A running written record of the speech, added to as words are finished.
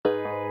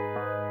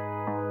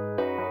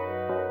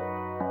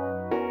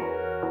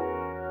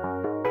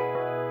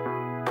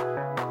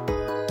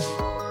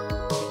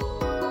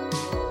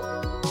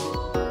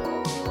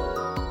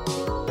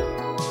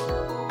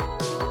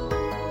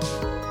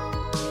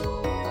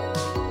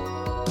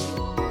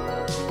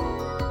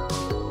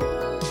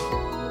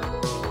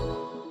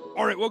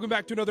welcome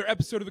back to another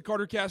episode of the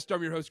Carter Cast.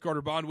 I'm your host,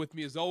 Carter Bond. With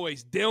me, as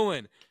always,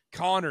 Dylan,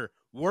 Connor.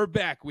 We're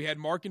back. We had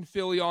Mark and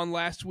Philly on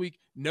last week.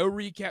 No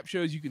recap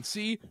shows. You can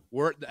see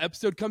the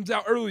episode comes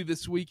out early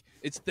this week.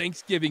 It's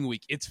Thanksgiving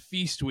week. It's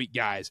feast week,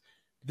 guys.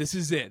 This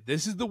is it.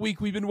 This is the week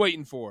we've been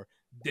waiting for.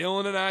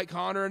 Dylan and I,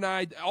 Connor and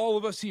I, all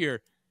of us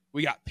here,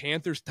 we got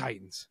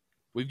Panthers-Titans.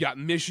 We've got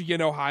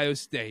Michigan-Ohio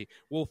State.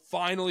 We'll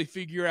finally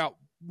figure out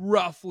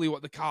roughly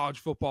what the college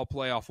football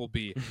playoff will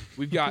be.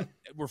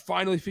 We're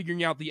finally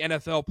figuring out the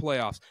NFL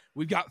playoffs.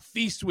 We've got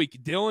Feast Week.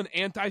 Dylan,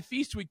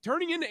 anti-Feast Week,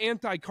 turning into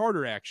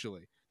anti-Carter,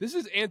 actually. This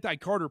is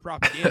anti-Carter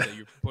propaganda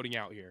you're putting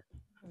out here.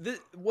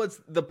 What's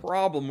the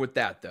problem with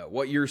that, though?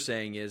 What you're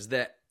saying is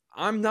that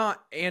I'm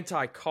not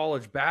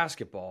anti-college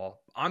basketball.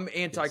 I'm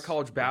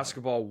anti-college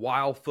basketball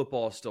while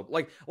football is still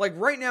like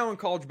right now in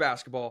college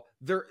basketball,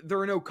 there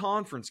are no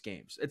conference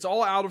games. It's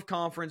all out of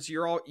conference.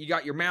 You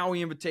got your Maui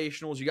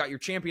Invitationals, you got your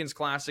Champions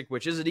Classic,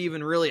 which isn't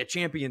even really a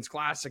Champions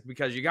Classic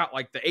because you got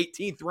like the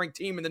 18th ranked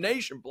team in the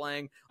nation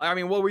playing. I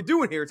mean, what are we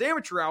doing here? It's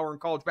amateur hour in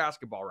college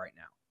basketball right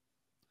now.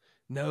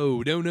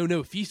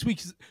 No. Feast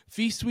Week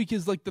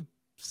is like the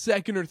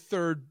second or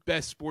third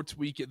best sports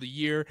week of the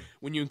year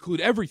when you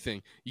include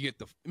everything. You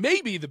get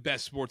maybe the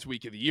best sports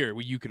week of the year,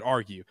 you could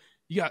argue.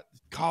 You got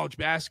college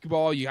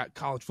basketball, you got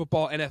college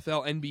football,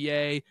 NFL,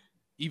 NBA,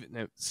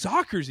 even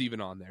soccer's even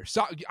on there.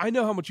 I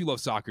know how much you love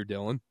soccer,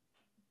 Dylan.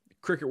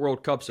 Cricket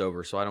World Cup's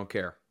over, so I don't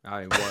care.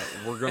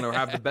 We're going to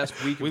have the best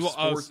week of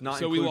sports,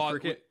 not include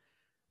cricket.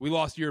 We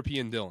lost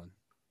European Dylan.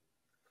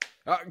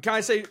 Can I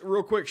say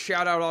real quick,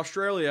 shout out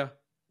Australia,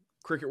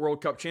 Cricket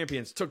World Cup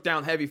champions, took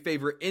down heavy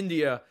favorite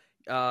India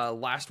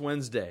last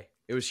Wednesday.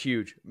 It was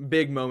huge.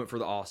 Big moment for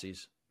the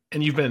Aussies.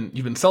 And you've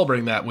been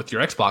celebrating that with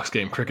your Xbox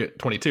game, Cricket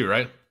 22,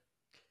 right?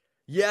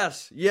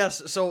 Yes.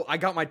 So I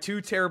got my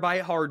 2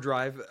 terabyte hard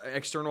drive,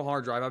 external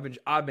hard drive.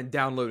 I've been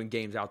downloading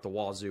games out the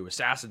wazoo.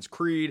 Assassin's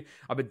Creed.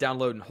 I've been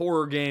downloading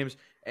horror games,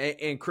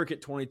 and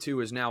Cricket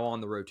 22 is now on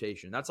the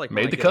rotation. That's like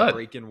made the cut.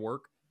 Break in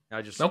work.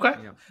 Okay.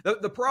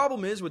 The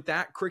problem is with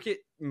that, cricket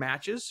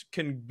matches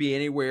can be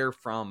anywhere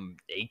from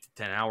 8 to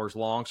 10 hours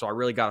long. So I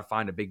really got to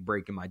find a big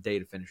break in my day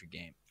to finish a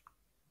game.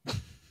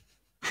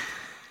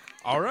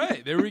 All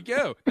right, there we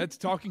go. That's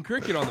talking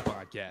cricket on the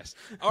podcast.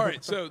 All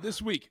right, so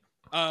this week,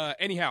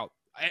 anyhow,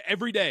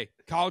 every day,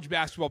 college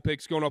basketball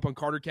picks going up on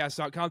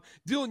CarterCast.com.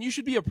 Dylan, you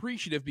should be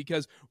appreciative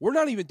because we're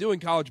not even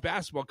doing college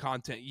basketball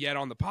content yet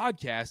on the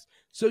podcast,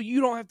 so you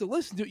don't have to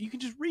listen to it. You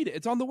can just read it.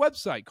 It's on the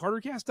website,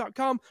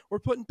 CarterCast.com. We're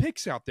putting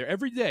picks out there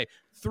every day.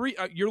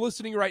 You're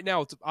listening right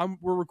now.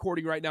 We're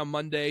recording right now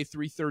Monday,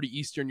 3:30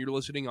 Eastern. You're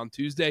listening on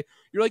Tuesday.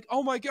 You're like,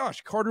 oh my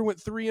gosh, Carter went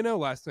 3-0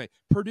 last night.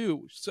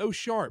 Purdue, so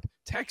sharp.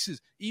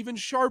 Texas, even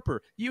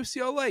sharper.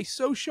 UCLA,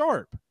 so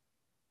sharp.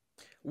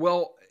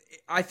 Well,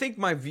 I think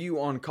my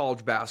view on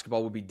college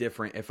basketball would be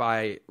different if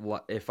I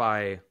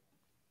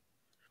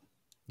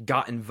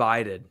got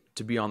invited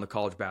to be on the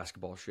college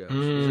basketball shows.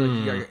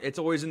 It's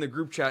always in the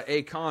group chat.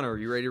 Hey, Connor, are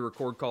you ready to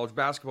record college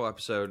basketball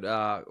episode?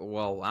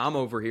 Well, I'm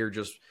over here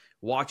just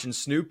watching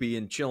Snoopy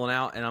and chilling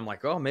out, and I'm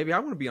like, oh, maybe I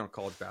want to be on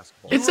college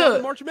basketball. It's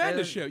a March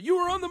Madness show. You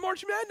were on the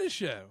March Madness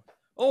show.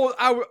 Oh,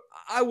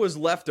 I was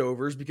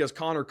leftovers because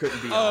Connor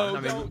couldn't be on. I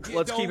mean,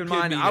 let's keep in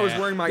mind, I was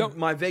wearing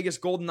my Vegas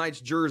Golden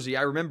Knights jersey.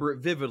 I remember it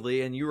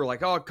vividly, and you were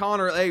like, oh,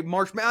 Connor, hey,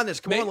 March Madness,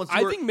 come on, let's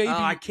do it.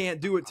 I can't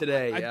do it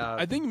today.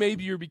 I think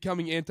maybe you're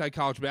becoming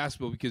anti-college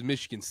basketball because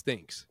Michigan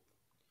stinks.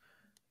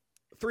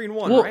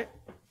 3-1, right?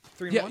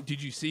 3-1.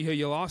 Did you see who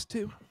you lost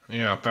to?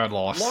 Yeah, bad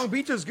loss. Long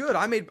Beach is good.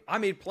 I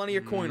made plenty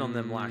of coin on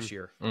them last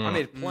year. I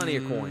made plenty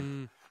of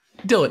coin.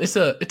 Dylan,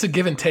 it's a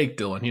give and take,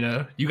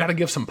 Dylan. You got to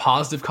give some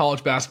positive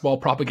college basketball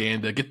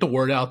propaganda, get the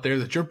word out there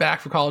that you're back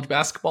for college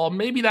basketball.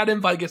 Maybe that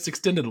invite gets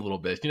extended a little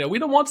bit. We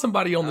don't want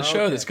somebody on the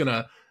show that's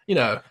gonna,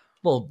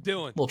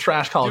 little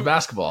trash college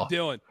basketball.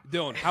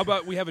 Dylan, how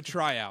about we have a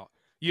tryout?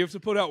 You have to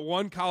put out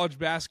one college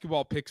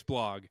basketball picks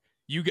blog.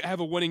 You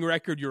have a winning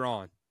record, you're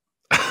on.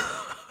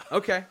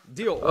 Okay,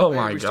 deal. Oh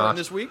my god!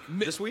 This week?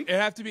 It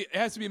has to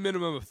be a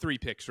minimum of 3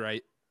 picks,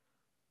 right?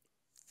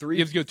 3.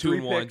 You have to go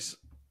 2-1 picks.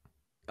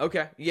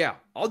 Okay, yeah,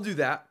 I'll do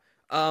that.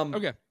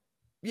 Okay.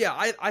 Yeah,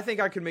 I think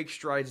I can make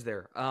strides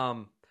there.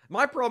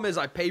 My problem is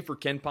I pay for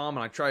KenPom and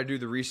I try to do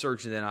the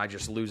research and then I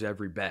just lose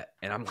every bet.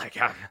 And I'm like,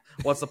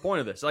 what's the point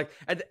of this? Like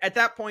at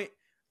that point,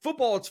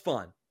 football, it's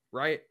fun,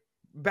 right?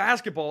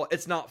 Basketball,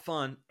 it's not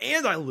fun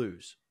and I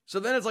lose. So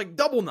then it's like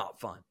double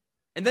not fun.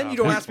 And then you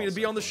don't ask me to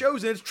be on the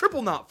shows and it's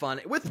triple not fun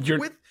with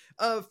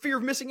fear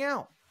of missing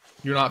out.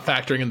 You're not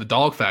factoring in the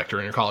dog factor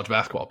in your college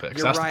basketball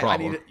picks. That's right. the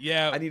problem.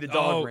 I need a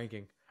dog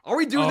ranking. Are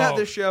we doing that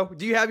this show?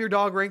 Do you have your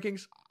dog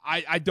rankings?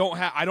 I don't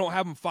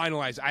have them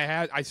finalized.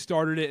 I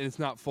started it and it's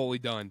not fully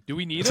done. Do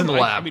we need it's them? In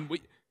the lab. I mean,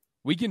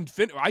 we can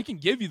I can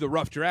give you the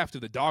rough draft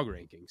of the dog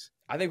rankings.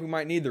 I think we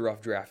might need the rough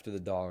draft of the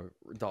dog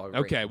rankings.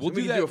 Okay, we'll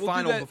do that. Do a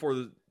final before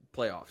the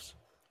playoffs.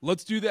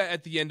 Let's do that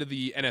at the end of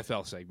the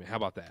NFL segment. How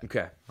about that?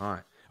 Okay, all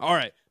right. All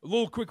right, a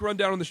little quick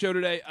rundown on the show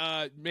today.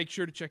 Make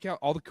sure to check out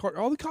all the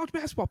college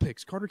basketball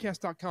picks,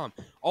 cartercast.com.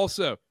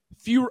 Also,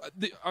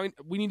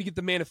 we need to get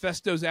the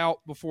manifestos out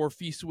before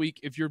Feast Week.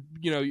 If you're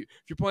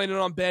planning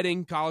on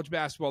betting college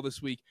basketball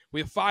this week, we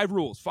have 5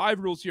 rules.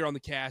 5 rules here on the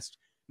cast.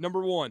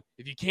 Number 1,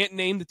 if you can't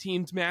name the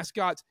team's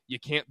mascots,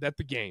 you can't bet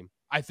the game.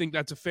 I think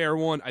that's a fair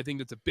one. I think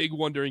that's a big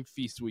one during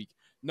Feast Week.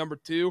 Number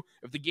 2,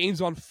 if the game's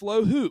on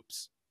Flow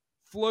Hoops,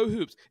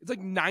 it's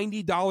like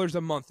 $90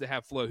 a month to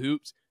have Flow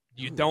Hoops.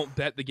 You don't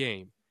bet the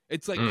game.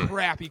 It's like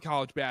crappy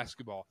college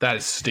basketball. That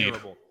is steep.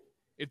 Terrible.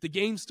 If the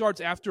game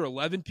starts after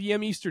 11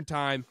 p.m. Eastern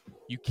time,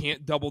 you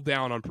can't double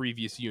down on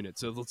previous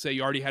units. So let's say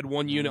you already had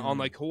 1 unit on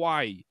like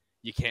Hawaii.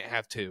 You can't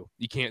have 2.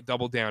 You can't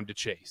double down to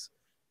chase.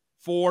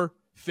 4,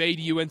 fade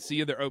UNC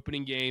of their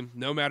opening game.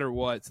 No matter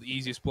what, it's the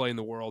easiest play in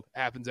the world.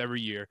 Happens every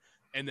year.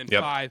 And then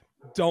 5,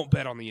 don't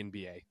bet on the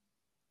NBA.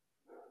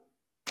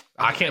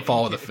 I can't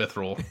follow the 5th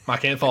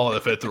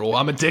rule.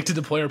 I'm addicted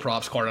to player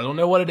props, Carter. I don't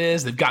know what it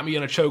is. They've got me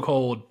in a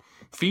chokehold.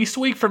 Feast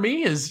week for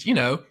me is,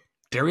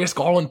 Darius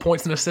Garland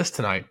points and assists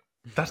tonight.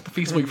 That's the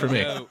feast week for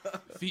me.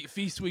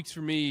 Feast weeks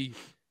for me,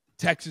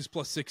 Texas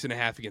plus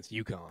 6.5 against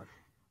UConn.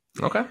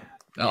 Okay.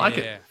 I like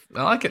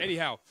it.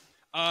 Anyhow,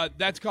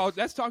 that's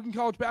talking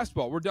college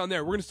basketball. We're done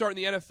there. We're going to start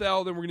in the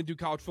NFL, then we're going to do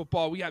college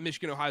football. We got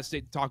Michigan, Ohio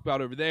State to talk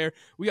about over there.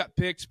 We got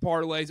picks,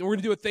 parlays, and we're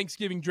going to do a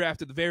Thanksgiving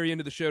draft at the very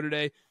end of the show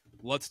today.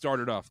 Let's start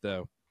it off,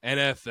 though.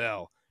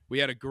 NFL. We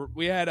had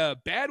a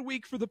bad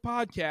week for the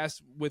podcast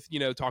with,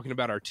 talking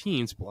about our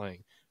teams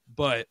playing.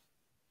 But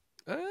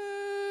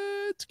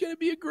it's going to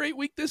be a great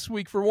week this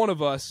week for one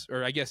of us,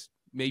 or I guess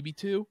maybe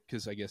 2,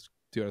 because I guess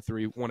 2 out of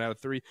 3, 1 out of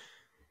 3.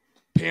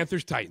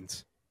 Panthers,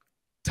 Titans.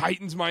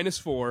 Titans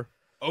 -4,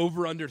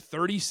 over under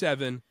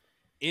 37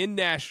 in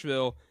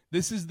Nashville.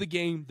 This is the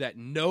game that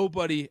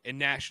nobody in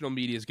national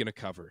media is going to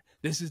cover.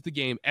 This is the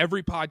game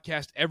every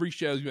podcast, every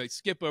show is going to like,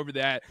 skip over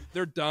that.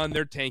 They're done.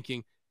 They're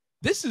tanking.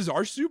 This is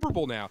our Super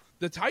Bowl now.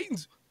 The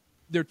Titans,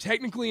 they're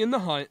technically in the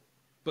hunt,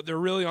 but they're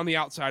really on the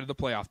outside of the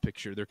playoff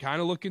picture. They're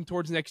kind of looking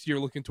towards next year,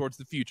 looking towards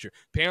the future.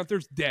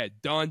 Panthers,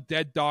 dead. Done.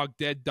 Dead dog,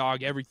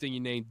 everything you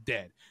name,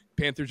 dead.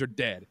 Panthers are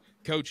dead.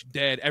 Coach,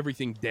 dead.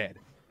 Everything, dead.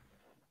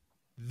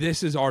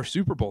 This is our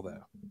Super Bowl,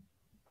 though.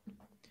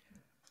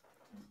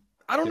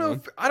 I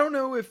don't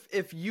know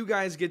if you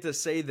guys get to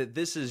say that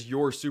this is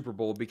your Super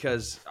Bowl,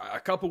 because a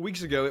couple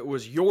weeks ago it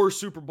was your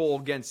Super Bowl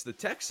against the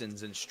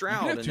Texans and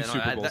Stroud. You can have 2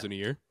 Super Bowls in a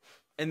year.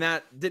 And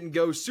that didn't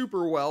go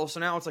super well,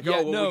 so now it's like, we got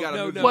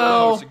to move the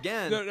goalposts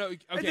again. Okay,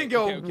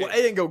 it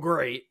didn't go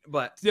great,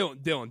 but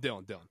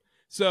Dylan.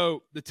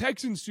 So the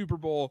Texans Super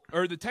Bowl,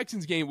 or the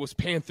Texans game, was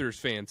Panthers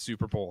fans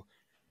Super Bowl.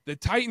 The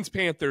Titans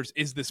Panthers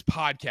is this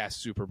podcast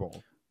Super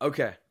Bowl.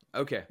 Okay,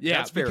 yeah,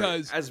 that's fair.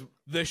 Because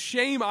the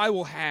shame I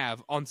will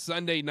have on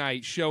Sunday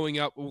night showing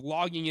up,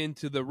 logging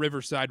into the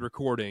Riverside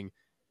recording,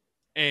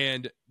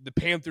 and the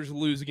Panthers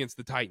lose against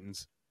the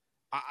Titans.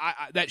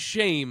 That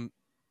shame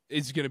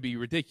is going to be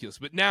ridiculous.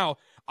 But now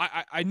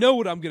I know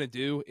what I'm going to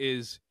do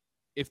is,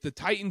 if the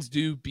Titans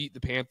do beat the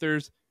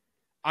Panthers,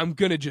 I'm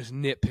going to just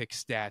nitpick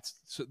stats.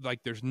 So, like,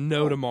 there's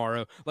no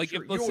tomorrow. Like,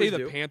 sure, let's say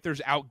the Panthers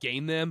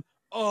outgain them.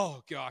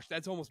 Oh, gosh,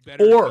 that's almost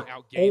better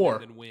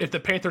than win. If the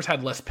Panthers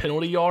had less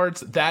penalty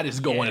yards, that is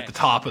going at the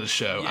top of the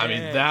show. Yes. I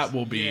mean, that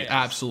will be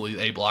absolutely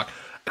a block.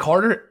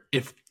 Carter,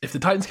 if the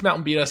Titans come out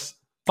and beat us,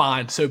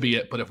 fine, so be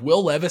it. But if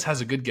Will Levis has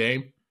a good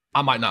game,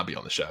 I might not be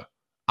on the show.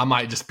 I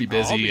might just be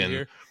busy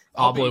and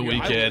I'll blow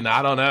weekend.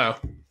 I don't know.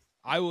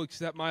 I will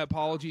accept my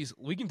apologies.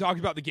 We can talk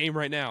about the game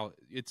right now.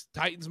 It's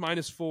Titans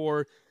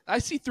 -4. I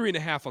see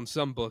 3.5 on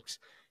some books.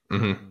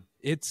 Mm-hmm.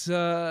 It's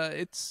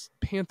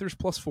Panthers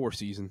 +4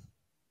 season.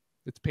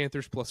 It's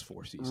Panthers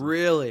 +4 season.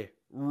 Really?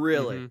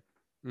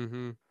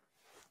 Mm-hmm.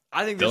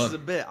 I think this is a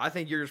bit. I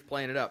think you're just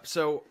playing it up.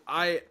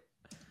 We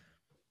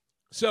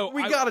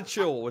got to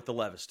chill with the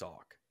Levis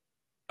talk.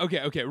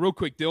 Okay, real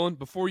quick, Dylan,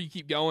 before you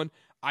keep going,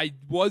 I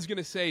was going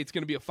to say it's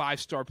going to be a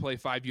 5-star play,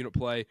 5-unit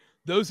play.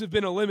 Those have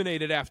been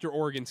eliminated after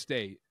Oregon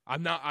State.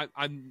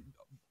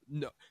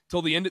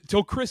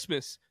 Till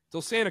Christmas,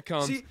 till Santa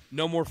comes,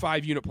 no more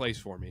 5-unit plays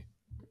for me.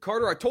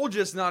 Carter, I told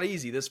you it's not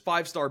easy, this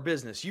 5-star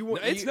business. There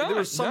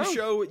was some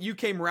show you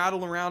came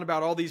rattling around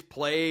about all these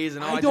plays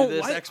and I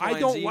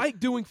don't like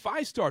doing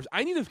 5 stars.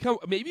 I need to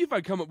maybe if I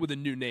come up with a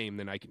new name,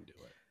 then I can do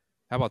it.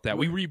 How about that?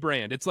 We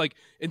rebrand. It's like,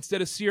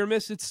 instead of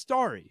Searamus, it's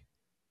Starry.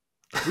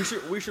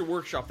 We should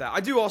workshop that. I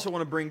do also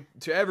want to bring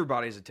to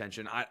everybody's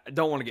attention, I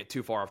don't want to get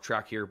too far off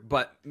track here,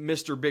 but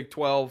Mr. Big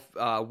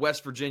 12,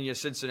 West Virginia,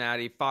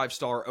 Cincinnati,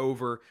 5-star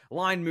over.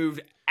 Line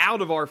moved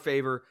out of our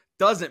favor.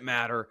 Doesn't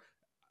matter.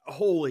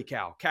 Holy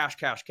cow.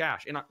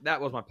 Cash. And that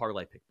was my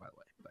parlay pick, by the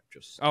way. But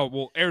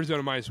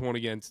Arizona -1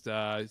 against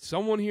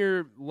someone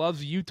here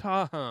loves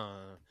Utah,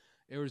 huh?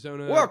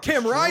 Arizona. Well,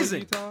 Cam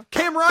Rising.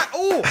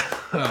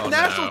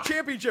 National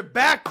championship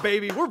back,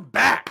 baby. We're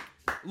back.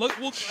 Look,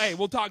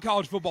 we'll talk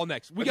college football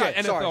next. We got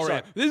NFL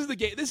right now. This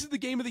is the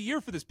game of the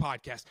year for this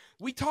podcast.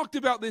 We talked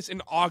about this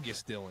in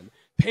August, Dylan.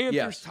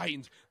 Panthers,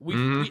 Titans.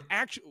 We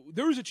actually,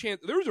 there was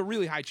a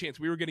really high chance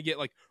we were going to get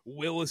like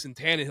Willis and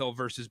Tannehill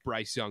versus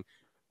Bryce Young.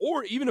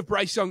 Or even if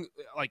Bryce Young,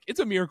 like, it's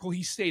a miracle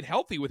he stayed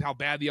healthy with how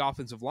bad the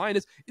offensive line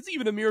is. It's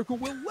even a miracle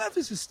Will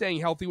Levis is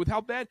staying healthy with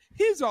how bad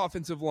his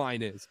offensive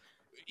line is.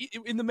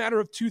 In the matter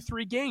of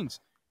 2-3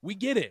 games, we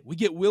get it. We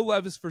get Will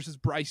Levis versus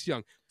Bryce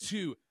Young,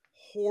 2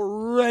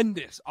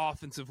 horrendous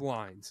offensive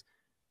lines.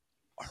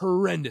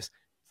 Horrendous.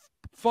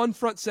 Fun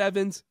front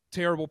sevens,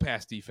 terrible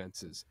pass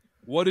defenses.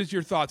 What is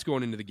your thoughts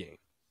going into the game?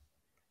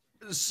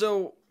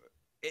 So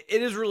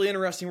it is really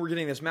interesting we're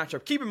getting this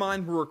matchup. Keep in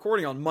mind we're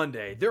recording on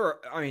Monday.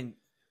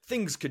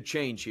 Things could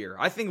change here.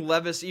 I think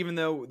Levis, even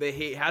though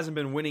he hasn't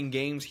been winning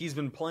games, he's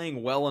been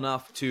playing well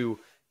enough to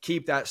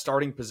keep that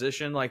starting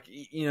position. Like,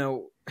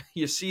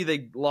 you see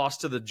they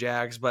lost to the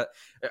Jags, but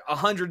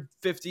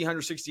 150,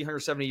 160,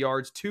 170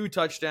 yards, 2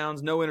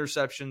 touchdowns, no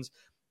interceptions,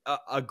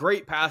 a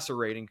great passer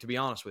rating, to be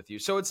honest with you.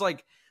 So it's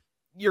like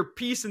you're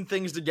piecing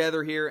things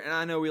together here, and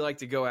I know we like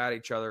to go at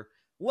each other.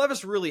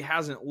 Levis really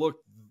hasn't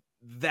looked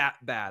that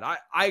bad.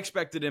 I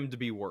expected him to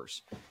be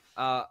worse.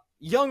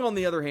 Young, on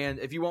the other hand,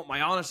 if you want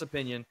my honest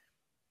opinion,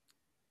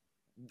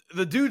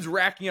 the dude's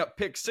racking up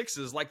pick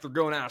sixes like they're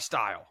going out of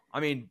style.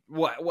 I mean,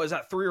 what was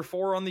that, 3 or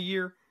 4 on the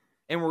year?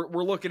 And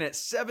we're looking at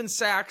 7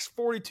 sacks,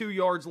 42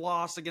 yards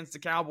lost against the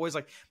Cowboys.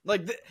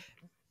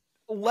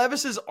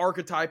 Levis's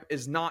archetype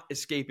is not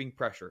escaping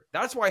pressure.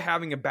 That's why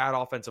having a bad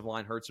offensive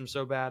line hurts him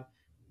so bad.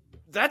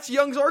 That's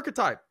Young's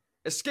archetype.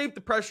 Escape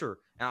the pressure.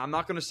 And I'm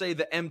not going to say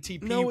the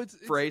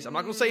MTP phrase. I'm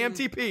not going to say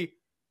MTP.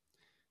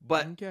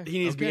 But he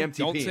needs to be MTP.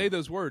 Don't say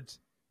those words.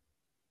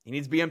 He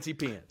needs to be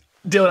MTP.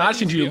 Dylan, I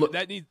just need you to look.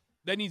 That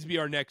needs to be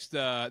our next.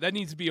 That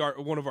needs to be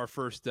one of our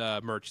first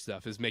merch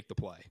stuff. Is make the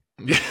play.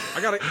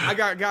 I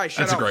got a guy.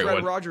 Shout out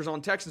Fred Rogers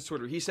on Texas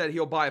Twitter. He said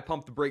he'll buy a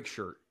Pump the Brakes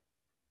shirt.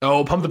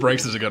 Oh, Pump the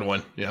Brakes is a good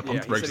one. Yeah,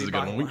 Pump the Brakes is a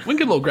good one. We can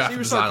get a little graphic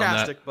design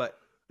on that. But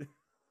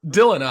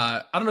Dylan,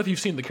 I don't know if you've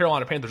seen the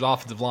Carolina Panthers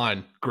offensive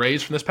line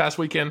grades from this past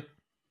weekend.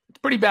 It's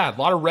pretty bad.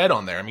 A lot of red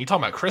on there. I mean, you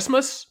talking about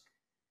Christmas?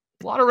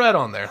 A lot of red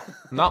on there.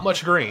 Not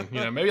much green.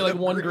 Maybe like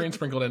one green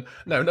sprinkled in.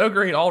 No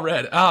green, all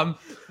red.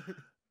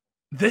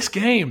 This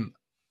game,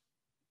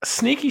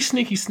 sneaky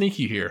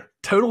here.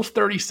 Total's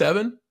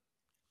 37.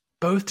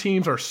 Both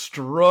teams are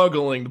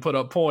struggling to put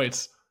up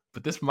points,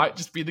 but this might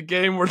just be the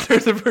game where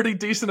there's a pretty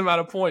decent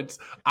amount of points.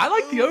 I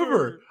like the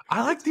over.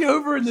 I like the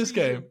over in this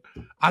game.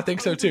 I think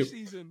so too.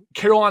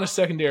 Carolina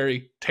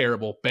secondary,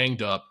 terrible,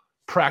 banged up.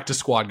 Practice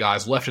squad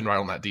guys left and right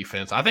on that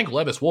defense. I think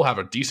Levis will have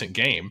a decent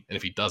game, and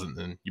if he doesn't,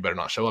 then you better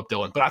not show up,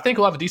 Dylan. But I think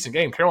he'll have a decent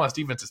game. Carolina's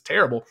defense is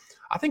terrible.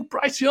 I think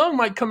Bryce Young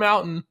might come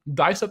out and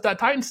dice up that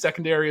Titans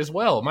secondary as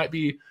well. It might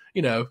be,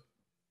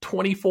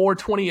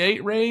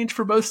 24-28 range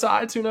for both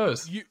sides. Who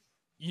knows?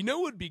 You know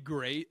what would be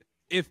great?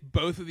 If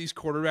both of these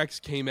quarterbacks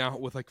came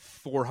out with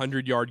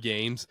 400-yard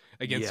games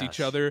against each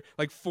other,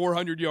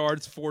 400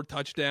 yards, 4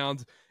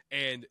 touchdowns,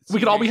 and we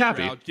could all be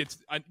happy.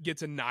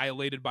 Gets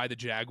annihilated by the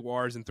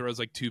Jaguars and throws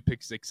 2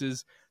 pick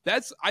sixes.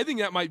 I think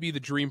that might be the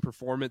dream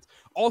performance.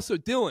 Also,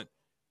 Dylan,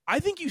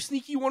 I think you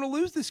sneaky want to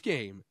lose this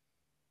game.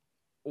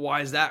 Why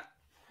is that?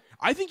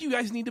 I think you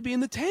guys need to be in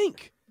the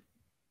tank.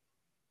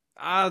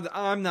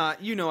 I'm not.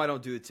 I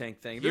don't do the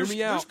tank thing. Hear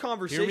me out. There's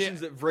conversations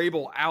that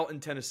Vrabel out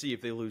in Tennessee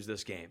if they lose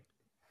this game.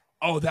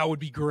 Oh, that would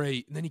be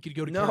great. And then he could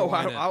go to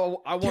Carolina. I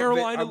want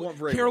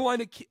Vrabel.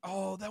 Carolina.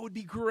 Oh, that would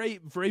be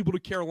great. Vrabel to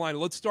Carolina.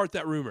 Let's start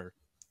that rumor.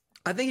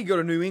 I think he'd go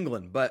to New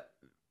England, but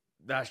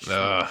that's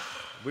just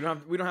we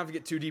don't have to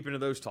get too deep into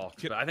those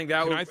talks. But I think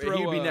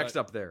he'd be next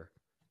up there.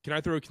 Can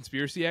I throw a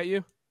conspiracy at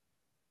you?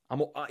 I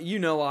am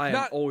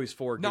always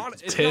for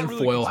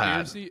tinfoil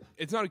hat.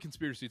 It's not a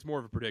conspiracy. It's more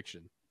of a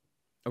prediction.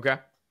 Okay.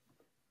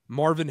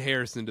 Marvin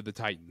Harrison to the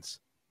Titans.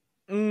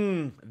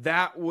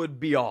 That would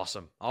be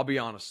awesome. I'll be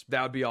honest.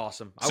 That would be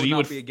awesome. I would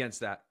not be against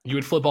that. You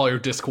would flip all your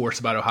discourse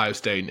about Ohio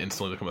State and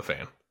instantly become a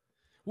fan.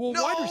 Well,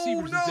 wide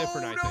receivers is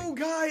different, I think.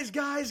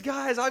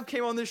 Guys. I've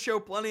came on this show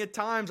plenty of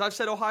times. I've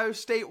said Ohio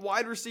State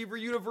wide receiver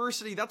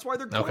university. That's why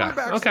their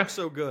quarterbacks look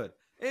so good.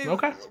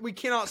 We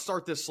cannot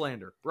start this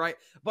slander, right?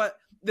 But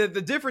the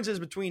difference is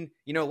between,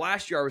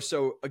 last year I was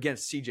so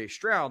against C.J.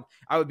 Stroud.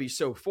 I would be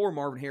so for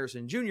Marvin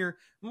Harrison Jr.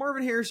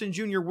 Marvin Harrison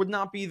Jr. would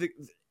not be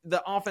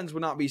the offense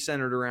would not be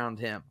centered around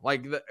him.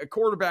 A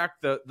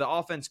quarterback, the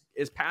offense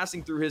is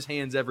passing through his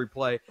hands every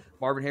play.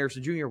 Marvin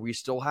Harrison Jr., we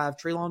still have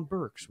Treylon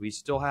Burks. We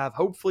still have,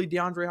 hopefully,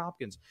 DeAndre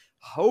Hopkins.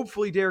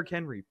 Hopefully, Derrick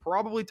Henry.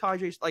 Probably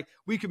Tajay.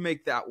 We could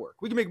make that work.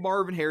 We can make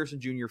Marvin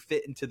Harrison Jr.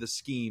 fit into the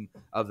scheme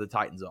of the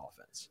Titans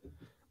offense.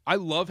 I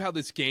love how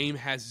this game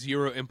has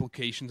zero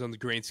implications on the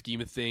grand scheme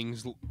of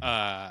things.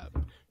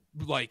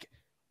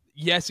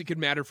 Yes, it could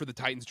matter for the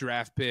Titans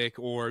draft pick,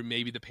 or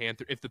maybe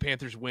if the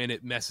Panthers win,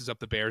 it messes up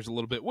the Bears a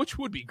little bit, which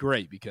would be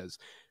great because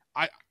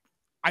I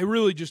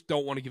really just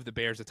don't want to give the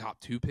Bears a top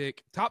 2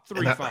 pick. Top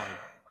 3, fine.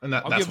 And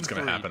that's what's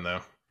going to happen,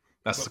 though.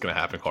 That's what's going to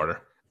happen,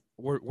 Carter.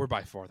 We're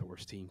by far the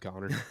worst team,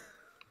 Connor.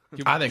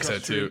 I think so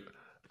too.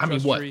 I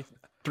mean, what?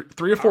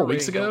 3 or 4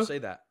 weeks ago? Don't say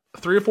that.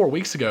 3 or 4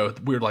 weeks ago,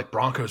 we were like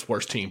Broncos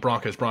worst team.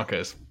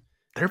 Broncos.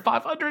 They're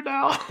 500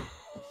 now.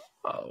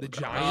 The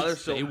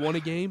Giants, they won a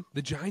game.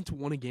 The Giants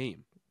won a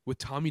game with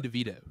Tommy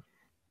DeVito.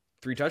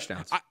 3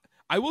 touchdowns.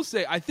 I will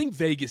say, I think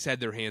Vegas had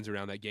their hands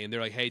around that game.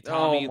 They're like, "Hey,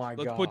 Tommy,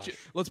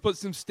 let's put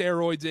some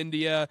steroids into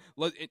you."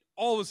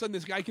 All of a sudden,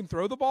 this guy can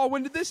throw the ball.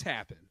 When did this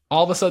happen?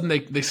 All of a sudden,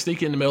 they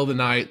sneak in the middle of the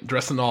night,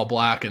 dressed in all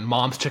black, and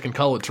mom's chicken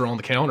cutlets are on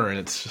the counter, and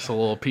it's just a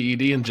little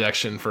PED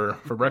injection for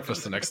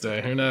breakfast the next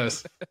day. Who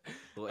knows?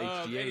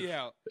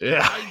 Yeah.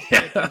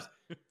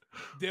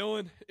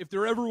 Dylan, if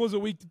there ever was a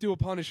week to do a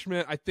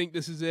punishment, I think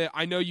this is it.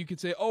 I know you could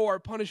say, "Oh, our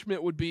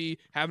punishment would be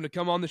having to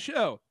come on the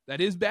show." That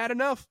is bad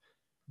enough,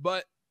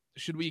 but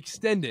should we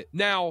extend it?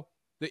 Now,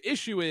 the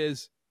issue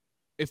is,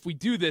 if we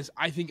do this,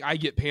 I think I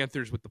get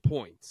Panthers with the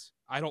points.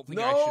 I don't think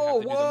I should have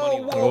to do the money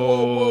line.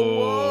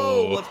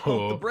 Whoa. Let's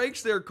pump the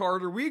brakes there,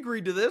 Carter. We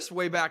agreed to this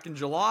way back in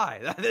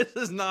July. This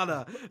is not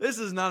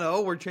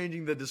a we're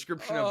changing the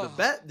description of the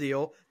bet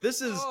deal.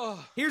 This is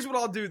here's what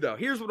I'll do though.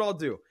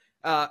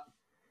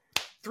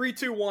 3,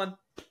 2, 1.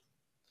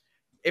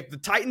 If the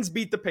Titans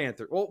beat the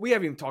Panthers, well, we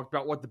haven't even talked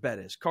about what the bet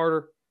is.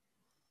 Carter,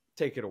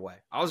 take it away.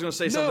 I was going to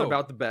say something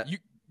about the bet. You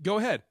go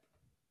ahead.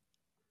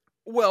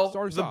 Well,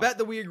 the bet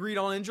that we agreed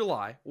on in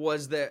July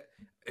was that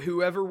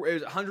whoever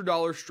is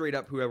 $100 straight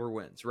up, whoever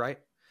wins, right?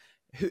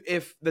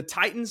 If the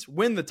Titans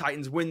win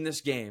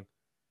this game,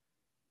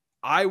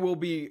 I will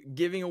be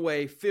giving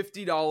away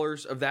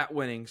 $50 of that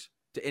winnings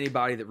to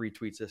anybody that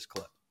retweets this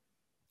clip.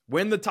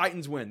 When the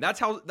Titans win,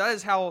 that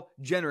is how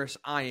generous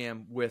I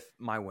am with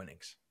my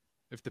winnings.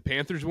 If the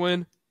Panthers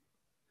win,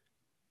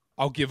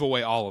 I'll give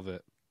away all of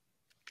it.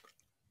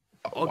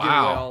 I'll give away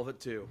all of it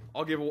too.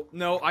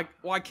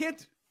 I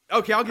can't.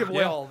 Okay, I'll give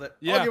away all of it.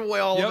 Yeah. I'll give away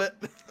all of it.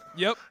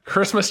 Yep.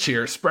 Christmas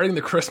cheer, spreading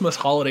the Christmas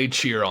holiday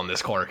cheer on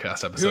this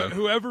Quartercast episode.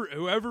 Whoever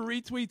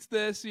retweets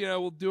this,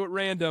 we'll do it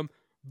random.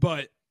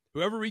 But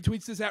whoever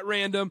retweets this at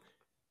random,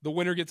 the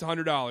winner gets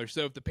 $100.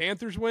 So if the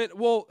Panthers win,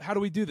 well, how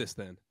do we do this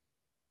then?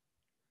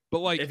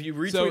 But if you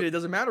retweet it, it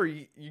doesn't matter.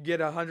 You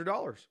get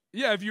 $100.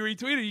 Yeah, if you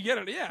retweet it, you get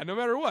it. Yeah, no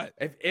matter what.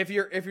 If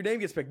your name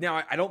gets picked.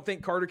 Now, I don't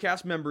think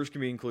CarterCast members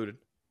can be included.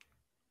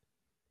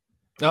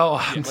 Oh,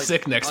 I'm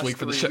sick next week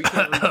for the show.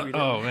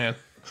 Oh, man.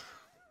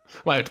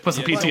 Might have to put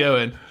some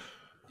PTO in.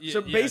 Yeah,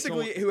 so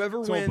basically, whoever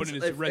wins... Someone put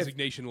in his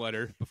resignation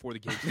letter before the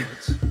game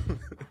starts.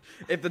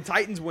 If the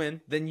Titans win,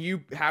 then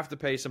you have to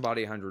pay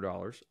somebody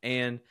 $100.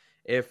 And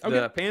if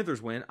the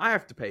Panthers win, I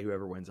have to pay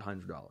whoever wins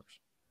 $100.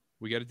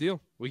 We got a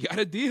deal.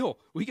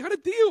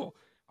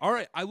 All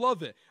right, I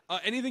love it.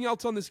 Anything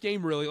else on this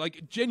game, really?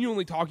 Like,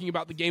 genuinely talking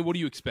about the game, what do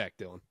you expect,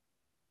 Dylan?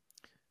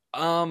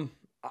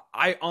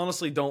 I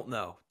honestly don't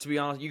know. To be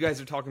honest, you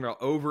guys are talking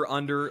about over,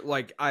 under.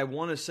 Like, I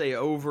want to say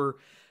over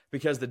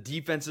because the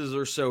defenses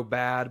are so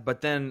bad.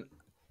 But then,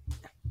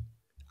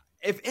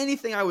 if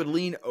anything, I would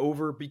lean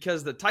over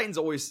because the Titans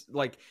always,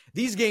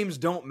 these games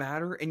don't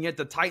matter. And yet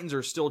the Titans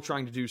are still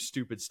trying to do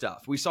stupid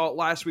stuff. We saw it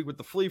last week with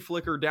the flea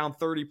flicker down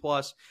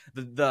 30+.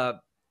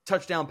 The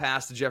touchdown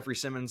pass to Jeffrey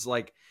Simmons.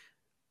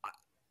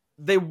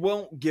 They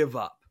won't give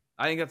up.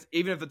 I think that's,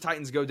 even if the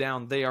Titans go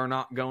down, they are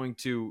not going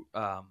to...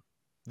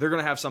 they're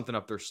going to have something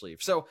up their sleeve.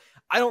 So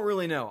I don't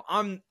really know.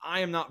 I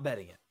am not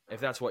betting it,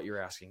 if that's what you're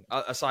asking,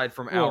 aside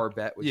from our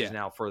bet, which is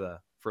now for the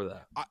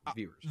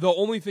viewers. The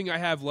only thing I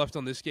have left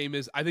on this game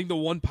is I think the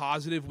one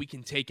positive we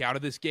can take out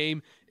of this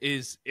game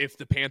is if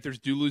the Panthers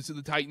do lose to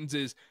the Titans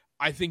is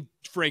I think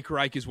Frank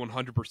Reich is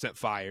 100%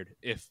 fired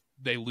if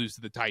they lose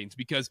to the Titans.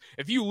 Because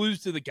if you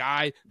lose to the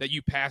guy that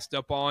you passed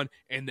up on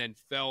and then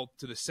fell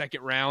to the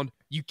second round,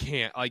 you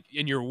can't.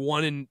 And you're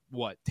 1-10?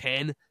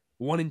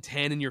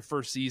 1-10 in your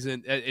first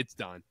season, it's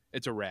done.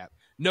 It's a wrap.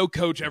 No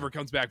coach ever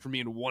comes back from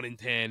being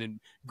 1-10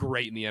 and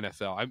great in the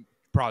NFL. I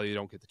probably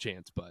don't get the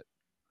chance, but.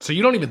 So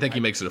you don't even think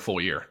he makes it a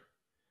full year?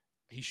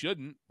 He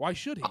shouldn't. Why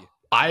should he?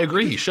 I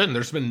agree. He shouldn't.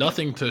 There's been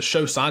nothing to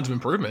show signs of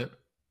improvement.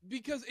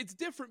 Because it's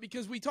different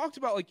because we talked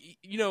about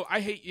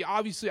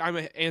obviously I'm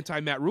an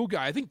anti-Matt Rule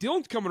guy. I think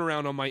Dylan's coming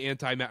around on my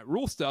anti-Matt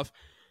Rule stuff.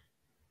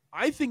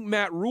 I think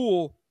Matt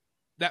Rule,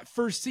 that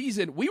first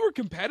season, we were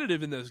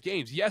competitive in those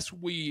games. Yes,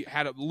 we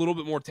had a little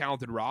bit more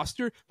talented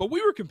roster, but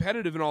we were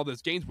competitive in all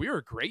those games. We were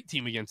a great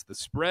team against the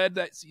spread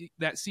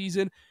that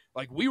season.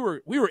 We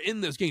were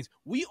in those games.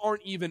 We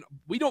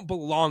don't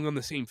belong on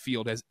the same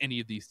field as any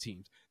of these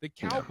teams. The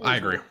Cowboys I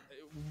agree. Were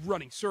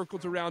running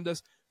circles around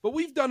us, but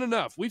we've done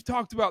enough. We've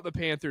talked about the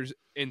Panthers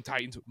and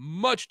Titans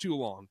much too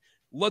long.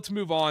 Let's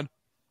move on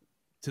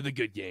to the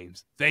good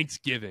games.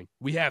 Thanksgiving.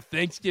 We have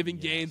Thanksgiving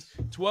games,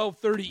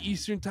 12:30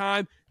 Eastern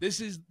time. This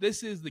is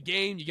the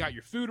game. You got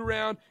your food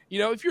around.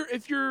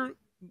 If you're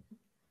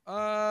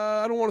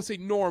I don't want to say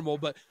normal,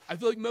 but I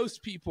feel like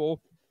most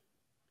people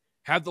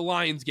have the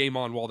Lions game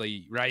on while they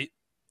eat, right?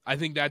 I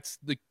think that's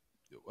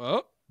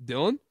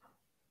Dylan?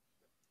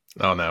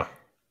 Oh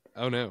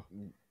no.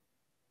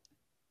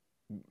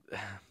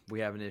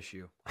 We have an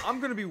issue. I'm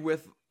going to be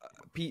with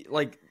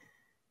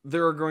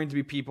there are going to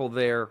be people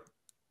there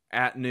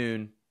at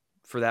noon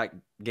for that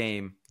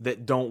game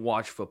that don't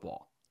watch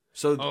football.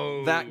 So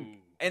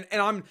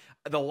I'm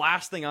the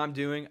last thing I'm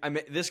doing.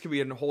 This could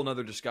be a whole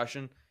nother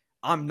discussion.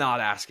 I'm not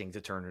asking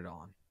to turn it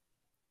on.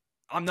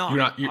 I'm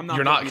not.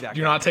 You're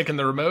not taking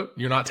the remote.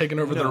 You're not taking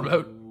over the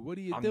remote. What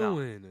are you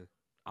doing?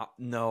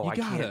 No, You I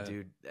gotta. can't,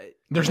 dude.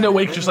 There's no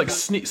way you can just like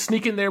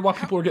sneak in there while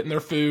people are getting their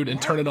food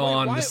and turn it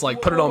on, just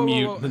like put it on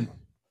mute and then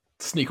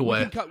sneak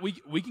away.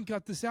 We can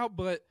cut this out,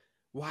 but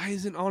why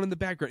isn't on in the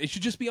background? It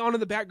should just be on in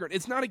the background.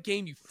 It's not a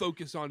game you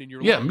focus on in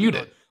your life. Mute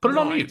it. Put it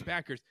on mute.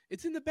 Packers.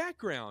 It's in the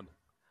background.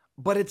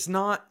 But it's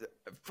not.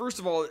 First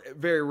of all,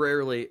 very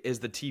rarely is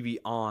the TV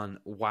on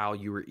while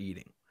you were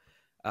eating.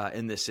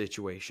 In this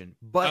situation,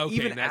 but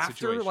even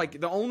after,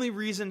 like the only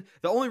reason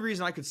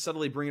I could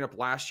subtly bring it up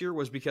last year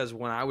was because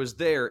when I was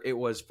there, it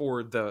was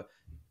for the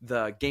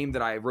game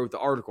that I wrote the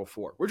article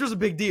for, which was a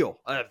big deal.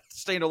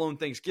 Standalone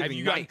Thanksgiving. Have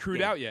you gotten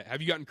crewed out yet?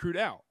 Have you gotten crewed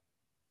out?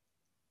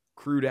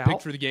 Crewed out?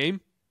 Picked for the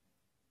game?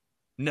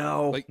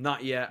 No,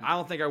 not yet. I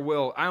don't think I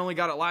will. I only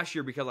got it last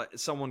year because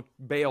someone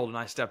bailed and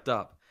I stepped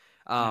up.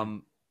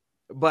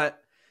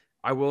 But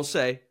I will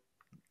say,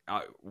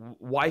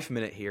 wife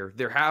minute here.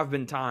 There have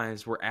been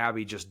times where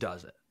Abby just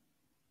does it,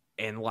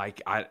 and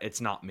like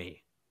it's not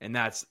me, and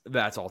that's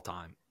all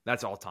time.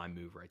 That's all time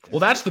move right there.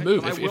 Well, that's the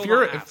move.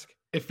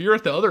 If you're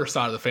at the other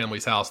side of the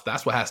family's house,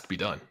 that's what has to be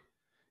done.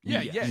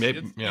 Yeah.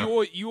 Maybe,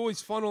 you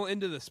always funnel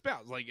into the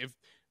spouse. Like if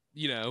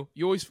you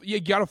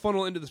got to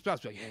funnel into the spouse.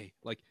 Be like, hey,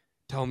 like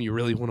tell them you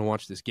really want to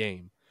watch this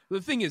game. The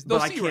thing is,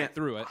 they'll see right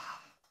through it.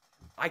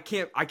 I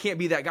can't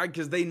be that guy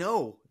because they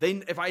know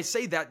if I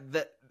say that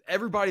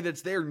everybody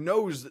that's there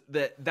knows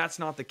that that's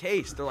not the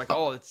case. They're like,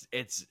 oh,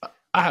 it's.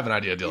 I have an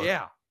idea, Dylan.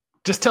 Yeah.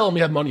 Just tell them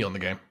you have money on the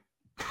game.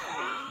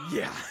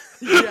 Yeah.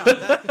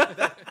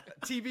 That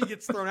TV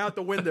gets thrown out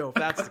the window if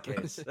that's the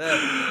case.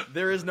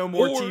 There is no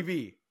more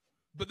TV.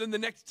 But then the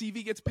next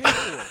TV gets paid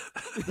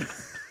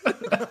for.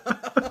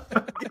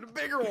 Get a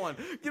bigger one.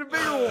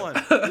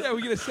 Yeah,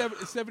 we get a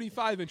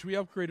 75-inch. We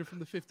upgraded from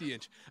the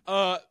 50-inch.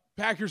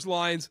 Packers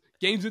Lions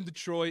games in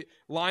Detroit.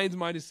 Lions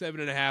minus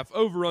 7.5.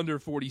 Over under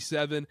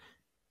 47.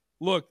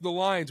 Look, the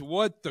Lions,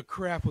 what the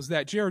crap was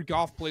that? Jared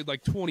Goff played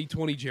like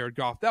 2020 Jared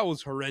Goff. That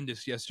was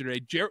horrendous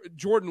yesterday.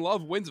 Jordan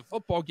Love wins a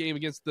football game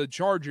against the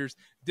Chargers.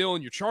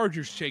 Dylan, your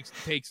Chargers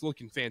takes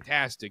looking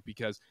fantastic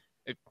because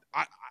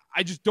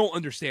I just don't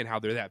understand how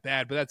they're that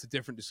bad, but that's a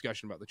different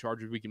discussion about the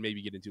Chargers we can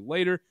maybe get into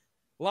later.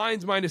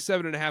 Lions minus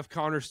 7.5.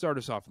 Connor, start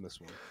us off in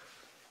this one.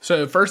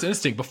 So first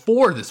instinct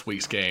before this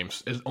week's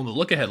games is on the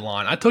look-ahead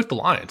line. I took the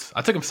Lions.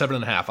 I took them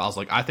 7.5. I was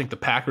like, I think the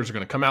Packers are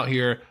going to come out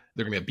here.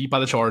 They're going to get beat by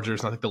the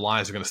Chargers, and I think the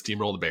Lions are going to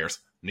steamroll the Bears.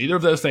 Neither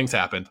of those things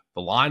happened.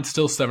 The line's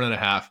still 7.5.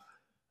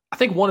 I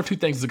think one of two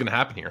things is going to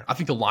happen here. I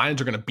think the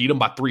Lions are going to beat them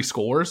by 3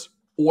 scores,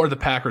 or the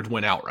Packers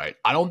win outright.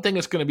 I don't think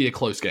it's going to be a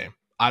close game.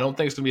 I don't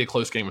think it's going to be a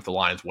close game if the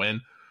Lions win.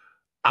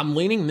 I'm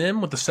leaning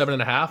them with the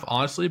 7.5,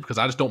 honestly, because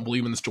I just don't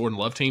believe in this Jordan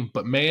Love team.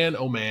 But man,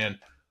 oh man,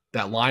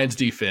 that Lions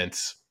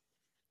defense,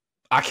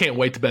 I can't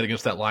wait to bet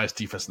against that Lions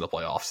defense in the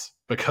playoffs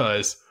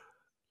because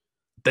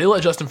they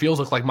let Justin Fields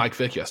look like Mike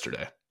Vick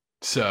yesterday.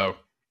 So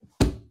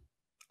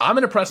I'm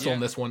going to press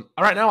on this one.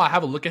 Right now, I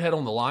have a look ahead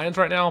on the Lions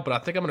right now, but I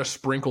think I'm going to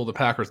sprinkle the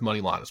Packers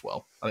money line as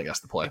well. I think that's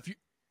the play.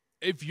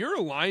 If you're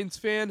a Lions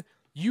fan,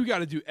 you got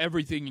to do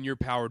everything in your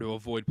power to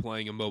avoid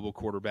playing a mobile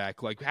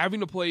quarterback. Like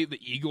having to play the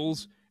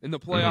Eagles in the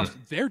playoffs,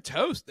 they're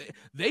toast.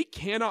 They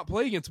cannot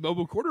play against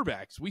mobile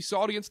quarterbacks. We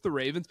saw it against the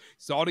Ravens,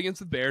 saw it against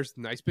the Bears.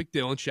 Nice pick,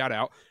 Dylan. Shout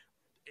out.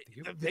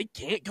 They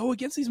can't go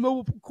against these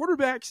mobile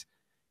quarterbacks.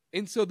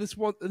 And so this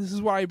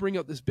is why I bring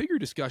up this bigger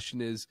discussion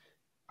is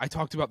I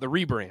talked about the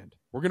rebrand.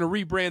 We're going to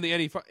rebrand the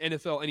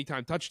NFL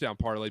Anytime Touchdown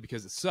parlay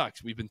because it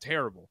sucks. We've been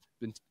terrible.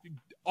 Been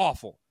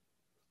awful.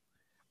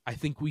 I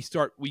think we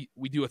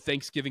do a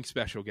Thanksgiving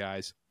special,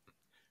 guys.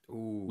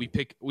 Ooh. We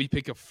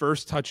pick a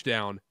first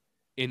touchdown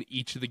in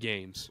each of the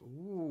games.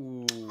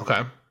 Ooh.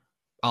 Okay.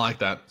 I like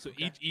that. So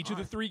each of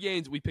the 3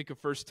 games we pick a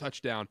first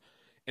touchdown.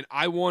 And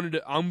I'm going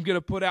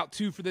to put out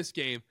 2 for this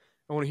game.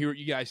 I want to hear what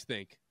you guys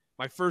think.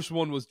 My first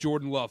one was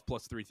Jordan Love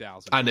plus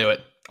 3,000. I knew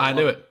it. I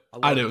knew it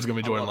was going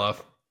to be Jordan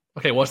Love.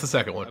 Okay, what's the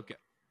second one? Okay.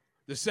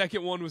 The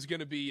second one was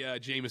going to be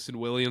Jamison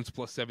Williams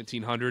plus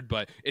 1,700,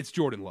 but it's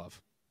Jordan Love.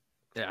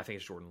 Yeah, I think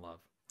it's Jordan Love.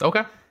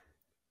 Okay.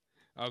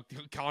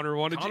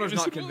 Connor's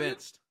not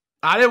convinced.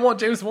 I didn't want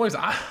James Williams.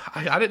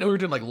 I didn't know we were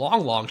doing like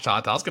long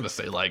shots. I was going to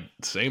say like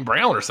Shane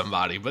Brown or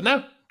somebody, but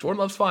no, Jordan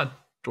Love's fine.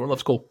 Jordan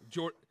Love's cool.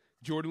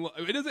 Jordan,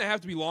 it doesn't have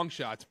to be long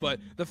shots, but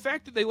the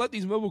fact that they let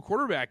these mobile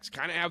quarterbacks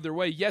kind of have their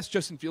way. Yes,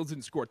 Justin Fields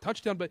didn't score a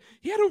touchdown, but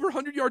he had over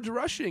 100 yards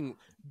rushing.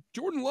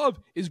 Jordan Love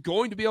is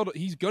going to be able to.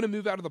 He's going to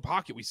move out of the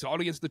pocket. We saw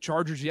it against the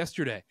Chargers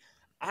yesterday.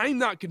 I'm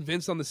not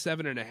convinced on the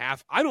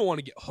 7.5. I don't want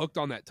to get hooked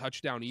on that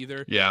touchdown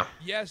either. Yeah.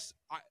 Yes,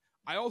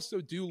 I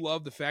also do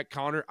love the fact,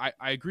 Connor.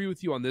 I agree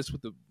with you on this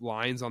with the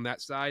Lions on that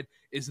side.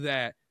 Is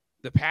that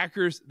the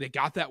Packers? They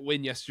got that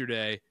win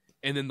yesterday.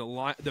 And then the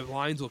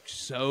Lions look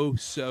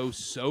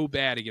so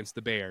bad against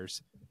the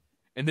Bears.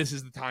 And this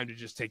is the time to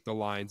just take the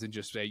Lions and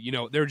just say,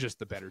 they're just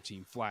the better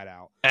team flat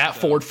out. At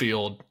Ford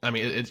Field. I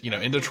mean, it's,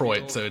 in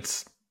Detroit. So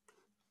it's,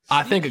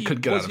 I think it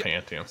could get out of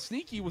hand. Yeah.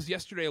 Sneaky was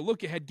yesterday a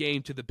look-ahead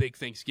game to the big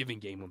Thanksgiving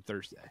game on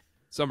Thursday.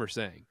 Some are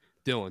saying.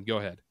 Dylan, go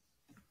ahead.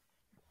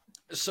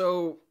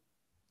 So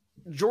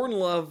Jordan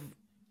Love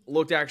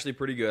looked actually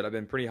pretty good. I've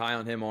been pretty high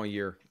on him all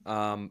year.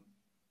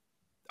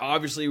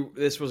 obviously,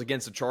 this was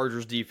against the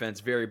Chargers defense,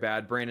 very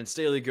bad. Brandon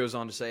Staley goes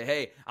on to say,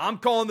 hey, I'm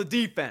calling the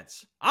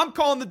defense.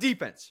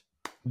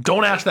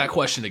 Don't ask that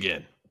question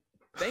again.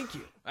 Thank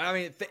you. I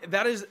mean,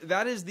 that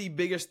is the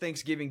biggest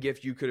Thanksgiving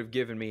gift you could have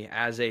given me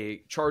as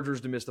a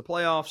Chargers to miss the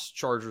playoffs,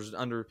 Chargers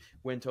under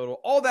win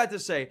total. All that to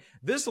say,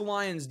 this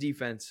Lions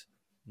defense,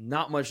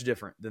 not much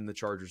different than the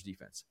Chargers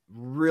defense.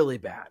 Really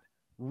bad.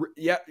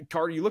 Yeah,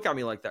 Carter, you look at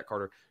me like that,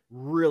 Carter.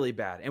 Really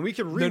bad. And we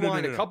can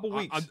rewind a couple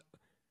weeks.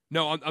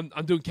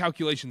 I'm doing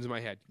calculations in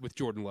my head with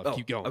Jordan Love.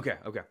 Keep going. Okay.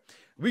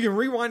 We can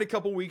rewind a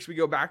couple weeks. We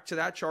go back to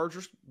that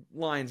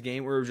Chargers-Lions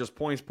game where it was just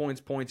points.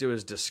 It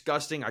was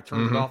disgusting. I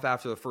turned it off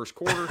after the first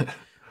quarter.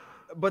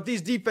 But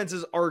these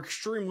defenses are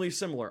extremely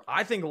similar.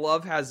 I think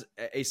Love has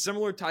a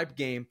similar type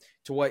game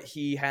to what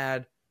he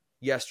had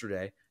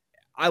yesterday.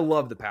 I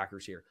love the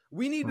Packers here.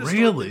 We need to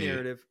start the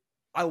narrative.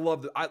 I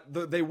love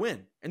they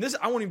win. And this,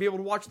 I won't even be able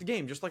to watch the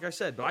game, just like I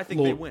said, but I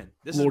think they win.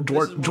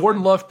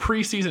 Jordan Love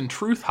preseason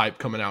truth hype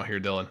coming out here,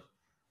 Dylan.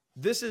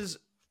 This is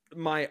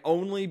my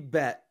only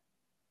bet.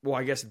 Well,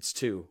 I guess it's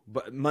two,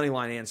 but money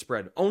line and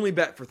spread. Only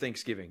bet for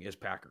Thanksgiving is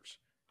Packers.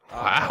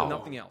 Wow.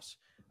 Nothing else.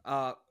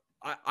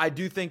 I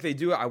do think they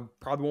do it. I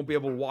probably won't be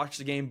able to watch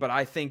the game, but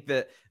I think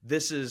that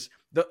this is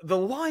the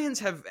Lions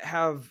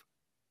have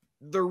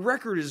their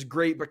record is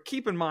great, but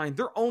keep in mind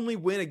their only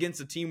win against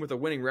a team with a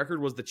winning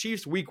record was the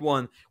Chiefs week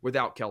 1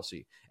 without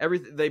Kelsey.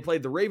 They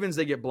played the Ravens,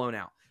 they get blown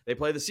out. They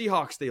play the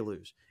Seahawks, they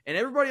lose. And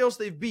everybody else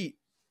they've beat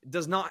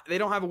they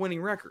don't have a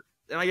winning record.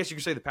 And I guess you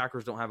could say the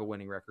Packers don't have a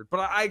winning record, but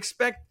I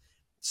expect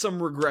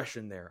some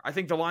regression there. I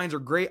think the Lions are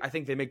great. I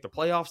think they make the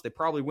playoffs. They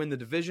probably win the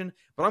division,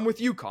 but I'm with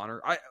you,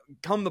 Connor.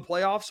 Come the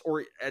playoffs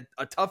or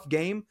a tough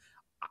game,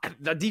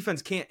 that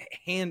defense can't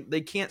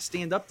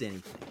stand up to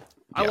anything.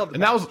 I love the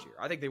Packers here.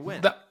 I think they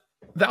win.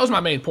 That was my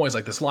main point. Is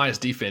like this Lions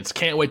defense.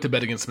 Can't wait to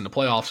bet against them in the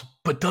playoffs.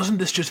 But doesn't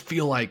this just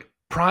feel like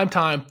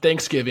primetime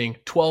Thanksgiving,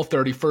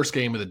 12:30, first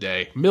game of the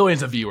day,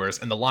 millions of viewers,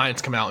 and the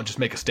Lions come out and just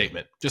make a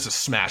statement, just a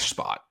smash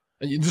spot?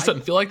 And it just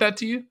doesn't feel like that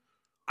to you?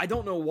 I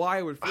don't know why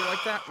it would feel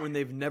like that when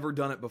they've never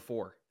done it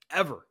before,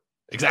 ever.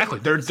 Exactly.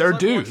 They're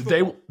due.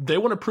 They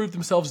want to prove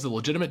themselves as a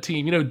legitimate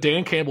team. You know,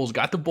 Dan Campbell's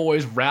got the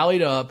boys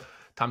rallied up.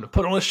 Time to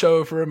put on a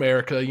show for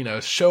America,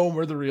 show them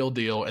we're the real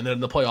deal. And then in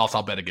the playoffs,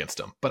 I'll bet against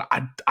them. But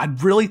I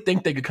really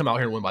think they could come out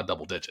here and win by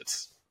double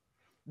digits.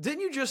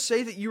 Didn't you just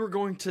say that you were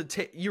going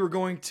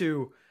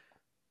to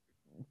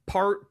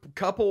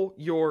couple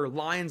your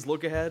Lions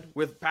look ahead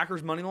with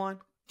Packers money line?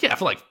 Yeah,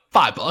 for like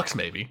 $5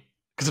 maybe.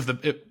 Because then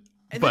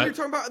you're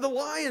talking about the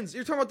Lions.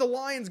 You're talking about the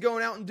Lions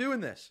going out and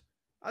doing this.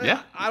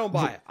 I don't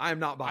buy it. I am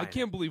not buying it.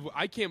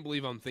 I can't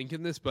believe I'm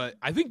thinking this, but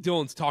I think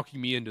Dylan's talking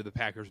me into the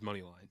Packers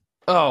money line.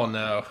 Oh,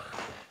 no.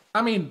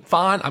 I mean,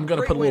 fine. I'm going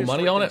to put a little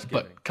money on it,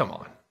 but come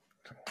on.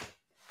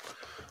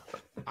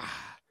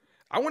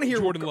 I want to hear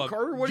Jordan Love.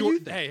 Carter, what do you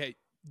think? Hey,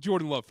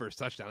 Jordan Love first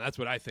touchdown. That's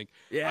what I think.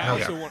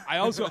 Yeah. I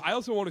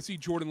also want to see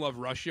Jordan Love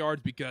rush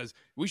yards because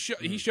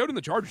he showed in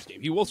the Chargers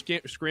game. He will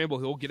scramble.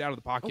 He'll get out of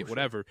the pocket,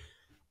 whatever.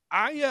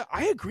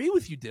 I agree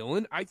with you,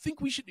 Dylan. I think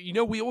we should,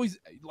 we always,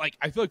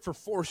 I feel like for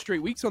 4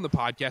 straight weeks on the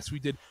podcast, we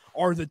did,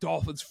 are the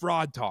Dolphins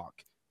fraud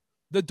talk?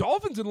 The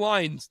Dolphins and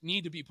Lions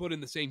need to be put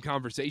in the same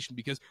conversation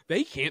because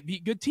they can't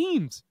beat good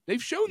teams.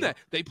 They've shown that.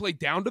 They play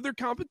down to their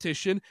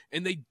competition,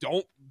 and they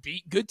don't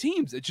beat good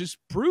teams. It's just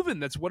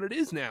proven that's what it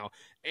is now.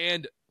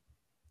 And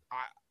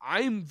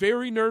I'm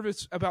very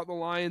nervous about the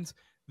Lions.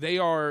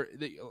 I'm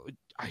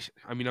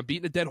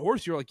beating a dead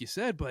horse here, like you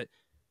said, but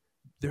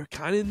they're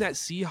kind of in that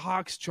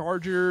Seahawks,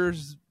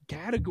 Chargers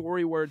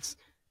category where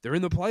they're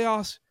in the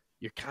playoffs.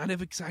 You're kind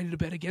of excited to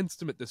bet against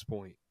them at this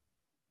point.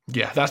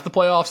 Yeah, that's the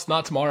playoffs,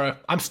 not tomorrow.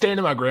 I'm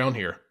standing my ground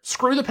here.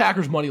 Screw the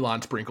Packers money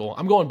line sprinkle.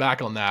 I'm going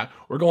back on that.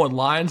 We're going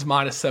Lions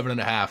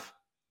 -7.5.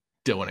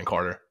 Dylan and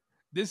Carter.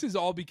 This is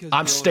all because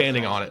I'm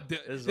standing on it.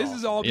 This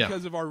is all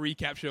because of our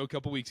recap show a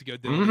couple weeks ago,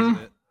 Dylan, isn't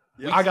it?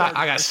 Yeah, I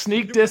got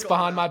sneak diss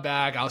behind my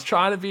back. I was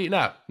trying to beat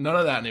none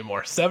of that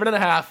anymore.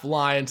 7.5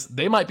 Lions.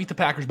 They might beat the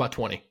Packers by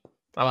 20.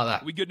 How about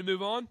that? We good to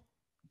move on?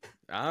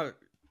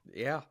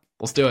 Yeah.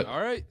 Let's do it.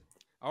 All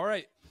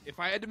right. If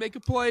I had to make a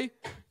play,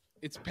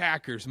 it's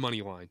Packers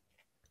money line.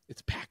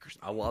 It's Packers.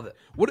 I love it.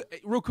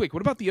 Real quick,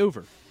 what about the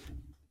over?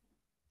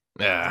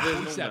 Yeah.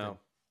 47.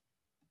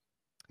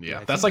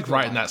 Yeah, that's like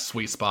right in that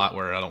sweet spot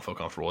where I don't feel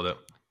comfortable with it.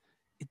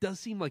 It does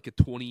seem like a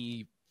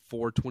 24-23,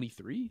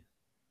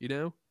 a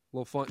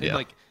little fun. Yeah.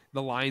 And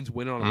the Lions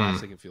win on a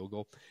last-second field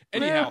goal.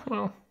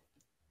 Anyhow,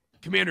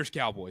 Commanders,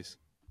 Cowboys.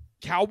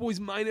 Cowboys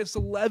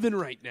 -11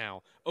 right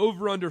now.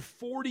 Over under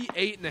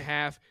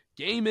 48.5.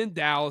 Game in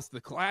Dallas,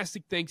 the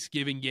classic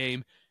Thanksgiving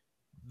game.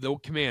 The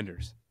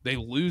Commanders, they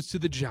lose to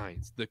the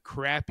Giants, the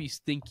crappy,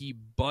 stinky,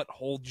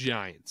 butthole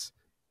Giants.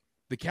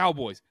 The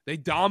Cowboys, they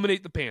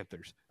dominate the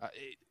Panthers.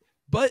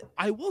 But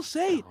I will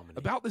say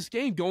about this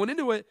game, going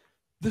into it,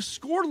 the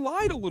score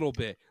lied a little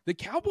bit. The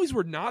Cowboys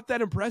were not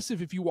that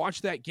impressive if you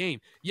watch that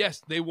game.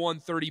 Yes, they won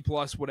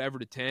 30+, whatever,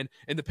 to 10,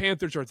 and the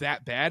Panthers are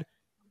that bad.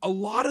 a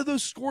lot of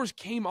those scores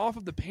came off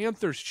of the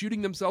Panthers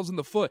shooting themselves in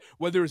the foot,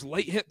 whether it was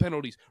late hit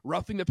penalties,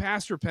 roughing the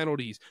passer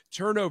penalties,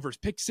 turnovers,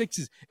 pick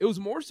sixes. It was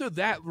more so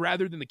that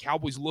rather than the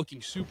Cowboys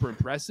looking super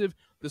impressive.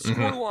 The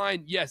score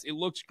line, yes, it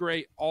looks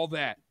great, all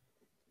that.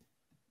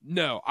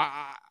 No,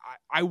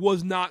 I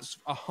was not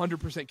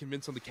 100%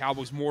 convinced on the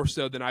Cowboys, more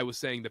so than I was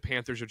saying the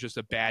Panthers are just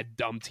a bad,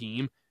 dumb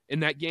team in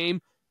that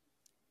game.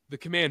 The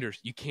Commanders,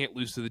 you can't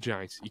lose to the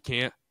Giants. You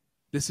can't.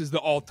 This is the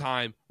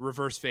all-time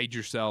reverse fade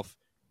yourself.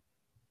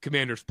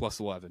 Commanders plus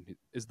 11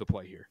 is the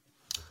play here.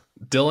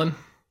 Dylan,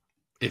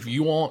 if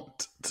you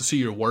want to see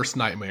your worst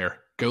nightmare,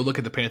 go look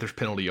at the Panthers'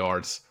 penalty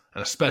yards,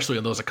 and especially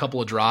on those a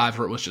couple of drives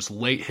where it was just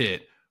late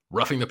hit,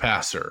 roughing the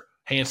passer,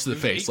 hands to the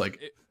face.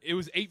 It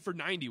was 8 for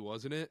 90,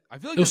 wasn't it? I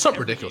feel like it was something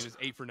ridiculous. It was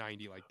 8 for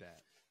 90 like that.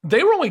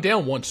 They were only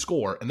down one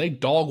score, and they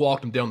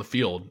dog-walked them down the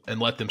field and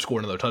let them score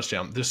another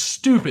touchdown. There's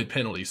stupid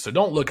penalties, so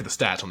don't look at the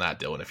stats on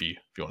that, Dylan, if you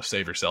want to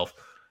save yourself.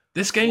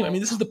 This game,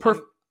 this is the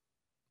perfect...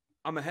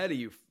 I'm ahead of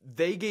you.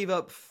 They gave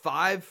up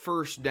 5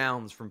 first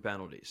downs from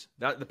penalties.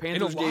 The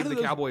Panthers gave the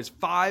Cowboys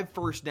 5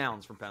 first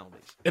downs from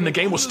penalties. And the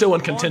game was still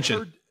in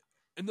contention.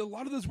 And a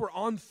lot of those were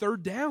on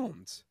third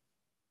downs.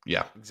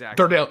 Yeah.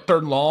 Exactly.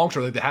 Third and longs,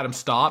 or they had them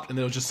stopped, and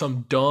there was just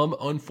some dumb,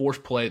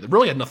 unforced play that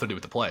really had nothing to do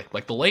with the play.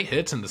 Like the late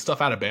hits and the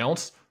stuff out of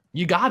bounds,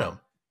 you got them.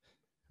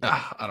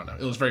 I don't know.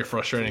 It was very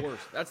frustrating.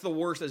 That's the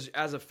worst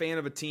as a fan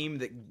of a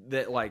team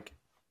that like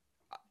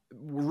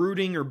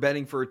rooting or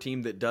betting for a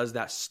team that does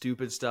that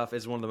stupid stuff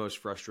is one of the most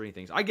frustrating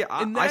things.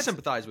 I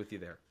sympathize with you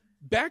there.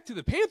 Back to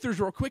the Panthers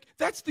real quick.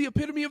 That's the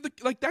epitome of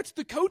that's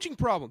the coaching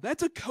problem.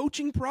 That's a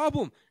coaching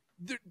problem.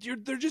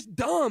 They're just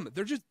dumb.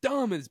 They're just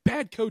dumb. It's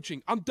bad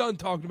coaching. I'm done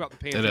talking about the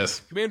Panthers. It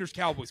is. Commanders,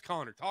 Cowboys.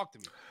 Connor, talk to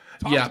me.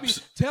 Talk to me.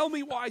 Tell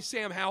me why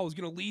Sam Howell is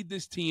going to lead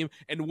this team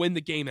and win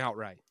the game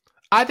outright.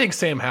 I think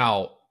Sam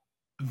Howell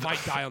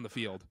might die on the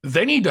field.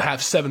 They need to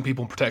have 7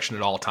 people in protection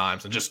at all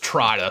times and just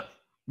try to,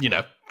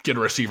 get a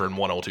receiver in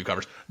 1-0-2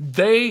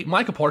 coverage.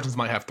 Micah Parsons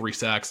might have 3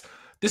 sacks.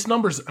 This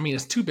number's,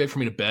 it's too big for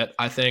me to bet,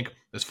 I think,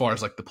 as far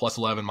as like the plus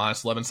 11,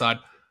 minus 11 side.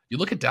 You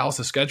look at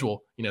Dallas'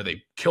 schedule,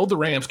 they killed the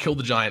Rams, killed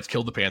the Giants,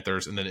 killed the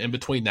Panthers, and then in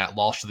between that,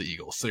 lost to the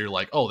Eagles. So you're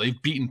like, oh,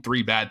 they've beaten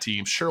 3 bad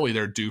teams. Surely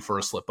they're due for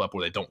a slip up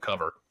where they don't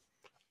cover.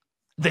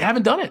 They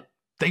haven't done it.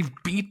 They've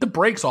beat the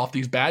brakes off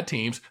these bad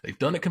teams. They've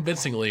done it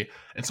convincingly.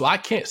 And so I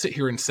can't sit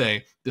here and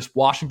say this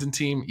Washington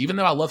team, even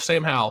though I love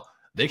Sam Howell,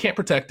 they can't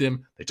protect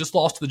him. They just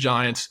lost to the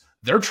Giants.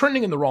 They're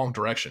trending in the wrong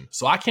direction.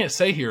 So I can't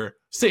sit here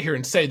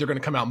and say they're going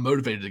to come out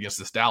motivated against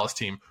this Dallas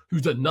team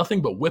who's done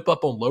nothing but whip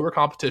up on lower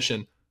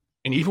competition.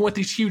 And even with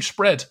these huge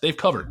spreads, they've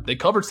covered. They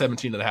covered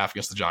 17.5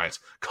 against the Giants,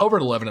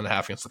 covered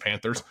 11.5 against the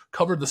Panthers,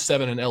 covered the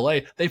 7 in LA.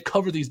 They've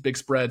covered these big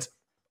spreads.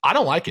 I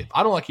don't like it.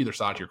 I don't like either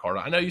side here, Carter.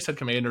 I know you said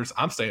Commanders.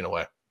 I'm staying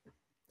away.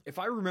 If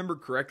I remember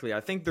correctly,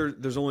 I think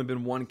there's only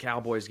been one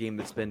Cowboys game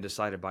that's been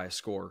decided by a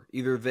score.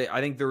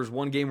 I think there was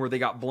one game where they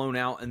got blown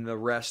out, and the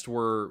rest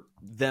were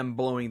them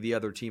blowing the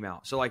other team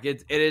out. So like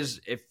it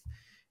is if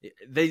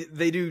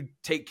they do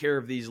take care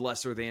of these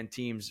lesser than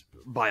teams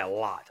by a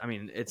lot.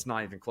 It's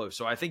not even close.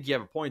 So I think you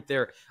have a point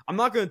there. I'm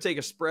not going to take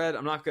a spread.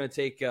 I'm not going to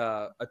take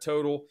a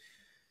total.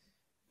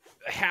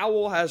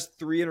 Howell has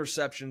 3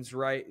 interceptions,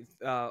 right?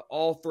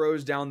 All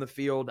throws down the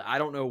field. I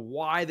don't know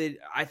why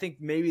I think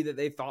maybe that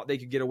they thought they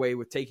could get away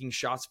with taking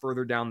shots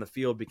further down the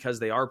field because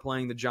they are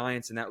playing the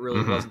Giants, and that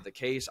really wasn't the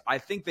case. I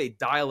think they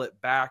dial it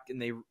back,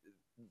 and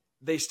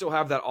they still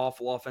have that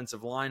awful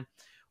offensive line.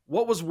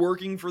 What was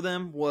working for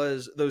them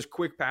was those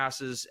quick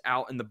passes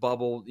out in the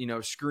bubble,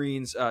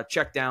 screens,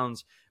 check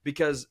downs,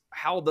 because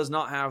Howell does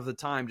not have the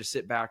time to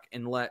sit back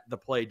and let the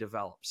play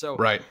develop. So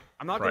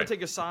I'm not going to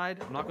take a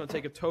side. I'm not going to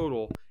take a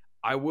total.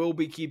 I will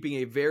be keeping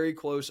a very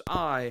close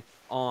eye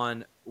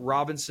on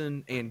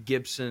Robinson and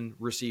Gibson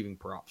receiving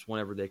props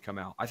whenever they come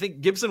out. I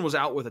think Gibson was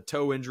out with a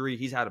toe injury.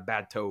 He's had a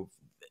bad toe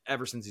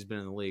ever since he's been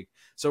in the league.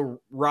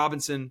 So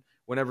Robinson,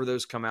 whenever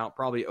those come out,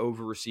 probably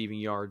over receiving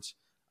yards.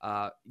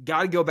 Got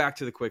to go back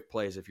to the quick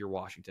plays if you're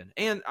Washington.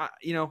 And, I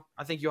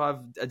think you'll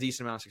have a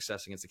decent amount of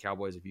success against the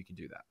Cowboys if you can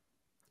do that.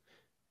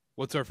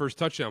 What's our first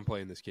touchdown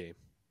play in this game?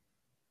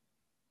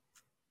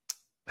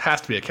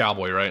 Has to be a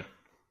Cowboy, right?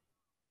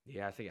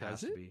 Yeah, I think it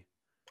has to be.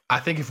 I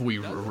think if we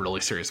were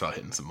really serious about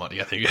hitting some money,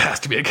 I think it has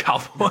to be a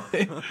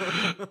Cowboy.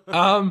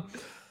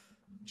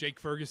 Jake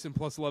Ferguson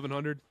plus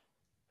 1,100.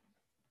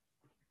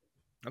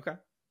 Okay.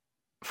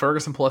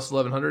 Ferguson plus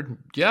 1,100.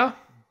 Yeah.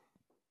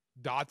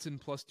 Dotson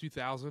plus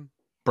 2,000.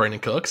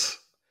 Brandon Cooks.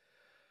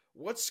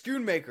 What's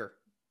Schoonmaker?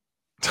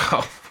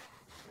 Oh.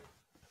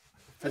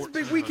 That's a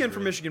big weekend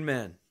for Michigan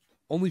men.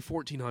 Only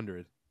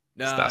 1,400.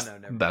 No,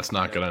 that's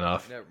not good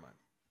enough. Never mind.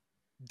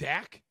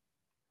 Dak?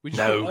 We just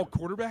go all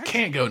quarterbacks?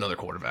 Can't go another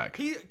quarterback.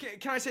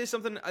 Can I say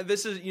something?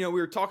 This is, we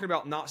were talking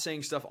about not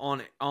saying stuff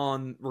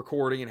on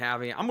recording and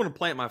having it. I'm going to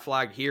plant my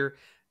flag here.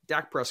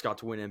 Dak Prescott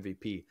to win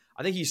MVP.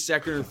 I think he's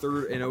second or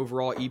third in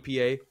overall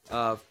EPA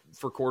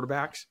for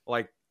quarterbacks.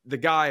 Like, the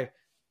guy,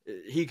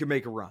 he could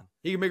make a run.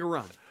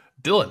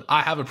 Dylan,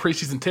 I have a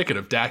preseason ticket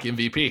of Dak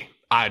MVP.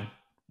 I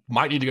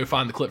might need to go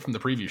find the clip from the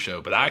preview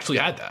show, but I actually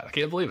had that. I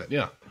can't believe it.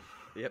 Yeah.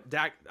 Yep,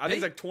 Dak. I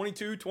think it's like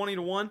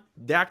 20-1.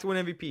 Dak to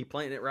win MVP.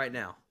 Playing it right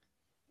now.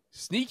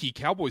 Sneaky.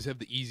 Cowboys have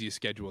the easiest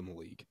schedule in the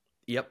league.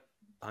 Yep,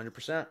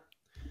 100%.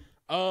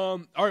 All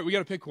right, we got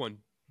to pick one.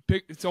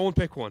 Someone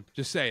pick one.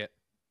 Just say it.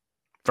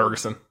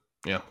 Ferguson.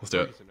 Yeah, let's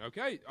do it.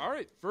 Okay. All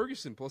right.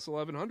 Ferguson plus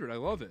 1,100. I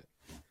love it.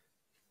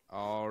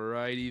 All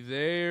righty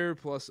there.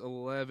 Plus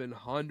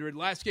 1,100.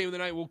 Last game of the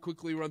night. We'll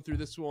quickly run through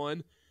this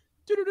one.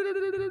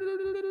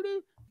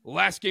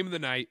 Last game of the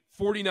night.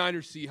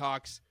 49ers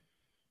Seahawks.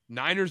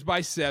 Niners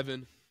by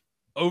 7.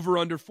 Over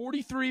under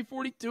 43,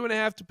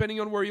 42.5, depending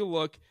on where you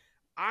look.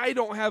 I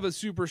don't have a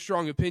super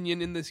strong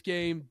opinion in this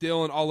game.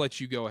 Dylan, I'll let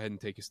you go ahead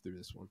and take us through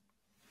this one.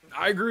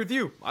 I agree with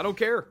you. I don't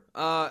care.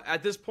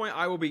 At this point,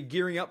 I will be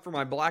gearing up for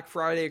my Black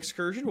Friday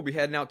excursion. We'll be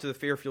heading out to the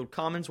Fairfield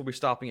Commons. We'll be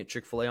stopping at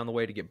Chick-fil-A on the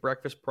way to get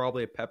breakfast,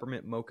 probably a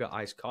peppermint mocha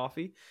iced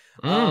coffee.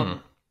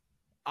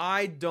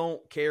 I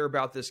don't care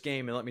about this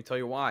game, and let me tell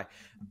you why.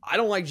 I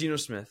don't like Geno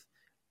Smith.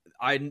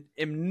 I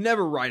am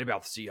never right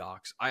about the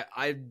Seahawks.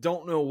 I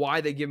don't know why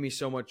they give me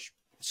so much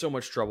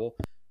trouble.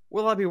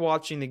 Will I be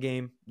watching the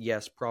game?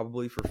 Yes,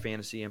 probably for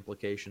fantasy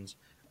implications.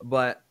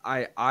 But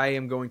I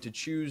am going to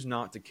choose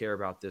not to care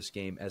about this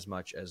game as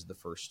much as the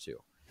first two.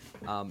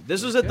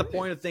 This was at the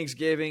point of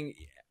Thanksgiving.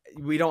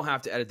 We don't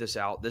have to edit this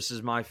out. This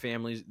is my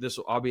family's.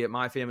 I'll be at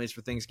my family's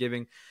for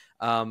Thanksgiving.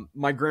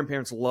 My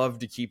grandparents love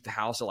to keep the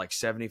house at like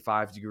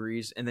 75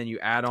 degrees, and then you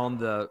add on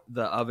the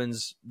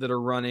ovens that are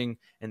running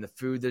and the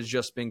food that's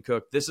just been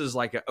cooked. This is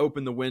like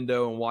open the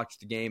window and watch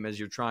the game as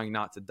you're trying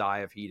not to die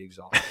of heat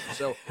exhaustion.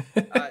 So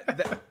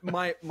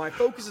my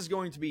focus is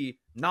going to be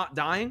not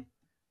dying.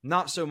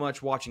 Not so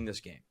much watching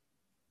this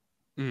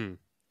game.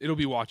 It'll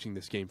be watching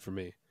this game for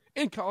me.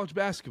 And college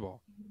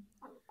basketball.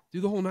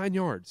 Do the whole 9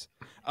 yards.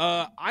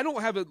 I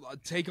don't have a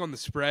take on the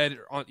spread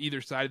on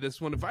either side of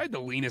this one. If I had to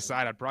lean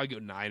aside, I'd probably go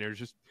Niners.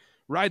 Just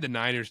ride the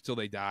Niners till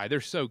they die.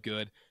 They're so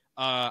good.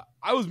 I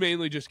was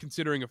mainly just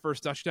considering a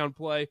first touchdown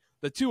play.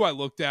 The two I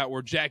looked at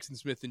were Jackson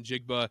Smith and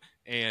Jigba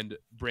and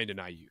Brandon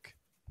Ayuk.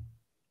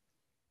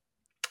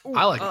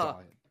 I like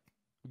it.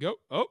 Go.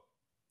 Oh.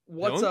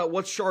 What's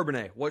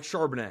Charbonnet? What's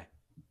Charbonnet?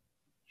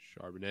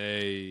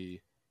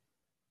 Charbonnet.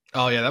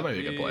 Oh yeah, that might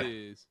be a good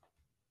play.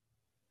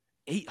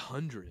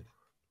 800.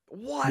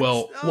 What?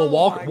 Well,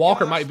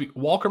 Walker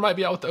might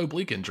be out with the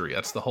oblique injury.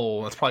 That's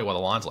probably why the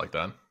line's like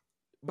that.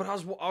 But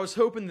I was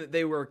hoping that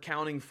they were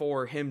accounting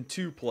for him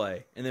to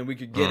play, and then we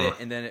could get it,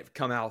 and then it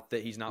come out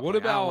that he's not. What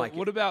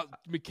about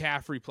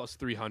McCaffrey plus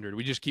 300?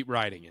 We just keep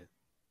riding it.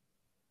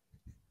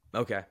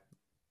 Okay.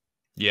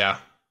 Yeah.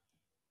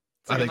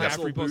 I think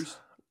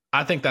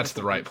that's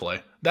the right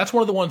play. That's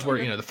one of the ones where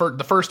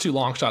the first two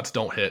long shots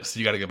don't hit, so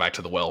you got to go back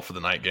to the well for the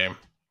night game.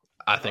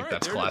 I think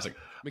that's classic.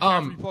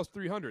 McCaffrey plus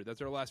 300.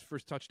 That's our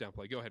first touchdown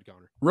play. Go ahead,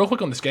 Connor. Real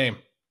quick on this game,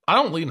 I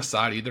don't lean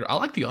aside either. I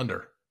like the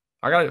under.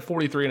 I got it at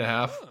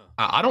 43.5.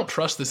 I don't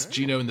trust this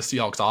Geno and the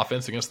Seahawks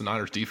offense against the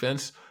Niners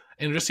defense,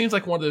 and it just seems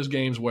like one of those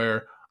games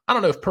where I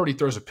don't know if Purdy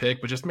throws a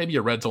pick, but just maybe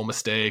a red zone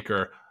mistake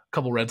or a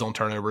couple red zone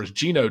turnovers.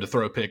 Geno to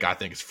throw a pick, I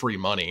think, is free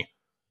money.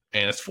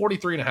 And it's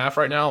 43.5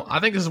 right now. I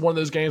think this is one of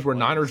those games where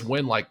Niners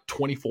win like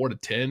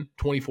 24-10,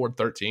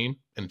 24-13,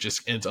 and it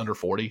just ends under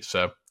 40.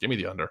 So give me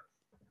the under.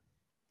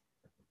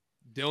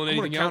 Dylan, I'm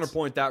going to else?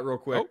 counterpoint that real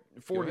quick.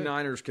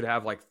 49ers could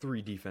have like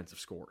 3 defensive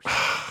scores.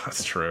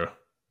 That's true.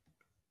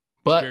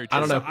 But I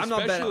don't know. I'm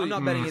not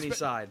betting any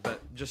side, but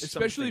just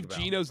especially if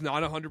Geno's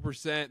not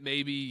 100%,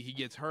 maybe he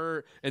gets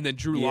hurt, and then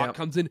Drew Lock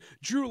comes in.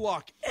 Drew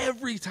Lock,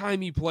 every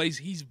time he plays,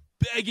 he's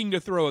begging to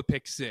throw a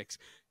pick six.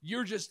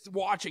 You're just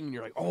watching and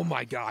you're like, oh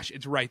my gosh,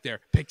 it's right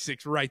there. Pick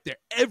six right there.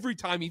 Every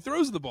time he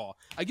throws the ball.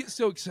 I get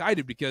so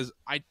excited because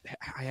I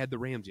had the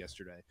Rams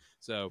yesterday.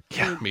 So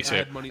yeah, me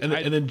too. And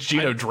then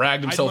Geno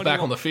dragged himself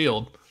back on the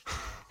field.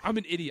 I'm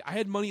an idiot. I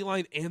had money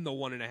line and the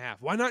 1.5.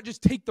 Why not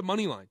just take the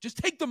money line? Just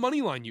take the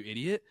money line, you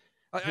idiot.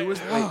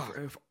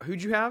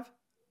 Who'd you have?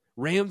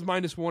 Rams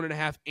minus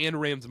 1.5 and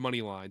Rams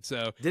money line.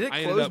 So did it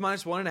close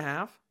minus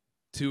 1.5?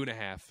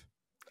 2.5.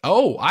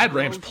 Oh, I had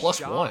Rams plus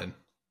 1.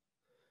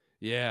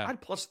 Yeah. I had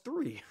plus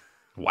 3.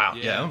 Wow.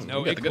 Yeah.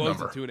 No, it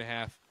closed at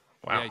 2.5.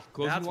 Wow. Yeah,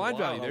 closing line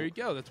value. There you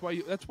go. That's why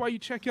you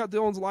check out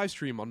Dylan's live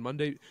stream on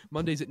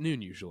Mondays at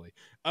noon usually.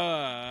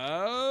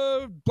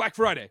 Black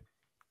Friday.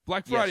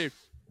 Yes.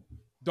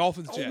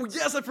 Dolphins Jets. Oh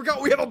yes, I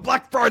forgot we have a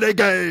Black Friday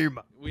game.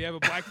 We have a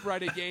Black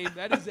Friday game.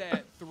 That is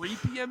at 3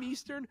 p.m.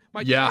 Eastern.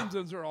 My time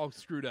zones are all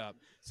screwed up.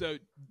 So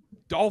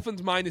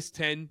Dolphins minus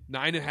 10,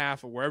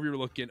 9.5, or wherever you're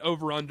looking,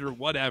 over, under,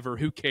 whatever.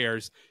 Who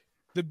cares?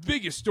 The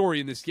biggest story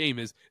in this game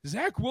is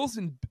Zach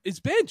Wilson is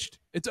benched.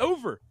 It's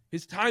over.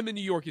 His time in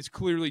New York is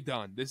clearly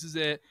done. This is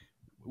it.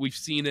 We've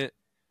seen it.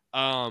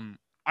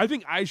 I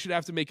think I should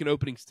have to make an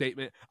opening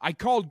statement. I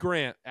called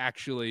Grant,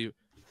 actually,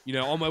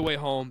 on my way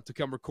home to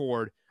come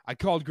record. I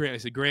called Grant. I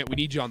said, Grant, we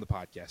need you on the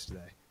podcast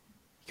today.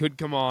 He couldn't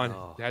come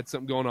on. Had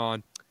something going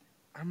on.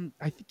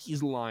 I think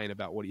he's lying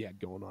about what he had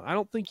going on. I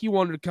don't think he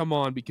wanted to come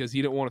on because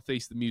he didn't want to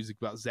face the music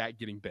about Zach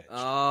getting benched.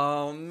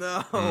 Oh,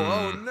 no.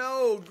 Oh,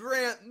 no.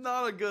 Grant,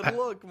 not a good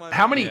look.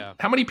 How many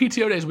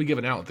PTO days are we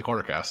giving out at the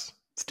Quartercast?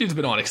 This dude's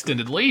been on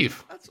extended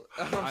leave. That's what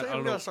I'm saying.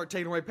 We got to start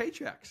taking away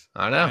paychecks.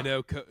 I know. I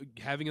know.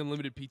 Having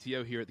unlimited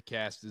PTO here at the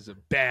cast is a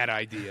bad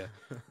idea.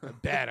 A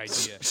bad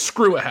idea.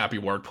 Screw a happy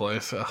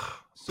workplace. Ugh,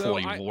 So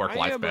employee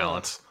work-life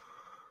balance.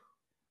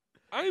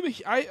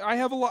 I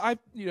have a lot.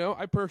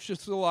 I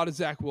purchased a lot of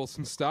Zach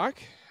Wilson stock.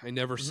 I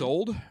never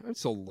sold. I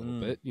sold a little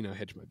bit.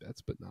 Hedge my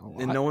bets, but not a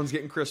lot. And no one's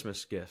getting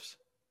Christmas gifts.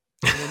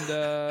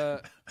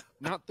 And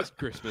not this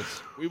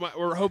Christmas.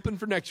 We're hoping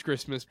for next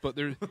Christmas, but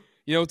there's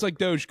it's like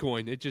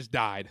Dogecoin. It just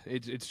died.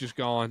 It's just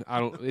gone.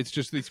 It's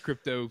just these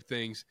crypto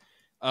things.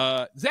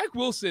 Zach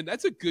Wilson,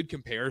 that's a good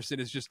comparison.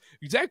 It's just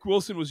Zach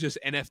Wilson was just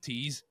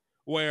NFTs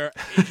where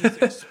it just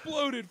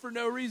exploded for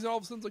no reason. All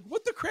of a sudden, it's like,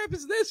 what the crap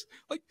is this?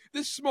 Like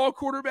this small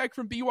quarterback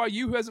from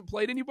BYU who hasn't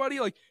played anybody,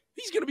 like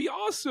he's gonna be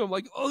awesome.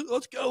 Like, oh,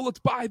 let's go, let's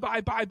buy.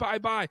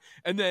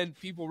 And then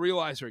people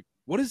realize, like,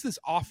 what is this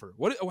offer?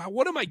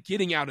 What am I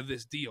getting out of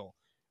this deal?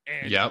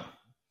 And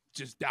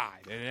just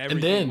died, and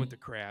everything went to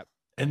crap.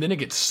 And then it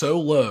gets so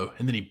low,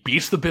 and then he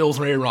beats the Bills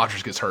when Aaron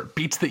Rodgers gets hurt,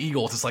 beats the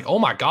Eagles. It's like, oh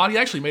my God, he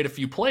actually made a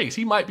few plays.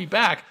 He might be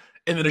back.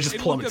 And then it just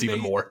plummets even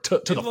more to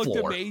the floor. It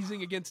looked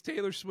amazing against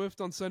Taylor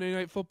Swift on Sunday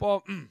Night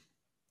Football.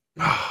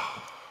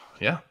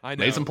 Yeah, I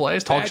know. Made some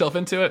plays, talked yourself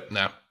into it.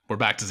 No, we're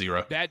back to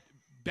zero.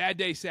 Bad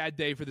day, sad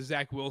day for the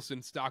Zach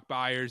Wilson stock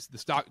buyers.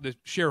 The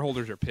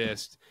shareholders are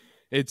pissed.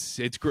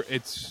 It's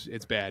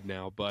bad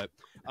now. But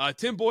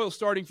Tim Boyle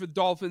starting for the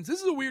Dolphins.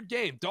 This is a weird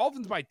game.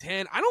 Dolphins by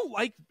 10. I don't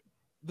like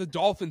the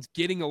Dolphins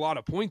getting a lot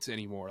of points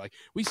anymore. Like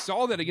we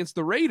saw that against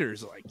the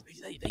Raiders. Like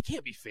they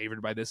can't be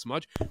favored by this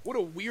much. What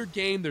a weird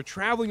game. They're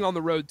traveling on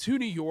the road to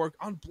New York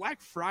on Black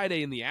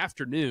Friday in the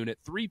afternoon at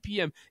 3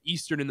 p.m.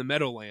 Eastern in the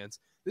Meadowlands.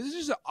 This is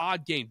just an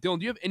odd game. Dylan,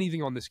 do you have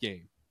anything on this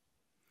game?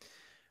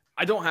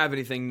 I don't have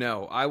anything,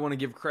 no. I want to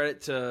give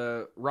credit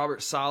to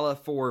Robert Saleh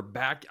for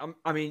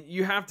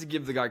you have to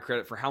give the guy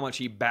credit for how much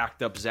he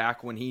backed up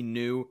Zach when he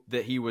knew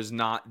that he was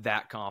not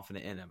that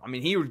confident in him. I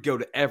mean, he would go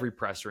to every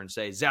presser and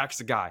say, Zach's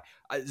the guy.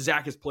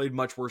 Zach has played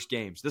much worse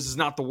games. This is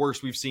not the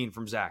worst we've seen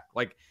from Zach.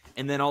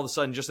 And then all of a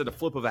sudden, just at a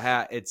flip of a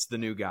hat, it's the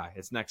new guy.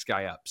 It's next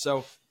guy up.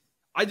 So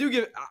I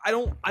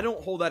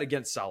don't hold that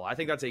against Saleh. I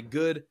think that's a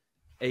good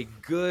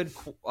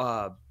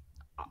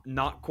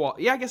not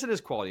quality. Yeah, I guess it is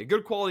quality. A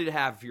good quality to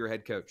have if you're a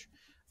head coach.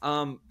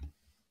 I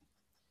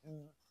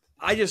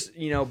just,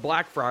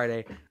 Black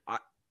Friday,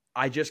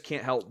 I just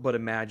can't help but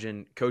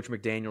imagine Coach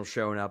McDaniel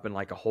showing up in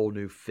like a whole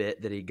new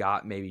fit that he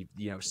got maybe,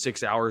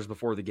 6 hours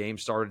before the game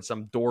started,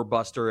 some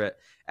doorbuster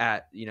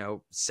at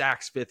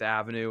Saks Fifth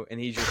Avenue, and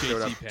he just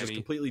showed up just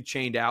completely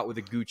chained out with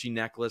a Gucci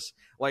necklace.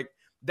 Like,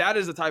 that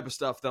is the type of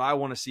stuff that I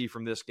want to see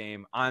from this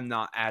game. I'm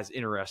not as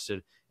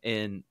interested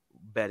in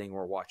betting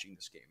or watching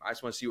this game. I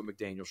just want to see what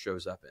McDaniel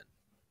shows up in.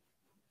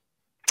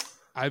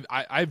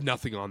 I have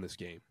nothing on this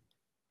game.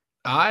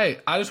 I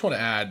just want to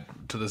add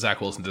to the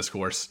Zach Wilson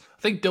discourse.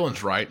 I think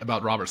Dylan's right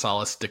about Robert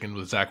Saleh sticking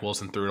with Zach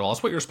Wilson through it all.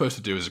 It's what you're supposed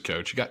to do as a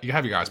coach. You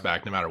have your guys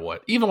back no matter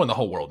what, even when the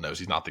whole world knows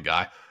he's not the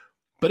guy.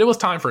 But it was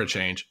time for a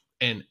change.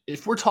 And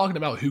if we're talking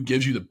about who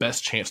gives you the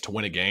best chance to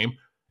win a game,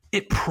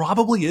 it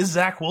probably is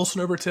Zach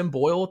Wilson over Tim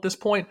Boyle at this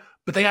point.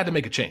 But they had to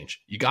make a change.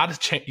 You got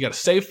to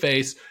save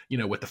face.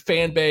 With the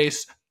fan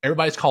base,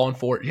 everybody's calling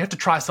for it. You have to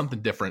try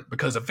something different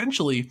because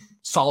eventually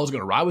Saleh's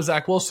going to ride with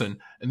Zach Wilson,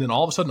 and then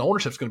all of a sudden the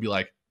ownership's going to be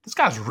like, this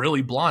guy's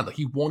really blind. Like,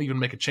 he won't even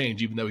make a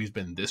change even though he's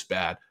been this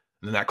bad.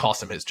 And then that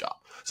cost him his job.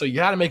 So you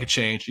got to make a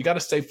change. You got to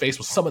save face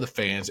with some of the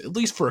fans, at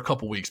least for a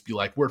couple weeks. Be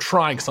like, we're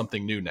trying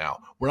something new now.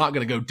 We're not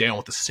going to go down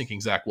with the sinking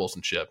Zach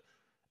Wilson ship.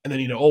 And then,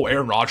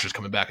 Aaron Rodgers is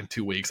coming back in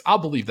 2 weeks. I'll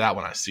believe that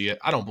when I see it.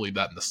 I don't believe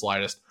that in the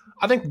slightest.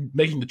 I think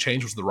making the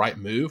change was the right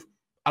move.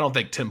 I don't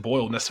think Tim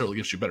Boyle necessarily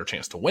gives you a better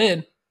chance to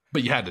win,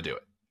 but you had to do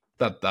it.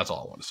 That's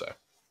all I want to say.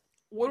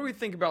 What do we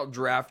think about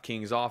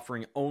DraftKings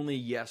offering only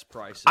yes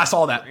prices? I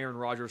saw that. For Aaron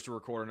Rodgers to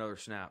record another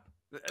snap.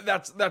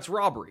 That's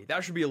robbery.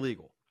 That should be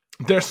illegal.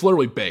 There's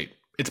literally bait.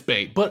 It's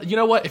bait. But you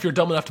know what? If you're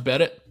dumb enough to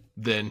bet it,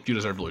 then you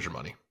deserve to lose your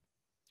money.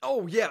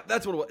 Oh, yeah.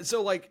 That's what it was.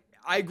 So,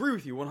 I agree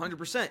with you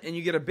 100%. And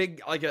you get a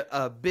big,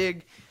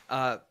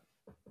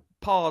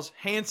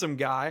 handsome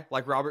guy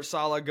like Robert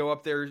Saleh go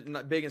up there,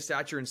 not big in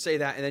stature, and say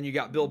that. And then you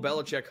got Bill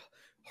Belichick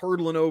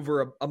hurdling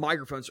over a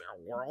microphone saying,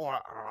 well,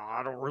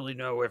 I don't really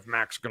know if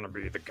Mac's going to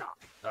be the guy.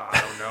 I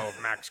don't know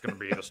if Mac's going to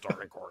be the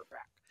starting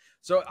quarterback.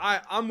 So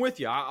I'm with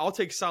you. I'll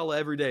take Saleh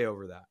every day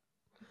over that.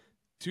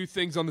 Two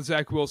things on the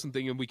Zach Wilson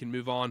thing, and we can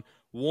move on.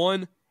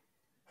 One,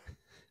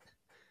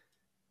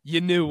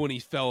 you knew when he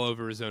fell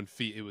over his own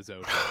feet, it was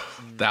over.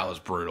 That was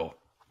brutal.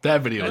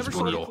 That video was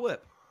brutal.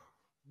 Clip.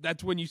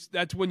 That's when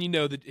you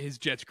know that his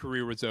Jets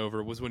career was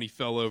over, was when he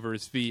fell over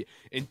his feet.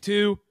 And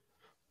two,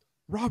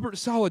 Robert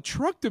Saleh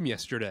trucked him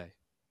yesterday.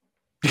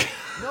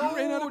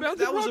 No,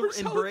 that was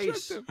an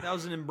embrace. That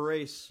was an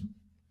embrace.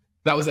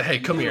 That was hey,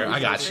 come here. I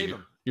got you.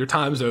 Your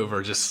time's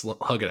over. Just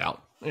hug it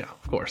out. Yeah,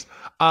 of course.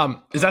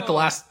 Is that the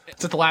last?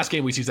 Is that the last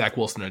game we see Zach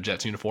Wilson in a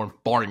Jets uniform,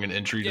 barring an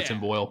injury to Tim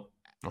Boyle?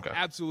 Okay,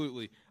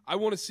 absolutely. I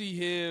want to see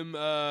him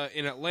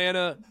in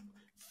Atlanta.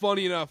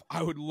 Funny enough,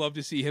 I would love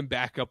to see him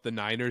back up the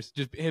Niners.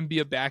 Just him be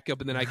a backup,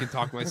 and then I can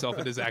talk myself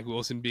into Zach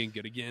Wilson being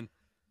good again.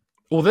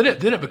 Well, then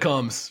it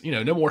becomes,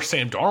 no more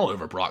Sam Darnold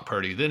over Brock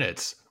Purdy. Then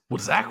it's,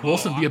 would Zach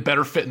Wilson be a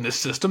better fit in this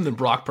system than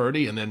Brock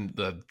Purdy? And then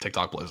the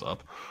TikTok blows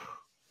up.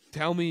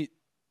 Tell me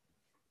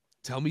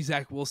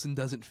Zach Wilson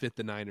doesn't fit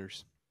the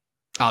Niners.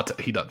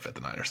 He doesn't fit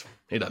the Niners.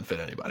 He doesn't fit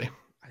anybody.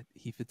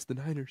 He fits the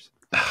Niners.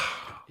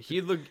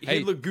 He'd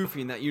look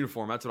goofy in that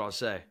uniform. That's what I'll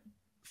say.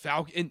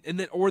 Falcon, and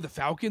then or the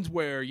Falcons,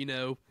 where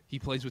he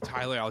plays with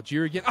Tyler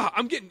Algier again.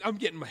 I'm getting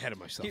ahead of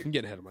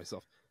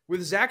myself.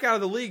 With Zach out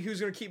of the league, who's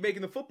going to keep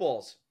making the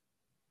footballs?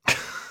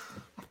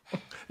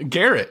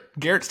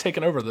 Garrett's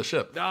taking over the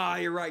ship.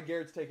 You're right.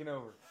 Garrett's taking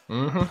over.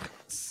 Mm-hmm.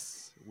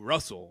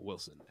 Russell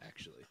Wilson,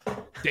 actually.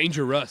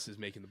 Danger Russ is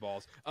making the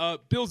balls.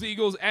 Bills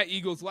Eagles at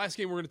Eagles. Last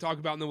game we're going to talk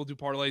about, and then we'll do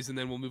parlays, and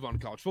then we'll move on to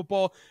college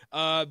football.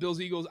 Bills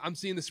Eagles. I'm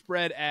seeing the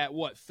spread at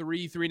what,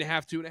 3.5,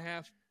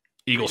 2.5.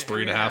 Eagles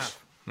 3.5.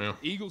 Yeah.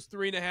 Eagles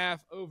 3.5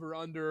 over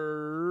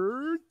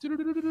under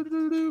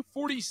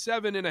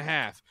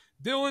 47.5.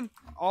 Dylan,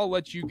 I'll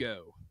let you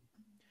go.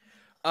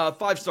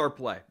 5-star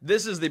play.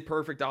 This is the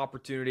perfect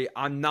opportunity.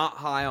 I'm not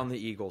high on the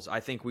Eagles.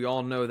 I think we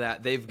all know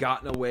that. They've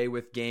gotten away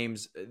with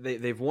games.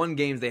 They've won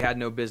games they had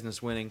no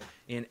business winning,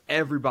 and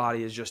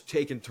everybody is just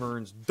taking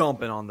turns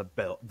dumping on the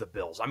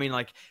Bills. I mean,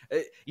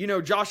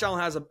 Josh Allen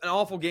has an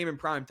awful game in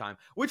primetime,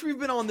 which we've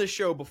been on this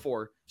show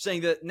before,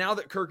 saying that now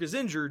that Kirk is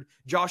injured,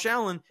 Josh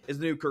Allen is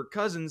the new Kirk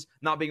Cousins,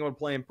 not being able to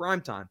play in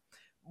primetime.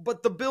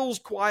 But the Bills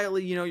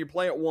quietly, you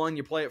play at 1,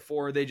 you play at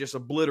 4, they just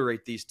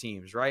obliterate these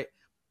teams, right?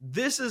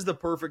 This is the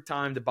perfect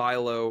time to buy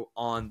low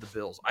on the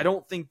Bills. I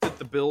don't think that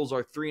the Bills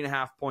are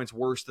 3.5 points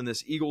worse than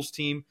this Eagles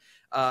team.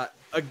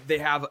 They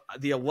have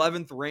the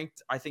 11th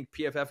ranked, I think,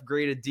 PFF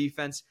graded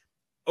defense.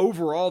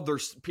 Overall, their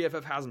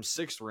PFF has them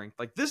 6th ranked.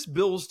 Like, this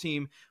Bills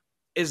team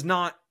is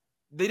not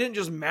 – they didn't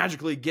just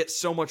magically get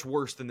so much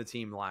worse than the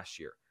team last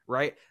year,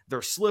 right?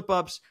 Their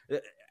slip-ups.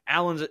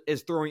 Allen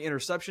is throwing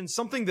interceptions,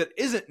 something that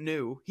isn't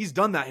new. He's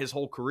done that his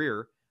whole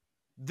career.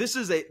 This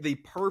is the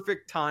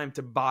perfect time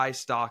to buy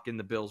stock in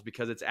the Bills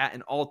because it's at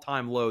an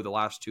all-time low the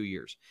last 2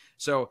 years.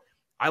 So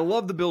I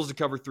love the Bills to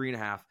cover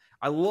 3.5.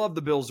 I love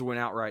the Bills to win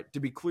outright. To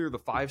be clear, the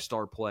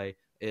 5-star play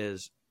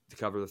is to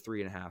cover the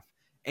 3.5.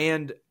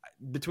 And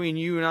between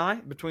you and I,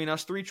 between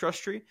us three,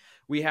 Trust Tree,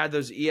 we had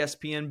those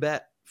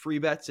ESPN free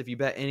bets. If you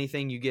bet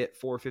anything, you get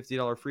 $4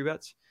 $50 free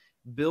bets.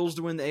 Bills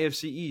to win the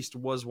AFC East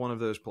was one of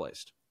those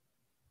placed.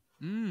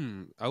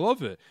 I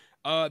love it.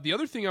 The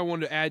other thing I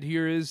wanted to add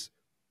here is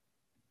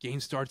game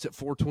starts at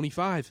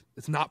 4:25.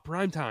 It's not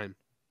prime time.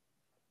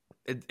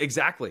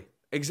 Exactly.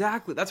 That's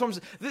what I'm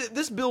saying.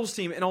 This Bills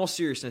team, in all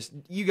seriousness,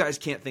 you guys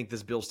can't think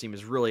this Bills team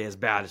is really as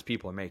bad as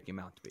people are making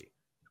them out to be.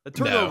 The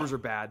turnovers are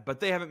bad, but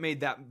they haven't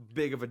made that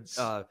big of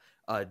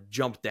a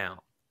jump down.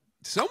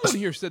 Someone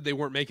here said they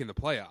weren't making the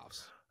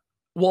playoffs.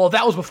 Well,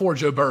 that was before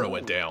Joe Burrow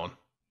went down.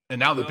 And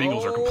now the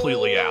Bengals are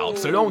completely out.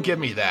 So don't give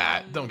me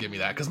that. Don't give me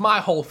that. Because my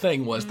whole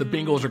thing was the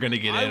Bengals are going to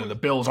get in and the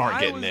Bills aren't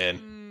getting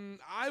in.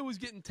 I was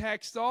getting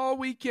texts all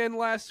weekend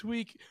last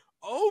week.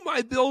 Oh,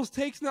 my Bills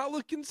take's not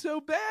looking so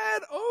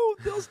bad. Oh,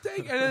 Bills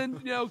take. And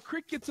then,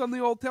 crickets on the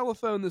old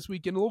telephone this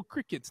weekend. Little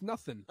crickets,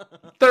 nothing.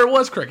 There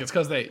was crickets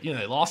because they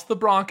lost the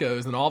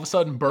Broncos. And all of a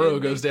sudden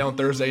Burrow goes down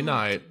Thursday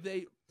night.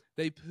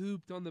 They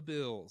pooped on the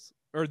Bills.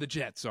 Or the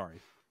Jets, sorry.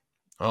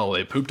 Oh,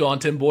 they pooped on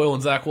Tim Boyle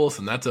and Zach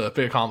Wilson. That's a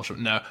big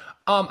accomplishment. No,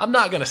 I'm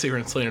not going to sit here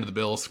and slander the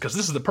Bills because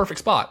this is the perfect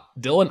spot.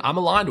 Dylan, I'm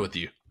aligned with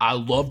you. I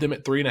love them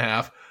at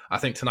 3.5. I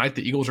think tonight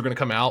the Eagles are going to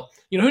come out.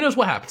 Who knows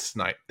what happens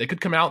tonight? They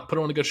could come out, put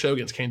on a good show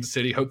against Kansas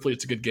City. Hopefully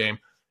it's a good game.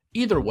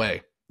 Either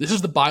way, this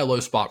is the buy low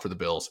spot for the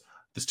Bills.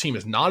 This team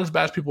is not as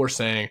bad as people are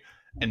saying.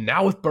 And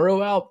now with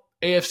Burrow out,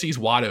 AFC's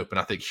wide open.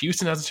 I think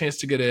Houston has a chance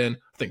to get in.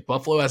 I think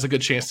Buffalo has a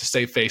good chance to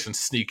save face and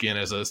sneak in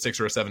as a 6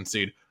 or a 7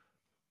 seed.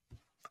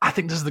 I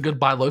think this is the good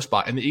buy low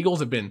spot. And the Eagles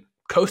have been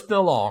coasting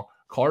along.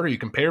 Carter, you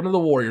compare them to the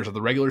Warriors of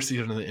the regular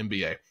season in the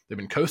NBA. They've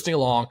been coasting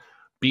along,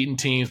 beating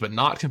teams, but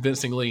not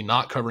convincingly,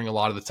 not covering a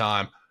lot of the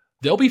time.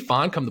 They'll be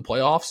fine come the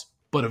playoffs,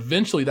 but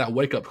eventually that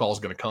wake-up call is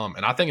going to come.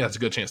 And I think that's a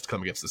good chance to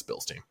come against this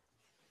Bills team.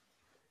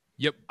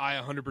 Yep, I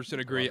 100%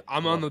 agree.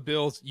 I'm on the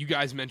Bills. You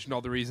guys mentioned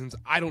all the reasons.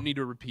 I don't need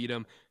to repeat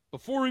them.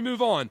 Before we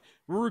move on,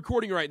 we're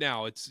recording right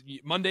now. It's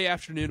Monday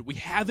afternoon. We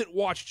haven't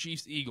watched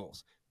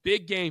Chiefs-Eagles.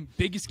 Big game,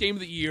 biggest game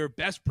of the year,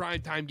 best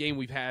primetime game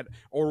we've had,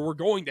 or we're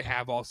going to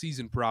have all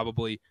season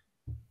probably.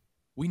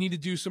 We need to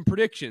do some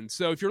predictions.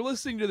 So if you're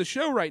listening to the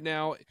show right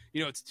now,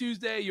 it's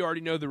Tuesday, you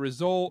already know the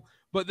result,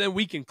 but then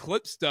we can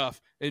clip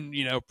stuff and,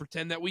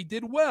 pretend that we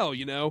did well,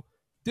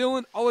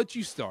 Dylan, I'll let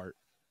you start.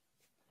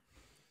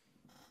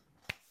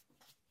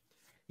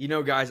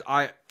 Guys,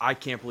 I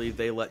can't believe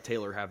they let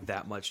Taylor have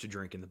that much to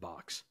drink in the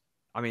box.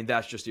 I mean,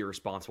 that's just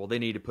irresponsible. They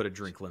need to put a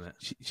drink limit.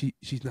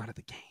 She's not at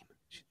the game.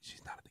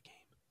 She's not at the game.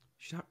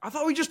 I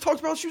thought we just talked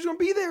about she was going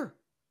to be there.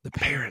 The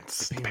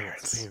parents.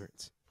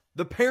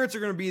 The parents are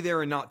going to be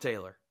there and not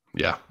Taylor.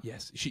 Yeah.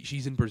 Yes,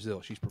 she's in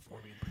Brazil. She's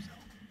performing in Brazil.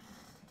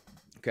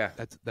 Okay.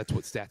 That's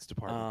what stats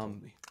department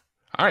told me.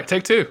 All right,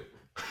 take 2.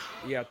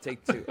 Yeah,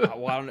 take 2.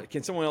 Well, I don't know.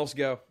 Can someone else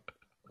go?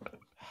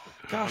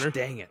 Gosh,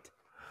 dang it.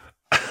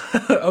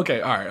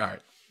 Okay, all right.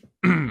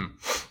 You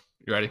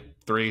ready?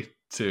 3,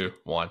 2,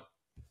 1.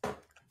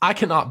 I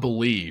cannot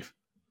believe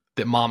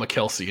that Mama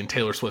Kelsey and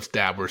Taylor Swift's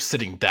dad were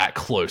sitting that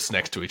close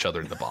next to each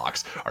other in the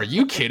box. Are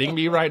you kidding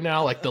me right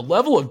now? Like, the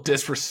level of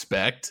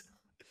disrespect.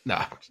 No,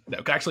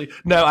 actually,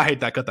 no, I hate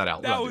that. Cut that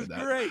out. That was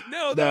great.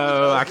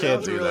 No, I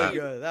can't do that.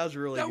 Good. That was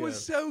really good. That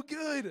was so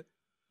good.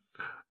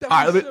 That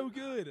All was right, so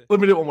good. Let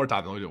me do it one more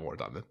time.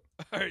 Then.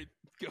 All right,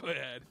 go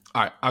ahead.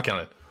 All right, I'll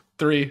count it.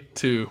 3,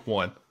 2,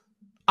 1.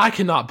 I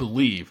cannot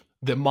believe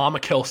that Mama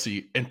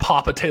Kelsey and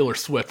Papa Taylor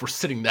Swift were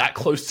sitting that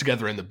close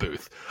together in the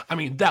booth. I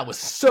mean, that was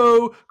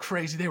so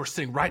crazy. They were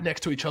sitting right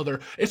next to each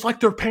other. It's like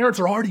their parents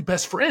are already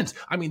best friends.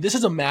 I mean, this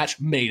is a match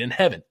made in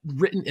heaven,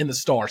 written in the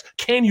stars.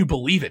 Can you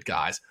believe it,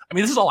 guys? I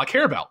mean, this is all I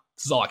care about.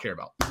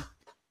 That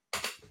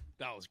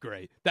was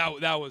great.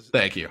 That was.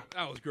 Thank you.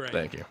 That was great.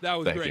 Thank you. That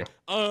was Thank great. you.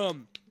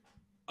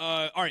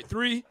 All right,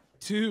 3,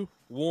 2,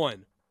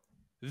 1.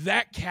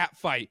 That cat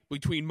fight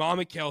between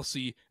Mama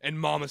Kelsey and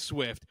Mama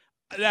Swift.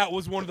 That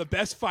was one of the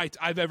best fights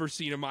I've ever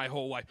seen in my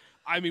whole life.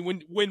 I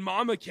mean, when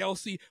Mama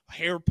Kelsey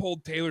hair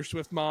pulled Taylor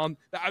Swift mom,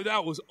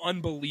 that was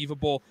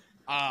unbelievable.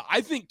 I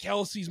think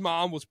Kelsey's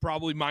mom was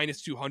probably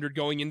minus 200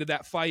 going into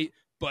that fight,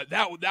 but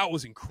that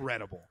was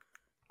incredible.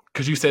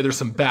 Because you say there's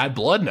some bad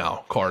blood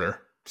now, Carter.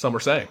 Some are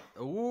saying.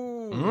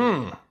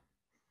 Ooh.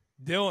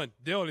 Dylan,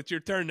 it's your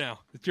turn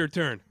now. It's your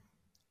turn.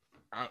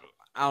 I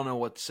don't know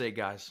what to say,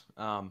 guys.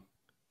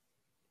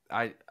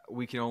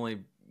 We can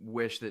only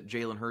wish that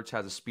Jalen Hurts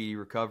has a speedy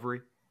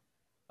recovery.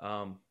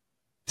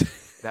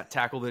 That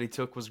tackle that he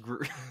took was Oh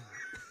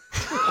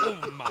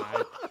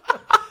my!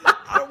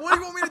 What do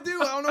you want me to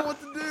do? I don't know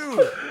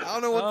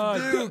what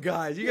to do.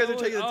 Guys. You guys are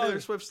taking the Taylor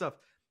Swift stuff.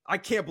 I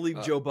can't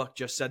believe Joe Buck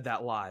just said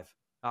that live.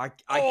 I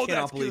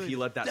cannot believe he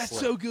let that slip. That's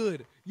so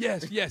good.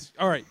 Yes.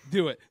 All right,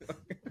 do it.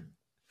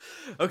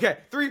 Okay,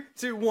 3,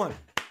 2, 1.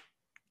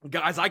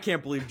 Guys, I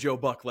can't believe Joe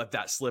Buck let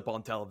that slip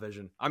on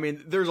television. I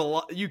mean, there's a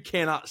lot. You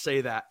cannot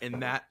say that in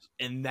that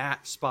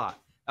spot.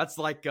 That's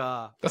like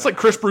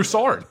Chris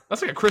Broussard.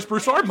 That's like a Chris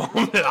Broussard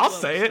moment. I'll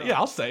say it. Yeah,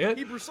 I'll say it.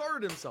 He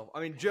Broussarded himself.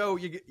 I mean, Joe,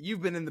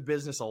 you've been in the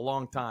business a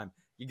long time.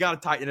 You got to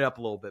tighten it up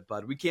a little bit,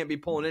 bud. We can't be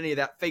pulling any of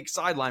that fake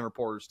sideline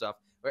reporter stuff.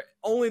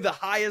 Only the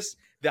highest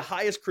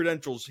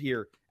credentials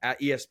here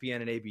at ESPN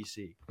and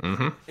ABC.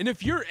 Mm-hmm. And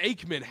if you're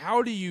Aikman,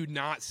 how do you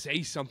not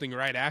say something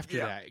right after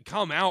that?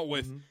 Come out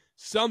with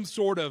some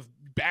sort of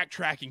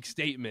backtracking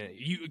statement,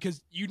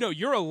 because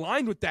you're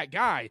aligned with that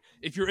guy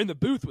if you're in the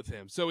booth with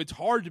him. So it's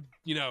hard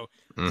to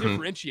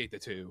differentiate the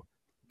two.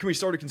 Can we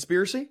start a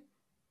conspiracy?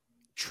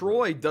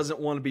 Troy doesn't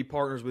want to be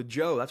partners with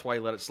Joe. That's why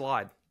he let it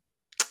slide.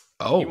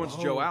 Oh, he wants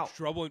Joe out.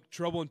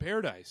 Trouble in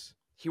paradise.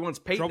 He wants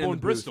Peyton in the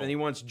booth, Bristol, and he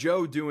wants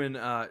Joe doing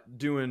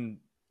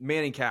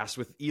Manning cast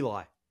with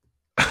Eli.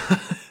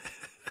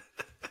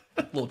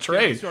 Little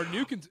trade. Start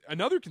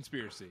another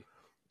conspiracy.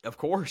 Of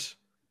course.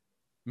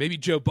 Maybe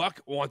Joe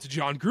Buck wants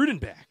John Gruden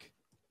back.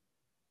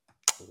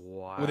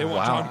 Wow. Well, they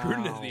want John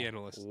Gruden as the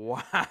analyst.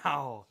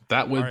 Wow.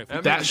 That would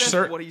right.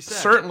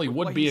 certainly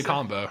would be a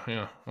combo.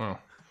 Yeah. Wow.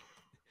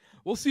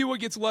 We'll see what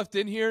gets left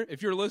in here.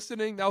 If you're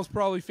listening, that was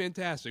probably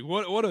fantastic.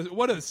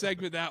 What a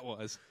segment that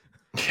was.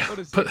 Yeah,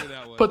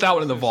 put that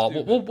one in the vault.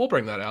 We'll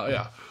bring that out.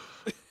 Yeah.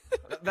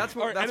 That's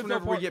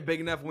whenever we get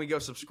big enough when we go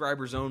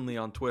subscribers only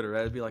on Twitter.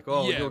 That'd be like,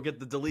 you'll get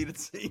the deleted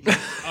scene.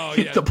 Oh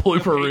yeah, the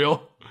blooper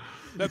reel.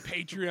 The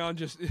Patreon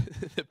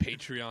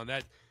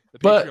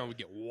Patreon would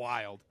get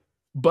wild.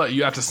 But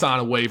you have to sign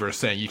a waiver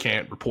saying you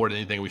can't report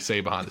anything we say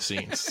behind the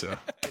scenes. So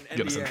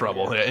get us in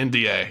trouble. Yeah,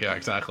 NDA. Yeah,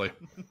 exactly.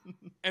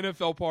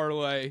 NFL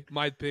parlay.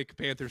 My pick: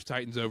 Panthers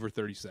Titans over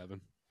 37.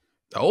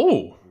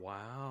 Oh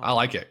wow! I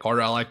like it,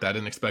 Carter. I like that. I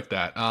didn't expect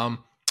that. I'm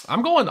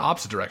going the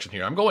opposite direction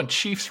here. I'm going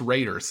Chiefs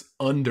Raiders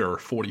under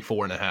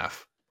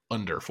 44.5.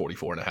 Under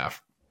 44.5.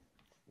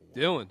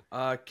 Dylan,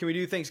 can we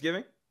do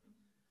Thanksgiving?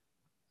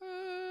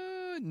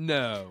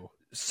 No.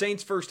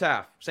 Saints first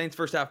half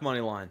money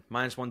line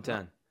minus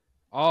 110.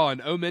 Oh,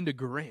 and Omenda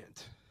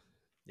Grant.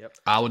 Yep.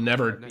 I will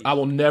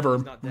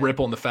never rip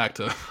on the fact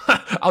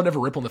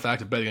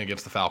of betting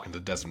against the Falcons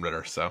and Desmond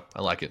Ritter. So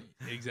I like it.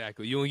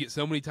 Exactly. You only get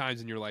so many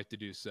times in your life to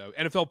do so.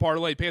 NFL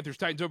parlay: Panthers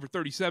Titans over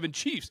 37.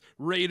 Chiefs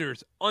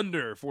Raiders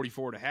under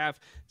 44.5.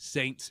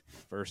 Saints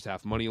first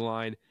half money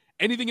line.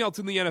 Anything else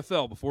in the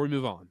NFL before we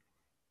move on?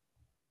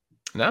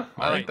 No,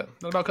 I think that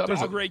about covers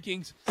Dog it.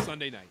 rankings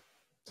Sunday night,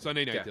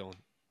 okay. Dylan.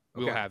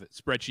 We'll have it.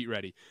 Spreadsheet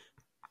ready.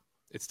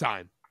 It's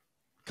time.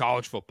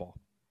 College football.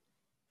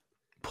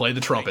 Play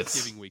the trumpets.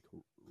 Thanksgiving week.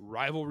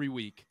 Rivalry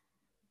week.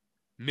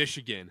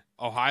 Michigan.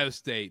 Ohio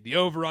State. The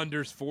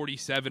over-under's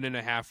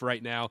 47.5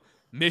 right now.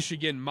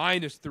 Michigan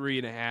minus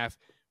 3.5.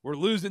 We're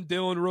losing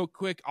Dylan real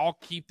quick. I'll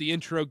keep the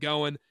intro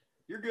going.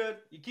 You're good.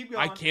 You keep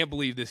going. I can't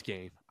believe this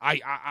game.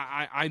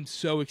 I'm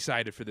so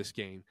excited for this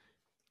game.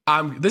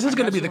 This is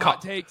going to be the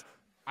hot takes.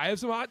 I have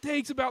some hot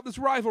takes about this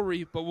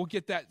rivalry, but we'll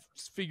get that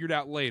figured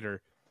out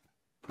later.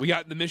 We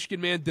got the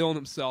Michigan man, Dylan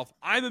himself.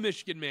 I'm a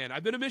Michigan man.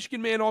 I've been a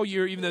Michigan man all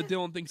year, even though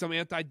Dylan thinks I'm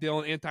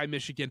anti-Dylan,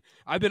 anti-Michigan.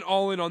 I've been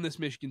all in on this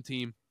Michigan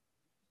team.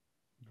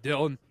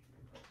 Dylan,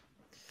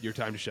 your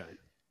time to shine.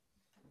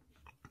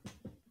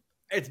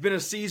 It's been a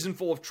season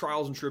full of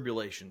trials and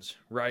tribulations,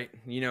 right?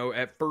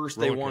 At first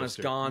they want us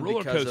gone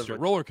because of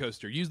roller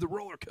coaster. Use the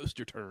roller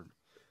coaster term.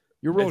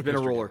 It's been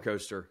a roller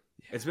coaster.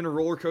 Yeah. It's been a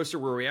roller coaster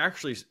where we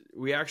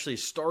actually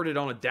started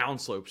on a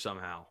downslope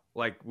somehow.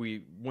 Like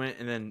we went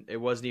and then it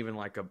wasn't even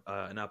like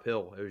an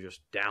uphill. It was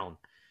just down.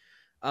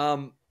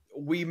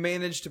 We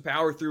managed to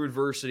power through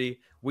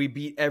adversity. We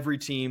beat every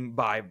team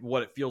by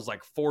what it feels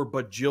like 4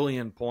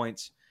 bajillion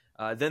points.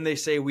 Then they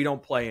say we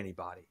don't play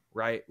anybody.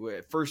 Right?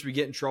 At first we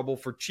get in trouble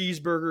for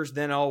cheeseburgers.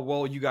 Then,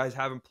 you guys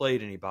haven't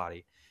played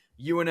anybody.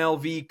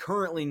 UNLV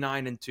currently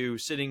 9-2,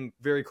 sitting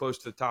very close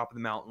to the top of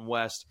the Mountain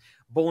West.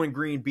 Bowling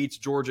Green beats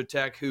Georgia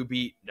Tech, who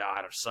beat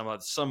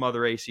some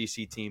other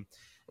ACC team.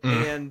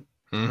 And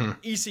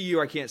ECU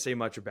I can't say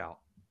much about.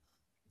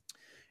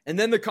 And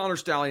then the Connor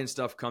Stallion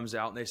stuff comes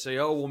out, and they say,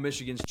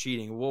 Michigan's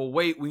cheating. Well,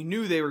 wait, we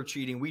knew they were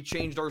cheating. We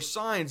changed our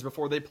signs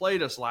before they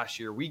played us last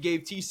year. We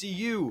gave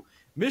TCU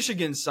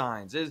Michigan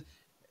signs.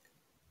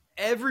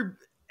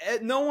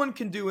 No one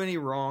can do any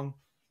wrong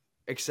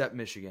except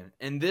Michigan.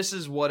 And this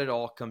is what it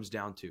all comes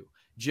down to.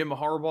 Jim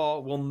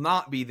Harbaugh will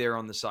not be there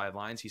on the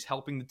sidelines. He's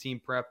helping the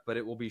team prep, but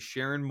it will be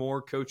Sharon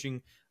Moore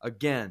coaching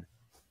again.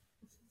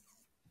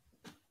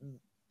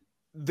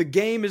 The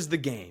game is the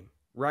game,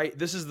 right?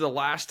 This is the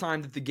last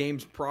time that the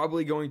game's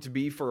probably going to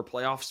be for a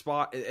playoff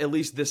spot, at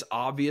least this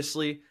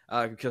obviously,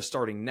 because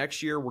starting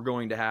next year, we're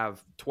going to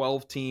have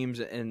 12 teams,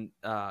 and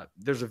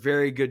there's a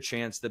very good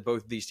chance that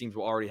both of these teams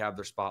will already have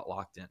their spot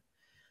locked in.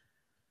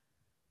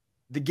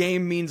 The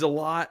game means a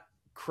lot.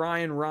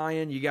 Crying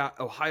Ryan, you got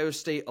Ohio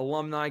State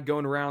alumni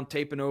going around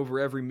taping over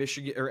every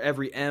Michigan or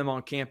every M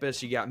on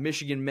campus. You got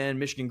Michigan men,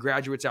 Michigan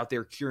graduates out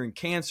there curing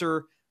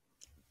cancer.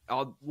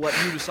 I'll let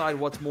you decide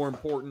what's more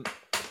important.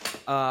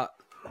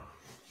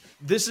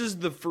 This is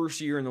the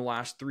first year in the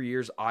last 3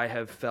 years I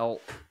have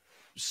felt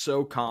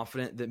so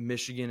confident that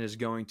Michigan is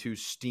going to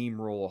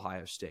steamroll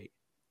Ohio State,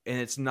 and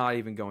it's not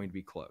even going to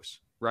be close,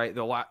 right?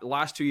 The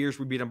last 2 years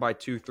we beat them by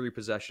 2-3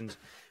 possessions.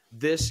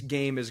 This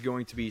game is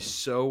going to be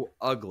so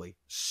ugly.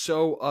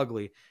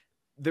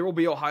 There will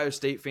be Ohio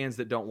State fans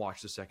that don't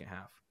watch the second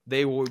half.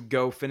 They will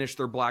go finish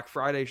their Black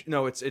Friday.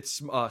 No,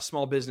 it's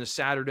Small Business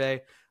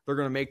Saturday. They're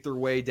going to make their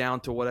way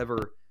down to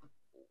whatever.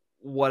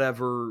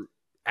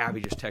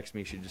 Abby just texted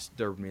me. She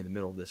disturbed me in the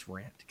middle of this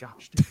rant.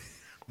 Gosh, dude.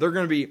 They're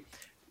going to be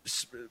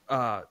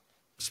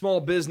small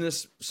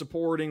business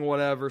supporting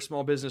whatever.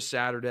 Small Business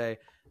Saturday.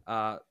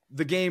 The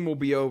game will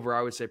be over,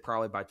 I would say,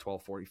 probably by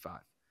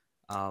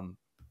 12:45.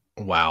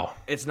 Wow.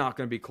 It's not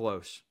going to be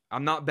close.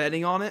 I'm not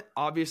betting on it,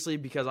 obviously,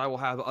 because I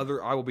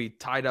will be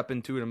tied up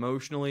into it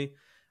emotionally.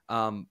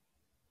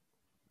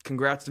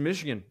 Congrats to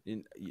Michigan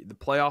in the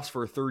playoffs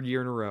for a third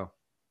year in a row.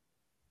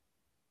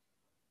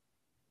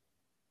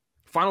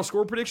 Final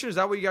score prediction, is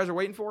that what you guys are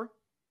waiting for?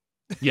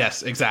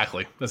 Yes,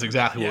 exactly. That's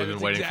exactly what we've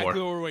been waiting for.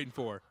 Exactly what we're waiting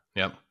for.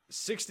 Yep.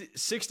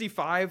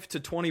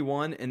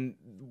 65-21, and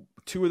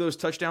 2 of those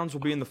touchdowns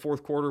will be in the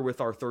fourth quarter with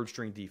our third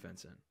string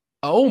defense in.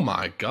 Oh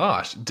my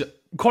gosh.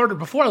 Carter,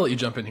 before I let you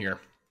jump in here,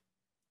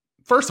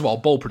 first of all,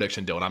 bold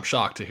prediction, Dylan. I'm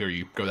shocked to hear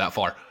you go that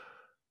far.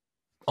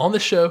 On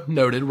this show,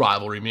 noted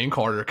rivalry, me and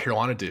Carter,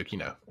 Carolina Duke,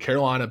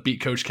 Carolina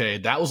beat Coach K.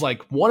 That was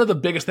like one of the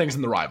biggest things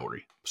in the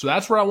rivalry. So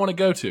that's where I want to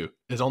go to,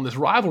 is on this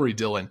rivalry,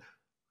 Dylan.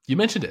 You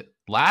mentioned it.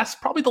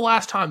 Probably the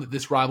last time that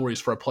this rivalry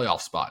is for a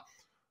playoff spot.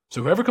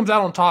 So whoever comes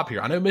out on top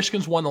here, I know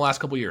Michigan's won the last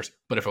couple of years,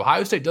 but if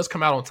Ohio State does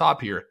come out on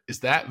top here,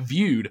 is that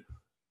viewed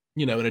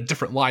in a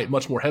different light,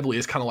 much more heavily,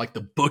 as kind of like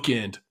the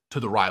bookend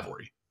to the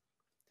rivalry?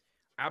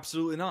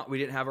 Absolutely not. We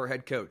didn't have our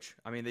head coach.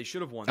 I mean, they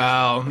should have won.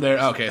 Oh, there.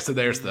 Okay, so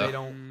there's the. They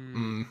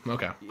don't.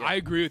 Okay. Yeah. I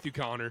agree with you,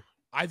 Connor.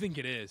 I think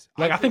it is.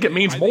 I think it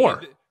means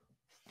more.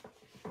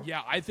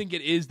 I think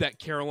it is that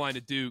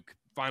Carolina Duke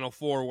Final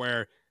Four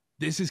where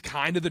this is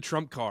kind of the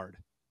trump card.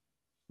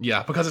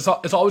 Yeah, because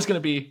it's always going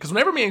to be, because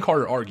whenever me and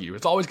Carter argue,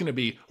 it's always going to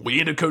be, we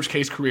ended Coach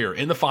K's career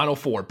in the Final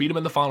Four, beat him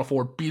in the Final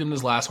Four, beat him in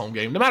his last home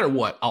game. No matter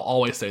what, I'll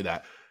always say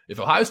that. If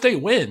Ohio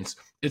State wins,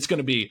 it's going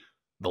to be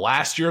the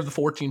last year of the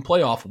 14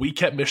 playoff. We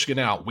kept Michigan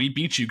out. We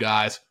beat you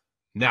guys.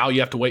 Now you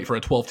have to wait for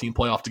a 12-team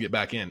playoff to get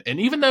back in. And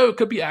even though it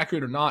could be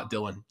accurate or not,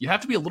 Dylan, you have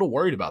to be a little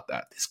worried about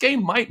that. This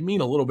game might mean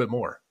a little bit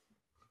more.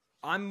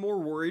 I'm more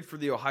worried for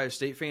the Ohio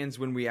State fans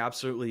when we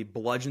absolutely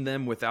bludgeon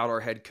them without our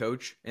head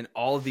coach, and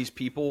all of these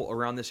people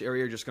around this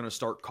area are just going to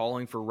start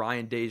calling for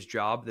Ryan Day's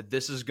job, that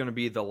this is going to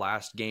be the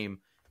last game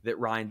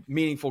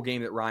meaningful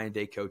game that Ryan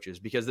Day coaches,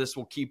 because this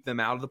will keep them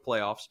out of the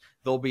playoffs.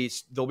 They'll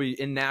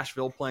be in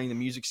Nashville playing the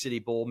Music City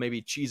Bowl,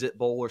 maybe Cheez-It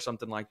Bowl or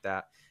something like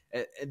that.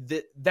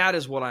 That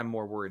is what I'm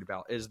more worried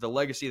about, is the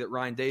legacy that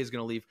Ryan Day is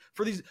going to leave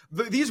for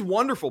these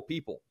wonderful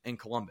people in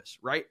Columbus,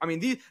 right? I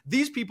mean,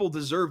 these people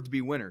deserve to be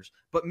winners,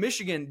 but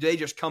Michigan, they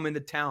just come into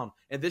town,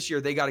 and this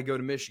year they got to go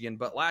to Michigan,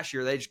 but last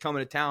year they just come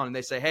into town and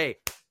they say, hey,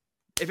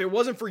 if it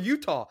wasn't for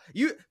Utah,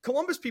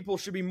 Columbus people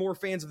should be more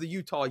fans of the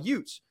Utah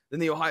Utes than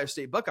the Ohio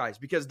State Buckeyes,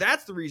 because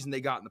that's the reason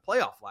they got in the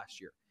playoff last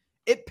year.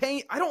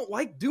 I don't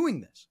like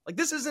doing this. Like,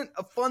 this isn't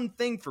a fun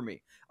thing for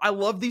me. I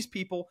love these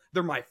people.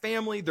 They're my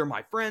family. They're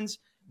my friends.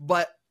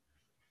 But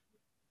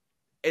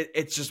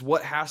it's just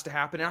what has to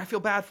happen, and I feel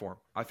bad for him.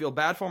 I feel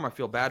bad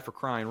for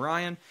crying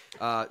Ryan.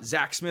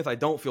 Zach Smith, I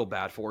don't feel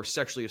bad for.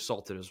 Sexually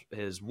assaulted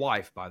his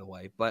wife, by the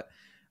way. But,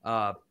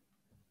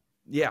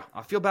 yeah,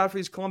 I feel bad for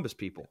these Columbus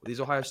people, these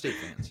Ohio State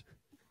fans.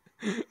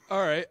 All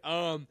right.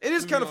 It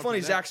is kind of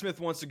funny Zach Smith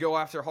wants to go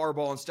after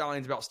Harbaugh and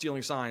Stallions about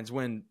stealing signs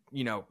when,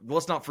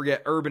 let's not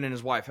forget Urban and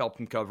his wife helped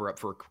him cover up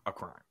for a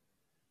crime.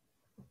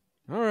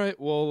 All right.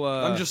 Well,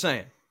 I'm just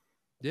saying.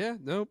 Yeah,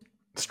 nope.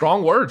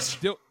 Strong words.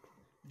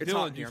 It's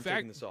hot in here. I'm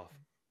taking this off.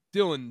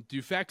 Dylan,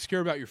 do facts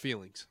care about your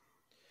feelings?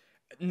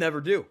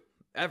 Never do.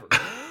 Ever. There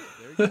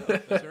you go.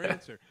 That's our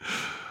answer.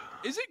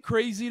 Is it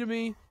crazy to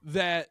me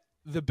that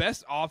the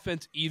best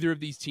offense either of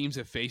these teams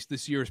have faced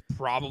this year is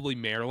probably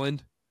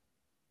Maryland?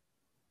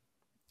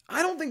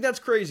 I don't think that's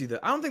crazy, though.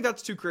 I don't think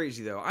that's too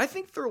crazy, though. I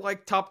think they're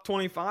like top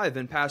 25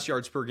 in pass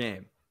yards per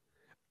game.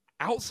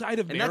 Outside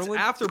of Maryland? And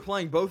that's after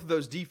playing both of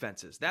those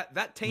defenses.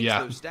 That taints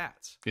those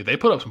stats. Yeah, they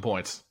put up some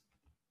points.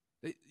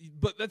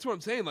 But that's what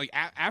I'm saying. Like,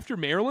 after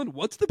Maryland,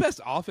 what's the best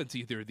offense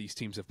either of these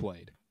teams have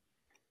played?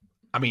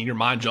 I mean, your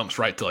mind jumps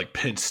right to, like,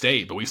 Penn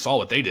State, but we saw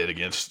what they did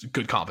against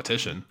good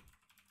competition.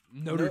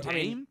 Notre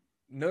Dame?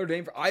 Notre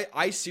Dame.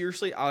 I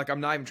seriously,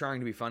 I'm not even trying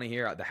to be funny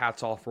here. The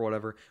hat's off or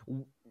whatever.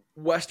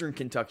 Western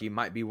Kentucky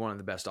might be one of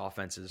the best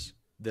offenses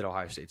that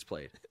Ohio State's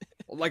played.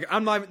 Like,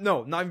 I'm not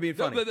even being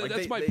funny. No,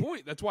 that's my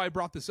point. That's why I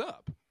brought this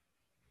up.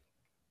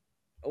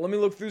 Let me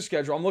look through the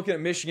schedule. I'm looking at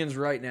Michigan's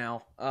right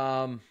now.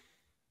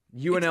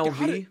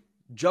 UNLV,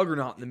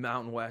 juggernaut in the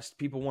Mountain West.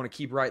 People want to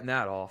keep writing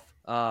that off.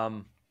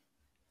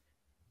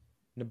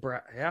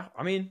 Nebraska, yeah.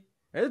 I mean,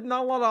 there's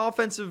not a lot of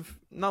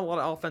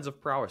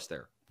offensive prowess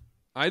there.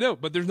 I know,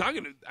 but there's not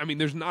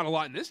a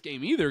lot in this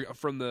game either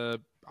from I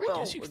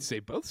guess you could say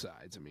both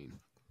sides. I mean,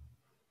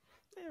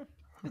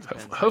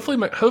 hopefully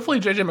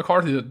JJ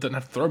McCarthy doesn't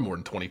have to throw more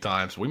than 20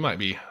 times. We might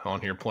be on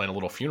here playing a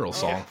little funeral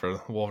song for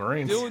the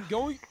Wolverines. Dylan,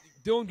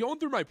 going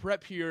through my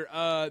prep here,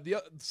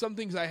 some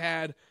things I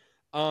had.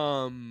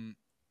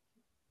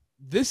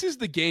 This is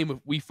the game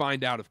we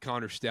find out if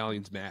Connor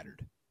Stallions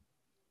mattered.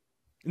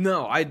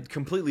 No, I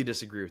completely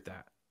disagree with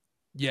that.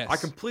 Yes, I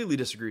completely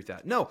disagree with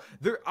that. No,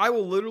 I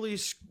will literally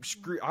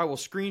I will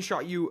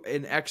screenshot you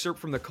an excerpt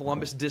from the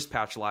Columbus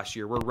Dispatch last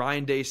year where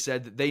Ryan Day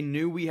said that they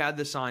knew we had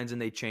the signs and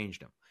they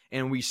changed them,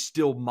 and we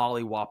still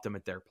mollywopped them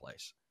at their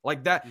place.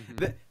 Like that.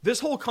 Mm-hmm.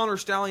 This whole Connor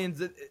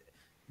Stallions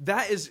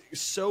that is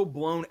so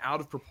blown out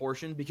of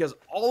proportion because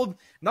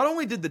not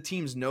only did the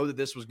teams know that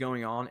this was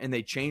going on and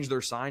they changed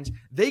their signs,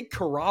 they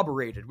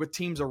corroborated with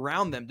teams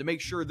around them to make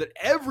sure that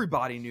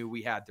everybody knew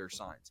we had their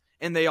signs,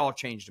 and they all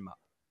changed them up.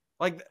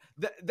 Like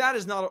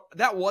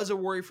that was a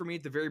worry for me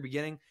at the very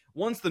beginning.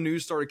 Once the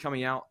news started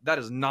coming out, that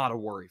is not a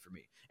worry for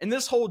me. And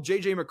this whole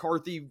JJ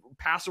McCarthy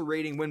passer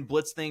rating when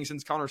blitz thing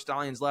since Connor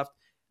Stallions left,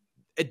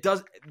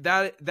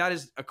 that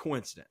is a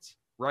coincidence,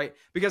 right?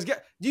 Because do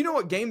you know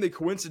what game they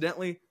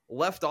coincidentally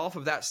left off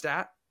of that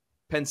stat?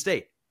 Penn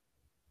State.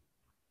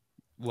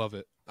 Love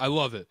it. I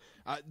love it.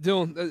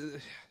 Dylan.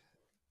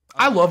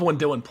 I love when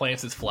Dylan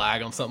plants his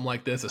flag on something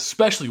like this,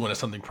 especially when it's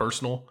something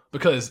personal,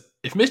 because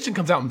if Michigan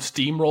comes out and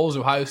steamrolls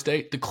Ohio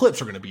State, the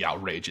clips are going to be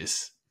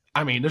outrageous.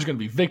 I mean, there's going to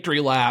be victory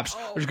laps.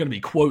 There's going to be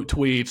quote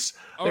tweets.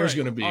 There's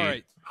going to be. All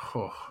right.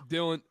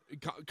 Dylan,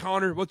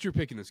 Connor, what's your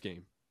pick in this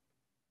game?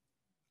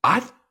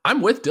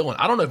 I'm with Dylan.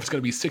 I don't know if it's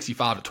going to be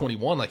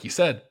 65-21, like you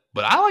said,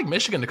 but I like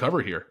Michigan to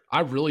cover here. I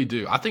really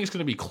do. I think it's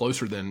going to be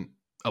closer than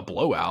a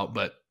blowout,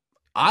 but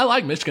I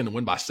like Michigan to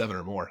win by 7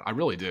 or more. I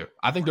really do.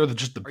 I think they're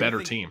just the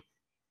better team.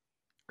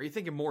 Are you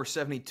thinking more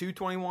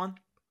 72-21?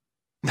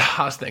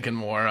 I was thinking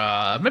more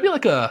maybe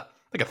like a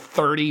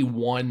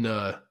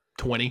 31-20.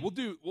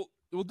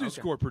 We'll do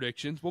score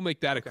predictions. We'll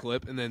make that a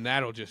clip, and then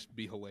that'll just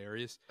be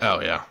hilarious. Oh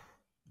yeah.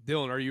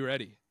 Dylan, are you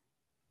ready?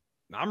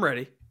 I'm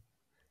ready.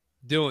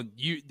 Dylan,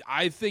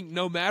 I think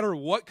no matter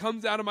what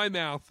comes out of my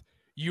mouth,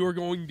 you are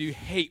going to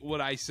hate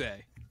what I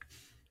say.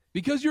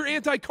 Because you're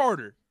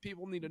anti-Carter.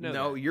 People need to know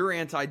No, that. You're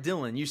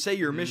anti-Dylan. You say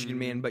you're a Michigan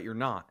man, but you're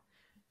not.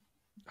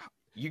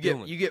 You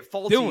get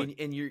faulty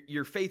and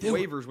your faith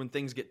wavers when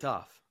things get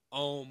tough.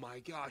 Oh my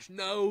gosh.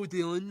 No,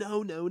 Dylan.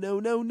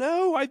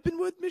 No. I've been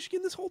with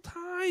Michigan this whole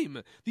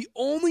time. The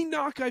only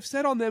knock I've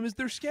said on them is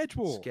their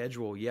schedule.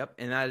 Yep.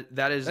 And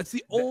that's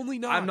the only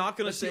knock. I'm not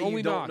going to say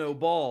you don't know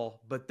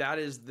ball, but that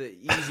is the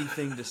easy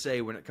thing to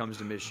say when it comes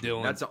to Michigan.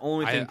 Dylan, that's the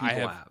only thing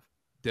people have.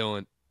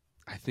 Dylan,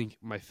 I think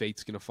my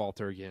fate's going to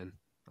falter again.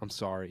 I'm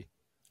sorry.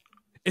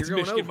 It's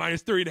Michigan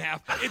minus 3.5.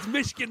 It's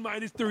Michigan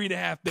minus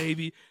 3.5,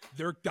 baby.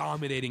 They're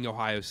dominating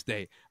Ohio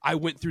State. I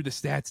went through the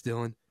stats,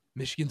 Dylan.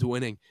 Michigan's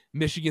winning.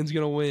 Michigan's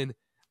going to win.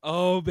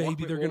 Oh,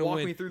 baby, they're going to win.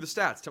 Walk me through the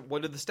stats.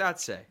 What did the stats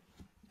say?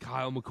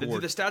 Kyle McCord.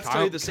 Did the stats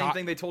tell you the same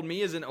thing they told me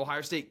is in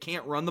Ohio State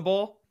can't run the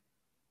ball?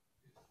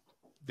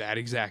 That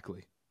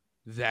exactly.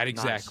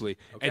 Nice. Okay.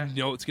 And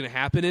you know what's going to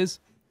happen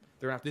is?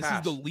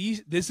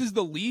 This is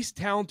the least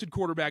talented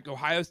quarterback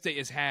Ohio State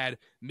has had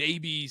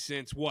maybe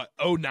since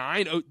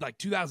 2009, like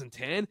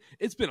 2010.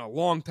 It's been a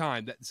long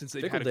time since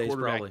they've had a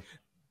quarterback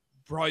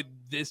probably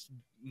this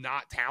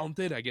not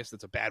talented. I guess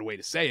that's a bad way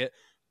to say it,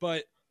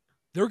 but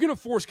they're going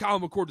to force Kyle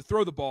McCord to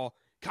throw the ball.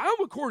 Kyle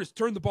McCord has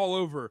turned the ball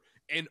over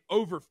in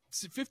over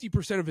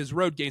 50% of his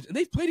road games, and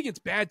they've played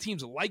against bad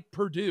teams like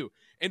Purdue.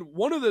 And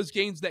one of those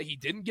games that he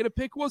didn't get a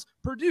pick was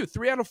Purdue.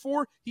 3 out of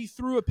 4, he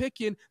threw a pick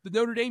in the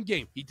Notre Dame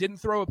game. He didn't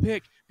throw a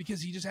pick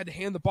because he just had to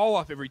hand the ball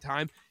off every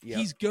time. Yep.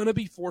 He's going to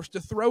be forced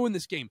to throw in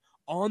this game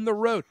on the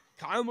road.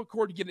 Kyle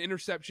McCord to get an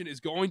interception is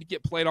going to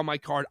get played on my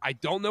card. I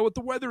don't know what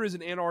the weather is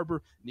in Ann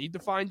Arbor. Need to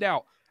find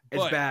out.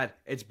 It's bad.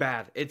 It's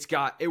bad.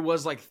 It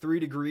was like 3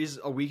 degrees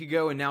a week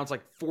ago, and now it's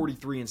like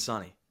 43 and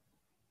sunny.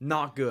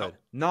 Not good.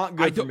 Not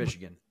good for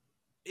Michigan.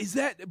 Is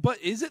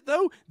it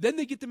though? Then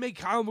they get to make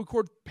Kyle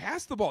McCord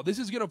pass the ball. This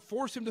is going to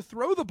force him to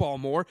throw the ball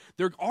more.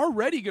 They're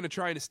already going to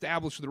try and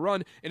establish the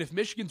run. And if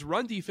Michigan's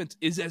run defense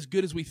is as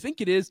good as we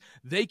think it is,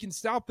 they can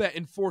stop that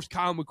and force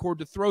Kyle McCord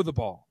to throw the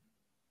ball.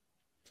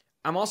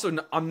 I'm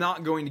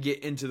not going to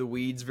get into the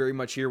weeds very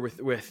much here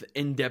with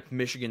in-depth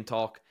Michigan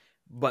talk,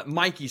 but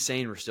Mikey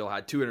Sainer still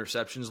had 2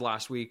 interceptions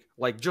last week.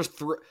 Like, just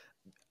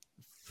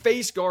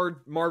face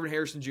guard Marvin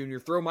Harrison Jr.,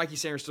 throw Mikey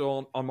Sainer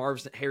still on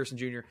Marvin Harrison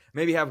Jr.,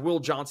 maybe have Will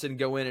Johnson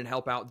go in and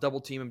help out,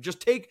 double team him. Just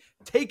take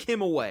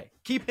him away.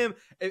 Keep him.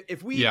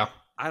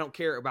 I don't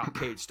care about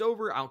Cade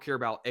Stover. I don't care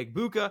about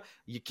Egbuka.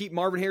 You keep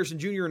Marvin Harrison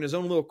Jr. in his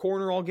own little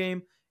corner all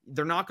game.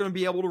 They're not going to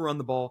be able to run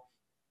the ball.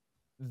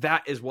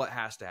 That is what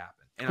has to happen.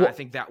 And I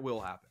think that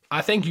will happen.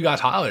 I think you guys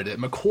highlighted it.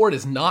 McCord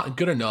is not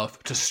good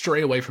enough to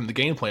stray away from the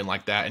game plan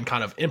like that and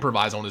kind of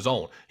improvise on his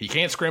own. He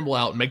can't scramble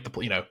out and make the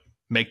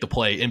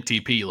play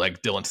MTP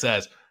like Dylan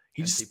says.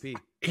 He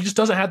just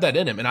doesn't have that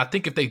in him. And I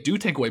think if they do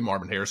take away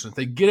Marvin Harrison, if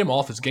they get him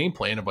off his game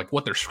plan of like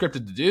what they're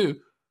scripted to do,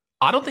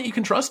 I don't think you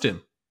can trust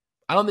him.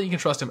 And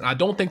I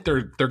don't think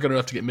they're good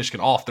enough to get Michigan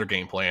off their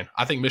game plan.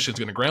 I think Michigan's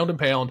going to ground and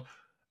pound,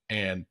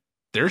 and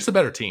there's the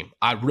better team.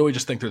 I really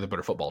just think they're the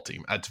better football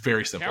team. It's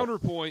very simple.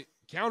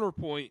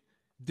 Counterpoint,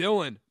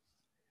 Dylan,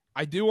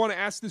 I do want to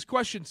ask this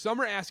question.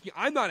 Some are asking.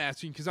 I'm not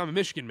asking because I'm a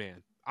Michigan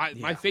man.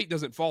 My fate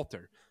doesn't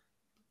falter.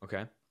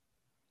 Okay.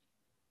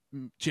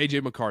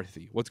 JJ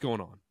McCarthy, what's going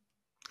on?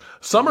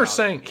 Some are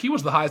saying he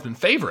was the Heisman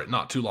favorite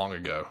not too long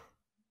ago.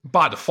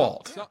 By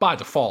default.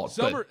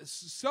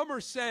 Some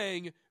are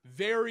saying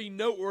very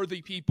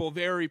noteworthy people,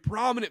 very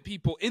prominent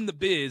people in the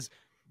biz,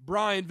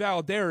 Brian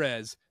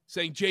Valderez,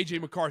 saying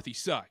JJ McCarthy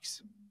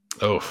sucks.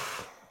 Oh.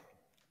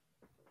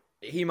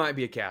 He might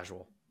be a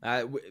casual.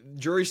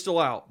 Jury's still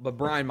out, but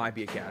Brian might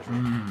be a casual.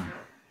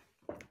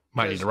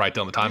 Might need to write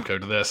down the time code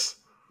to this.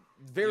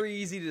 Very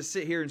easy to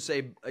sit here and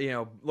say,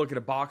 look at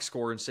a box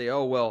score and say,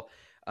 oh, well,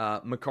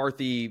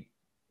 McCarthy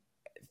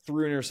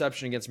threw an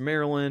interception against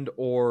Maryland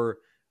or,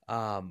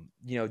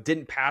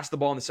 didn't pass the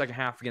ball in the second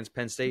half against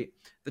Penn State.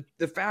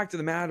 The fact of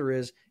the matter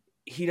is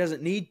he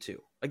doesn't need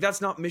to. Like,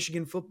 that's not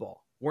Michigan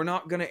football. We're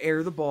not going to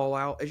air the ball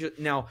out.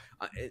 Now,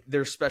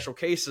 there's special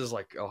cases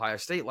like Ohio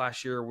State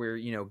last year where,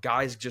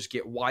 guys just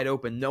get wide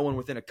open. No one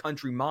within a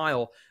country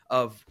mile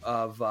of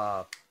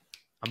I'm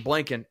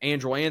blanking,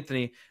 Andrew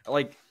Anthony,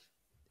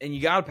 and you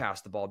got to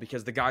pass the ball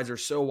because the guys are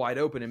so wide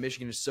open and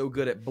Michigan is so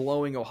good at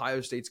blowing Ohio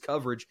State's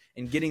coverage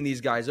and getting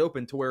these guys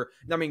open to where,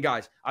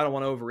 guys, I don't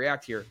want to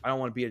overreact here. I don't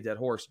want to beat a dead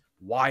horse.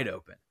 Wide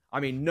open.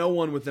 No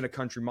one within a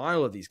country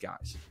mile of these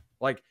guys.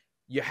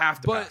 You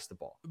have to pass the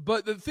ball.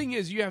 But the thing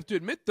is, you have to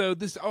admit, though,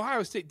 this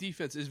Ohio State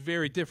defense is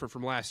very different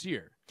from last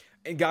year.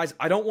 And, guys,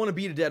 I don't want to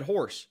beat a dead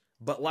horse,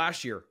 but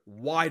last year,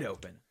 wide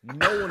open.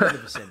 No one in the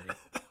vicinity.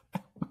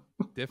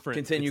 Different.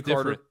 Continue,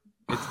 Carter.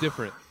 It's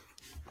different.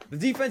 The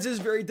defense is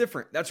very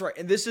different. That's right.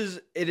 And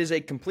it is a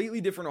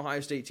completely different Ohio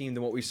State team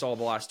than what we saw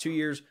the last 2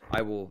 years.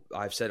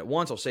 I've said it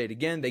once. I'll say it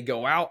again. They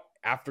go out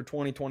after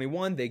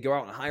 2021. They go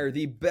out and hire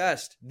the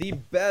best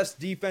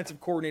defensive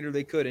coordinator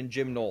they could in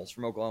Jim Knowles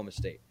from Oklahoma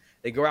State.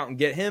 They go out and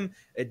get him.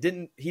 He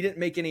didn't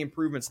make any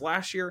improvements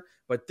last year,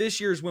 but this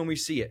year is when we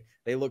see it.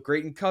 They look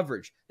great in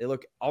coverage. They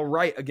look all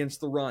right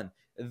against the run.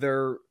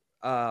 The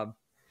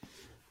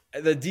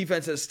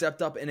defense has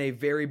stepped up in a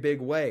very big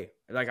way.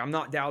 I'm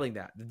not doubting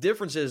that. The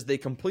difference is they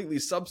completely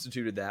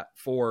substituted that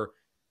for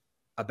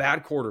a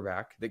bad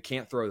quarterback that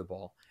can't throw the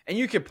ball. And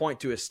you can point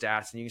to his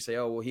stats and you can say,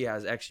 oh, well, he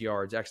has X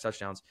yards, X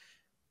touchdowns.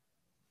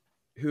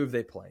 Who have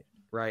they played,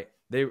 right?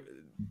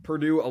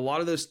 Purdue, a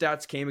lot of those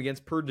stats came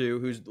against Purdue,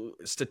 who's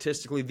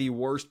statistically the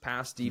worst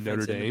pass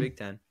defense in the Big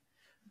Ten.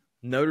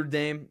 Notre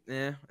Dame,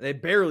 they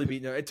barely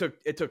beat. It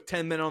took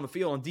 10 men on the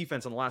field on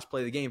defense on the last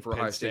play of the game for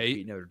Ohio State to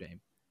beat Notre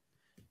Dame.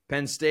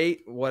 Penn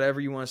State,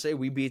 whatever you want to say,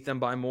 we beat them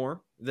by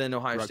more than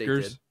Ohio State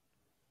did.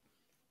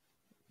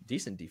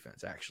 Decent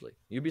defense, actually.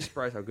 You'd be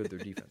surprised how good their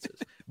defense is.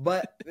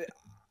 But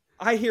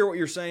I hear what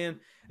you're saying.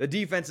 The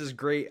defense is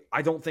great.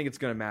 I don't think it's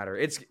going to matter.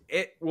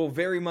 It will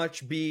very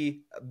much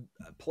be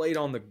played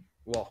on the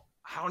 – well,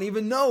 I don't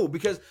even know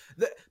because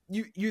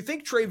you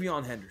think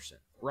Travion Henderson,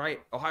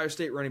 right? Ohio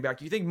State running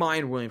back. You think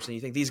Mayan Williamson.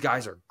 You think these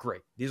guys are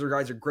great. These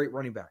guys are great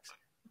running backs.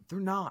 They're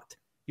not.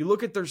 You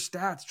look at their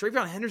stats.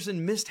 Travion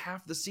Henderson missed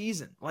half the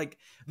season.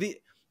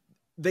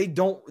 They're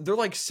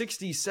like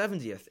 60,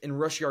 70th in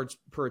rush yards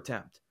per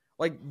attempt.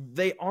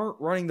 They aren't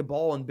running the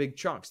ball in big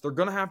chunks. They're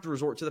going to have to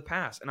resort to the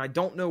pass. And I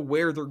don't know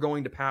where they're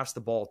going to pass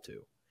the ball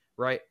to,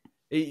 right?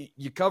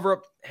 You cover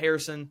up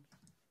Harrison.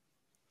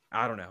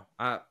 I don't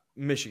know.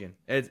 Michigan.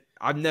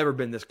 I've never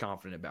been this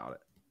confident about it.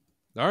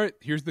 All right,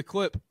 here's the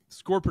clip.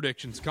 Score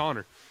predictions,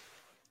 Connor.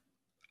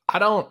 I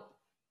don't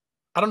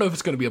know if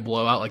it's going to be a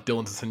blowout like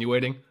Dylan's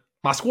insinuating.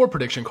 My score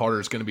prediction, Carter,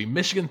 is going to be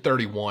Michigan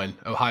 31,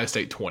 Ohio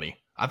State 20.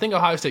 I think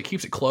Ohio State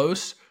keeps it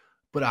close,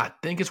 but I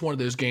think it's one of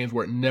those games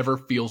where it never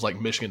feels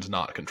like Michigan's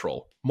not in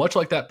control. Much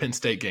like that Penn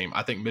State game,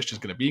 I think Michigan's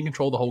going to be in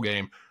control the whole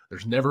game.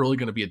 There's never really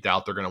going to be a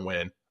doubt they're going to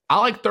win. I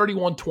like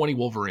 31-20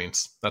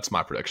 Wolverines. That's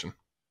my prediction.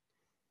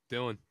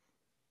 Dylan.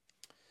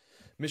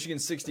 Michigan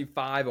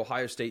 65,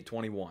 Ohio State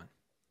 21.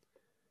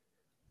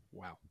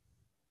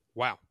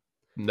 Wow.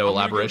 No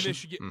elaboration.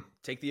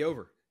 Take the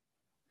over.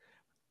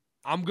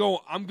 I'm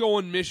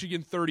going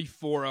Michigan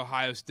 34,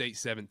 Ohio State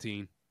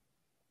 17.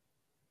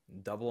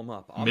 Double them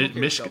up.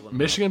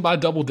 Michigan by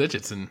double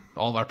digits in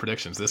all of our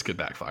predictions. This could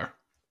backfire.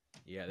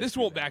 Yeah, this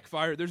won't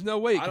backfire. There's no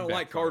way. I don't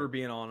like Carter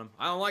being on him.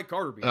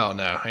 Oh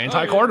no,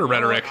 anti-Carter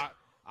rhetoric.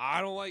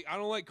 I don't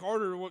like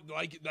Carter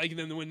like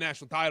them to win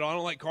national title. I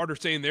don't like Carter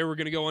saying they were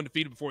going to go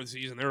undefeated before the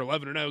season. They're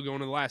 11-0 going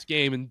to the last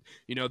game, and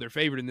they're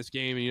favored in this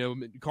game.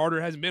 And Carter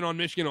hasn't been on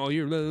Michigan all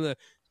year. Blah, blah, blah.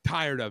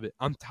 Tired of it.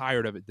 I'm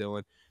tired of it,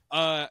 Dylan.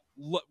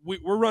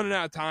 We're running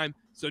out of time,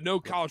 so no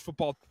college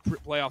football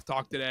playoff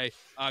talk today.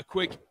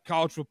 Quick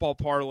college football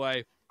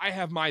parlay. I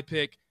have my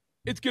pick.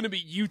 It's going to be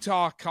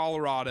Utah,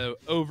 Colorado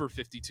over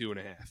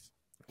 52.5.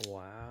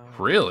 Wow.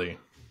 Really?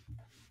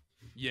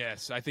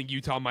 Yes, I think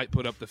Utah might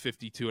put up the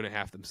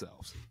 52.5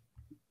 themselves.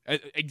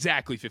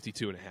 Exactly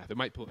 52.5. It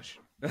might push.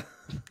 You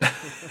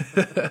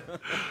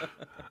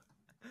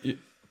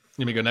want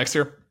me to go next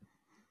here?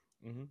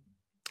 Mm-hmm.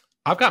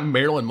 I've got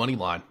Maryland money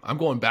line. I'm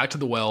going back to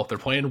the well. They're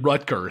playing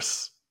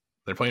Rutgers.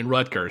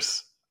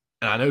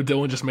 And I know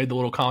Dylan just made the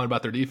little comment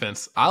about their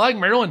defense. I like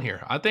Maryland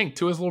here. I think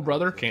Tua's little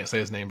brother, can't say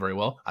his name very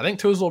well. I think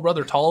Tua's little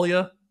brother,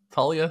 Talia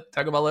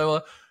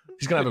Tagovailoa, I think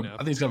he's going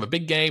to have a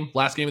big game,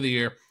 last game of the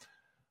year.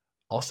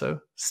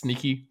 Also,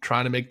 sneaky,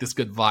 trying to make this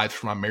good vibes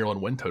for my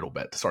Maryland win total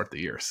bet to start the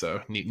year.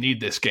 So need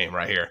this game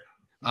right here.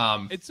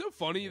 It's so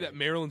funny that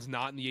Maryland's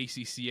not in the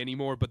ACC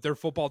anymore, but their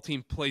football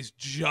team plays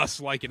just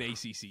like an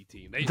ACC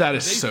team. They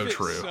so fit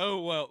true.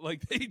 So well,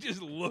 like they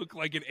just look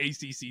like an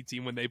ACC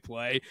team when they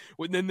play.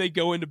 When then they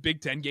go into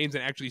Big Ten games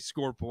and actually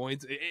score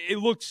points. It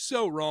looks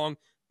so wrong.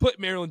 Put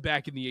Maryland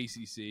back in the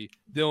ACC.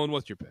 Dylan,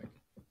 what's your pick?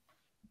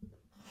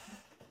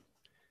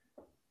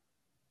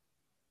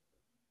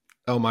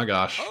 Oh my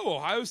gosh! Oh,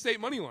 Ohio State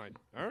money line.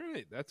 All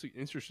right, that's an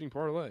interesting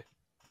parlay.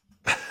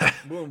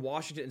 We're in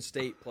Washington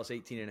State plus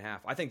 18.5.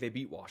 I think they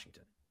beat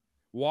Washington.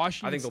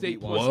 Washington State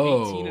plus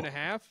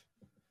 18.5?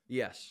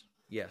 Yes.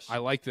 I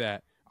like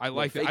that. I've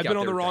been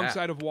on the wrong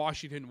side of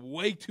Washington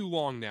way too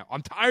long now.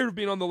 I'm tired of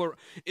being on the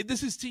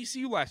this is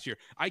TCU last year.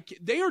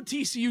 They are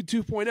TCU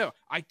 2.0.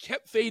 I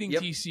kept fading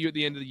TCU at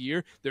the end of the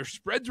year. Their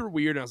spreads were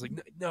weird, and I was like,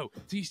 no,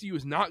 TCU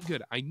is not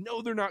good. I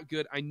know they're not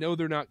good.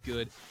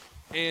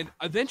 And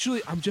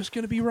eventually, I'm just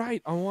going to be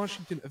right on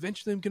Washington.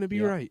 Eventually, I'm going to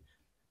be right.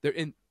 They're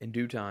in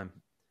due time.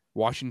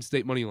 Washington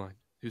State money line.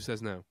 Who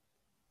says no?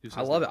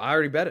 I love it. I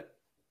already bet it.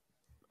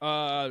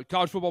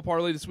 College football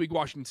parlay this week: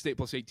 Washington State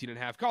plus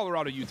 18.5,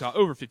 Colorado, Utah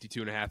over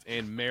 52.5,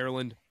 and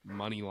Maryland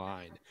money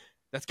line.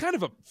 That's kind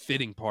of a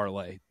fitting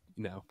parlay,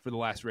 for the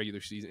last regular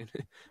season.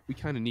 We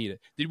kind of need it.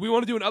 Did we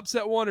want to do an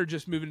upset one or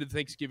just move into the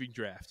Thanksgiving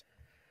draft?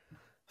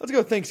 Let's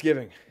go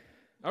Thanksgiving.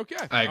 Okay.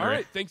 I agree. All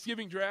right,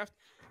 Thanksgiving draft.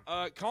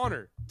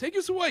 Connor, take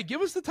us away.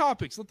 Give us the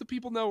topics. Let the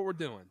people know what we're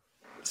doing.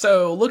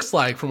 So looks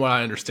like, from what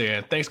I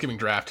understand, Thanksgiving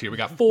draft here. We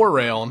got 4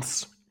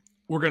 rounds.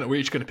 We're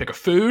each gonna pick a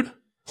food.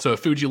 So a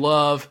food you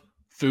love,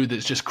 food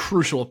that's just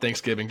crucial at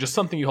Thanksgiving, just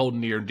something you hold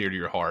near and dear to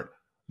your heart.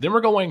 Then we're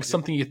going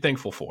something you're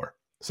thankful for.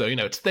 So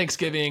it's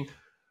Thanksgiving.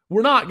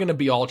 We're not gonna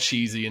be all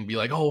cheesy and be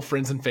like, oh,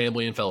 friends and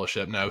family and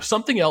fellowship. No,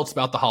 something else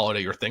about the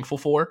holiday you're thankful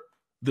for.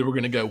 Then we're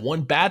gonna go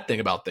one bad thing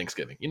about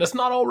Thanksgiving. It's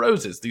not all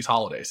roses these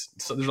holidays.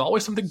 So there's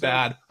always something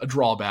bad, a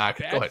drawback.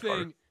 Go ahead,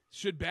 Carter.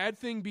 Should bad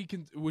thing be?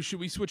 Should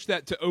we switch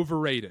that to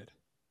overrated?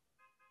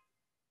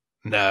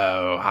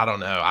 No, I don't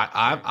know.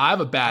 I have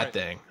a bad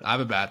thing.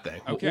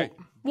 Okay.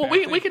 Well,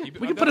 we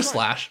can put a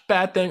slash.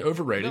 Bad thing,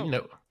 overrated.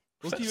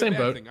 We'll same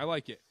boat. Thing. I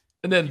like it.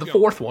 And then the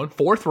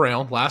fourth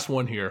round, last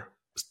one here.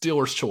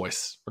 Steelers'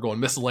 choice. We're going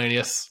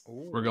miscellaneous.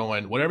 Ooh. We're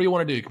going whatever you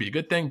want to do. It could be a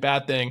good thing,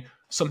 bad thing,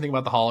 something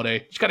about the holiday.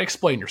 You just got to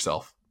explain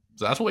yourself.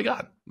 So that's what we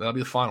got. That'll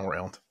be the final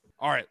round.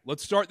 All right,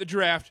 let's start the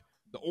draft.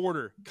 The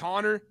order: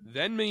 Connor,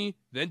 then me,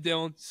 then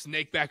Dylan.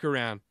 Snake back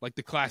around like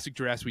the classic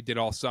drafts we did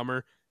all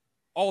summer.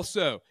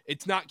 Also,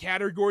 it's not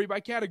category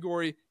by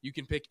category. You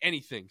can pick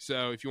anything.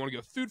 So if you want to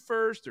go food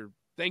first or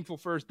thankful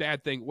first,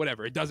 bad thing,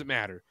 whatever, it doesn't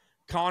matter.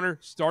 Connor,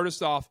 start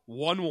us off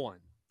 1-1. All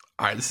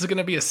right, this is going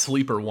to be a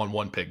sleeper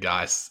 1-1 pick,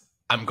 guys.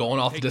 I'm going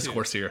off the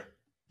discourse here.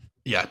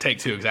 Yeah, take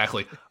 2,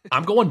 exactly.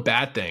 I'm going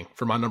bad thing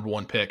for my number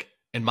 1 pick.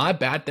 And my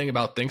bad thing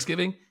about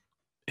Thanksgiving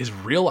is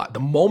the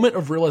moment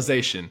of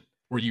realization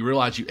where you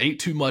realize you ate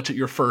too much at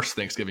your first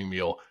Thanksgiving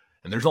meal,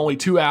 and there's only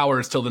 2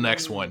 hours till the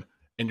next one,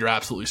 and you're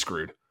absolutely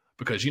screwed.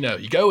 Because,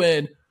 you go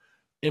in,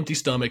 empty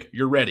stomach,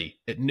 you're ready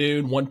at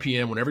noon, 1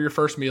 p.m., whenever your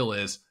first meal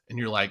is, and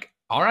you're like,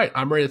 all right,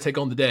 I'm ready to take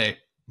on the day.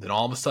 Then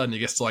all of a sudden it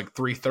gets to like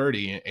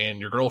 3:30 and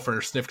your girlfriend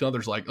or significant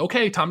other's like,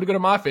 okay, time to go to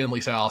my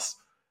family's house.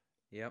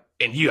 Yep.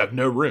 And you have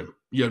no room.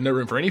 You have no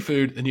room for any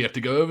food. And you have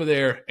to go over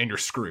there and you're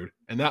screwed.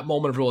 And that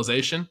moment of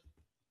realization,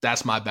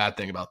 that's my bad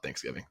thing about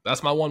Thanksgiving.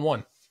 That's my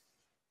 1-1.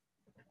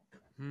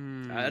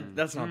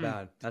 That's not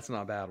bad. That's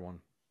not a bad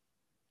one.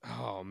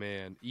 Oh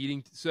man,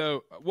 eating.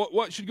 So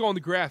what should go on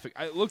the graphic?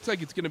 It looks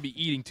like it's going to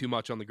be eating too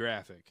much on the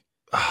graphic.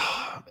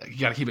 You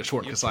got to keep it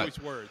short because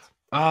words.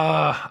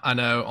 I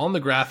know on the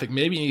graphic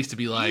maybe it needs to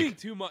be like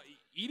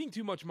Eating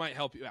too much might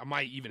help you.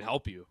 Might even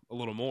help you a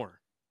little more.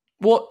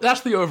 Well,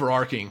 that's the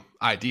overarching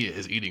idea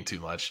is eating too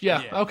much.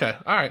 Yeah. Okay.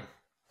 All right.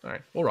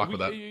 We'll rock with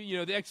that. You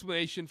know, the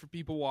explanation for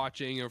people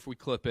watching, or if we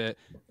clip it,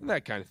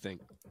 that kind of thing.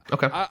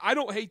 Okay. I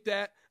don't hate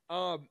that.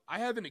 I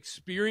haven't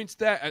experienced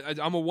that.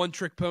 I'm a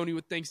one-trick pony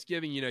with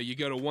Thanksgiving. You know, you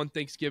go to one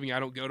Thanksgiving, I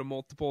don't go to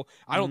multiple.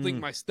 I don't think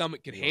my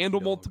stomach could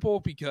handle multiple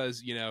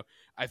because, you know,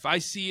 if I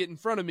see it in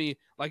front of me,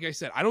 like I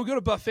said, I don't go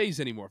to buffets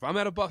anymore. If I'm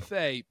at a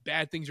buffet,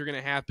 bad things are going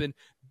to happen.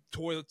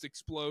 Toilets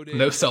exploded.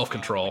 No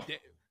self-control.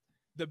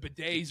 The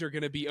bidets are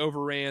going to be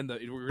overran.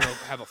 We're going to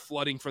have a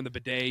flooding from the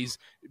bidets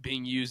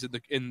being used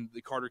in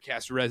the Carter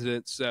Cast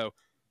residence. So,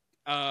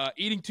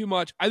 eating too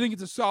much. I think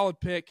it's a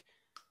solid pick.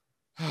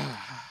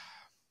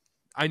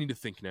 I need to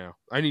think now.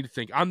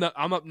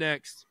 I'm up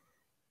next.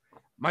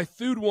 My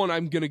food one,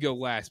 I'm going to go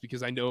last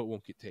because I know it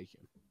won't get taken.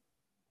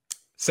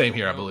 Same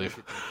here, I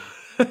believe.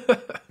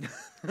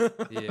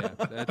 Yeah,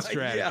 that's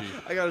strategy. Yeah,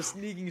 I got a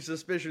sneaking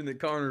suspicion that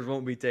Connors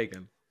won't be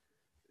taken.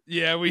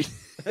 Yeah,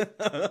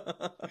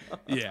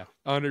 yeah,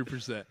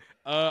 100%.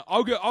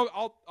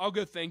 I'll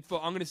go thankful.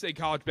 I'm going to say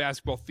college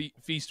basketball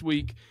feast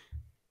week.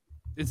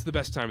 It's the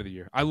best time of the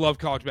year. I love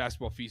college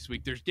basketball feast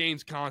week. There's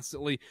games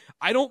constantly.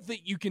 I don't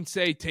think you can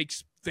say take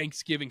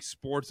Thanksgiving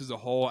sports as a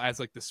whole as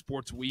like the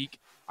sports week.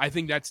 I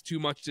think that's too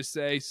much to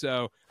say.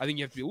 So I think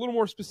you have to be a little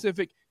more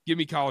specific. Give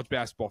me college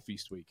basketball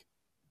feast week.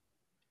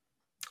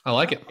 I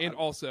like it. And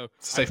also,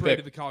 I pray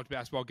to the college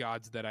basketball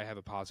gods that I have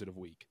a positive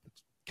week.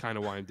 That's kind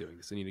of why I'm doing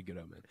this. I need a good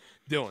omen.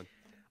 Dylan.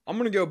 I'm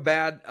going to go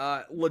bad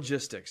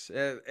logistics.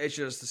 It's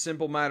just a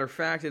simple matter of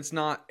fact. It's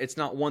not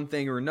one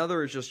thing or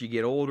another. It's just you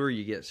get older,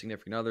 you get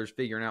significant others,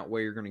 figuring out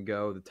where you're going to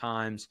go, the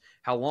times,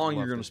 how long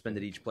you're going to spend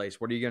at each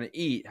place, what are you going to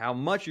eat, how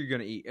much you're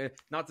going to eat. Do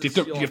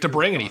you have to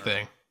bring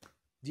anything?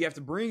 Do you have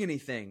to bring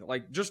anything?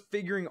 Like just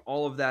figuring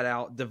all of that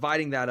out,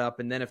 dividing that up,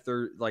 and then if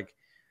they're like,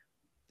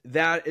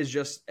 that is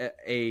just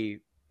a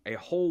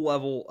whole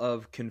level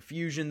of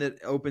confusion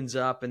that opens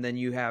up, and then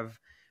you have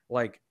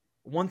like.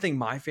 One thing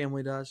my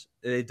family does,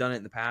 they've done it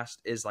in the past,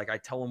 is like I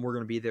tell them we're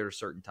going to be there at a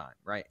certain time,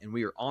 right? And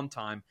we are on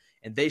time,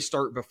 and they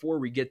start before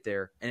we get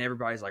there, and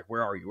everybody's like,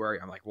 where are you? Where are you?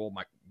 I'm like, well,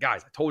 my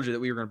guys, I told you that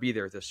we were going to be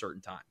there at this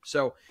certain time.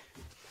 So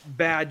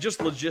bad,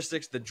 just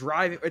logistics, the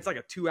driving. It's like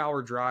a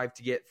 2-hour drive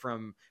to get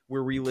from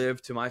where we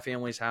live to my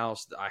family's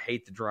house. I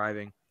hate the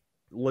driving.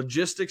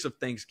 Logistics of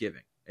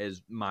Thanksgiving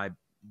is my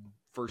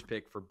first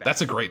pick for bad.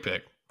 That's a great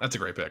pick.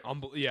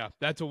 Yeah,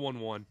 that's a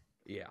 1-1.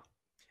 Yeah.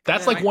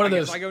 That's like one of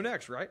those. I go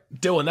next, right?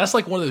 Dylan, that's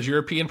like one of those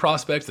European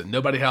prospects that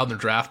nobody had on their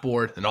draft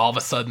board, and all of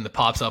a sudden it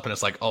pops up, and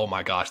it's like, oh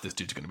my gosh, this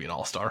dude's going to be an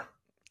all-star.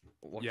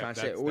 What can I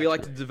say? We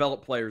like to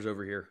develop players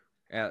over here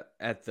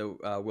at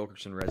the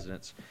Wilkerson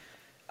residence.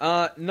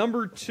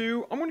 Number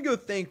 2, I'm going to go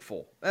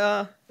thankful.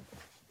 Yeah,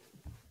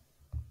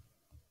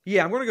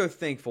 I'm going to go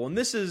thankful, and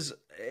this is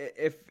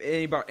if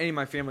any of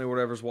my family or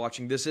whatever is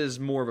watching, this is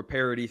more of a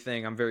parody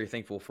thing. I'm very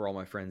thankful for all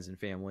my friends and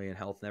family and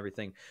health and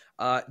everything.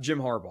 Jim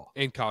Harbaugh.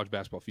 And college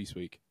basketball feast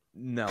week.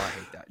 No, I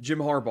hate that. Jim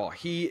Harbaugh.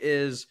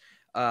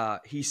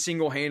 He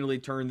single-handedly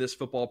turned this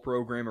football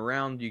program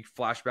around. You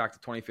flash back to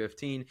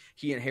 2015.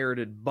 He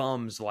inherited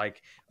bums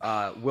like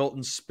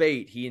Wilton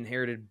Spate. He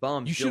inherited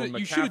bums. You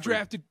should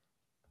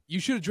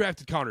have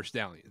drafted Connor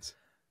Stallions.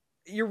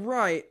 You're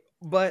right.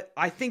 But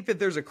I think that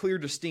there's a clear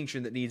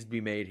distinction that needs to be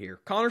made here.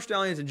 Connor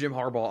Stallions and Jim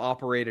Harbaugh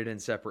operated in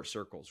separate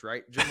circles,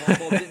 right? Jim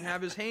Harbaugh didn't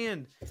have his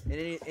hand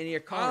in any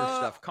of Connor's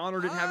stuff.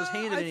 Connor didn't have his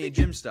hand in any of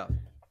Jim's stuff.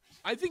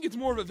 I think it's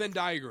more of a Venn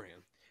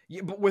diagram.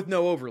 Yeah, but with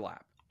no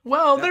overlap.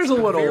 Well, there's a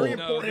little.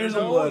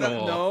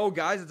 No,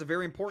 guys, it's a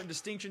very important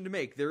distinction to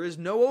make. There is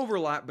no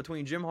overlap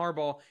between Jim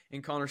Harbaugh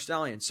and Connor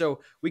Stallions. So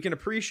we can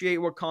appreciate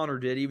what Connor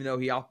did, even though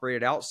he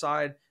operated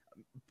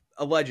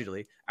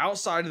allegedly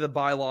outside of the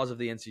bylaws of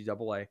the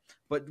NCAA.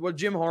 But what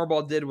Jim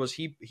Harbaugh did was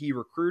he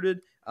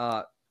recruited,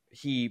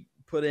 he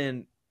put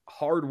in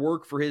hard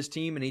work for his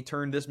team, and he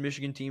turned this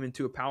Michigan team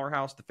into a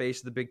powerhouse, the face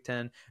of the Big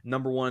Ten,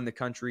 #1 in the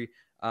country,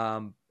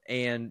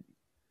 and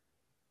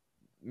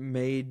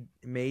made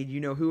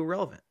who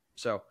irrelevant.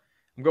 So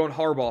I'm going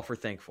Harbaugh for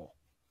thankful.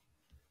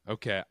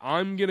 Okay,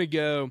 I'm gonna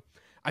go.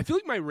 I feel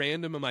like my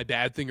random and my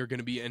bad thing are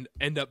gonna be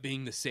end up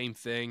being the same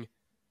thing.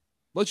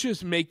 Let's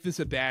just make this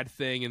a bad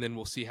thing, and then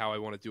we'll see how I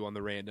want to do on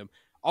the random.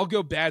 I'll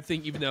go bad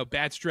thing, even though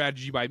bad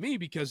strategy by me,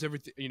 because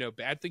everything,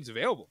 bad things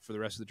available for the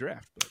rest of the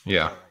draft. But,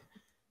 yeah,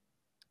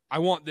 I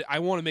want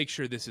to make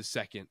sure this is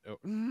second.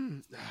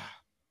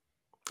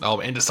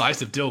 Oh,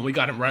 indecisive Dylan, we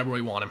got him right where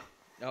we want him.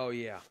 Oh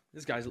yeah,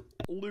 this guy's a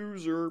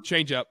loser.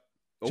 Change up.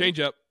 Oh. Change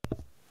up.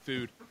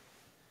 Food.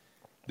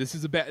 This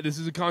is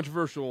a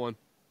controversial one.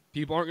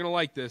 People aren't going to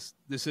like this.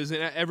 This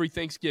isn't at every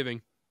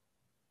Thanksgiving.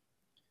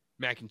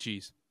 Mac and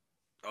cheese.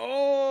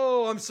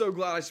 Oh, I'm so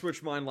glad I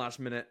switched mine last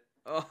minute.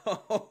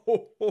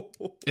 Oh,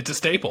 It's a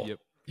staple. Yep.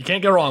 You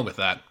can't go wrong with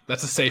that.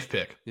 That's a safe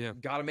pick. Yeah.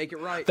 gotta make it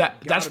right.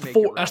 That's the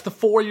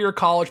 4-year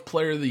college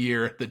player of the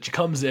year that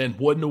comes in,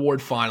 Wooden Award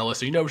finalist,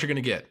 so you know what you're going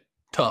to get.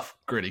 Tough,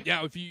 gritty.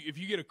 Yeah, if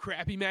you get a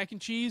crappy mac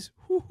and cheese,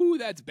 whoo,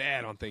 that's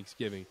bad on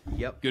Thanksgiving.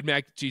 Yep. Good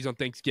mac and cheese on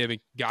Thanksgiving.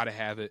 Got to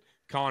have it.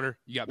 Connor,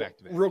 you got back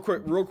to back. Real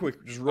quick.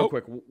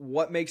 Quick.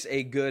 What makes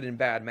a good and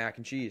bad mac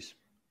and cheese?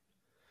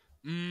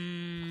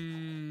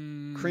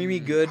 Creamy,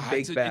 good,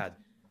 baked, bad.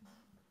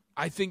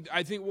 I think.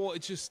 Well,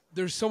 it's just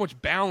there's so much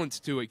balance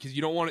to it because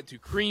you don't want it too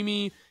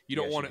creamy. You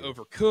don't want it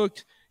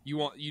overcooked. You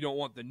don't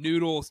want the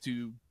noodles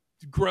to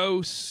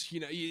gross.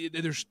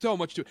 There's so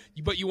much to it.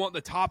 But you want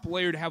the top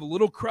layer to have a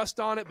little crust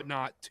on it, but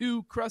not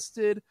too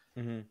crusted.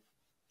 Mm-hmm.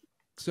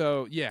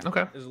 So yeah.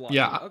 Okay.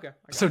 Yeah. Okay.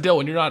 So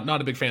Dylan, you're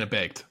not a big fan of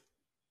baked.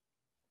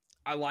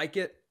 I like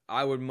it.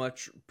 I would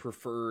much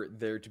prefer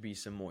there to be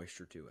some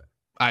moisture to it.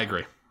 I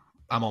agree.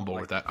 I'm on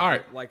board with that. All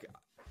right. Like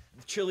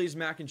Chili's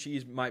mac and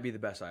cheese might be the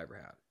best I ever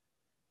had.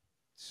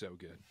 So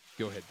good.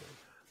 Go ahead,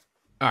 Dave.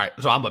 All right.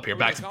 So I'm up here.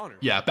 Back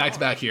to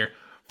back here.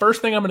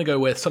 First thing I'm going to go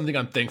with, something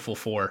I'm thankful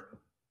for.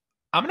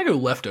 I'm going to go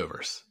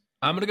leftovers.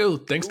 I'm going to go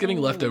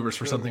Thanksgiving leftovers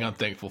for something I'm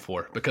thankful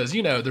for. Because,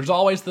 there's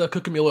always the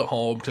cook a meal at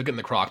home, cook it in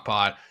the crock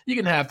pot. You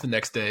can have it the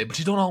next day, but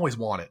you don't always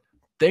want it.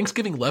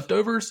 Thanksgiving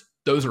leftovers,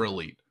 those are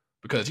elite.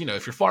 Because,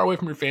 if you're far away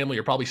from your family,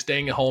 you're probably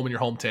staying at home in your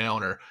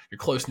hometown or you're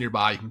close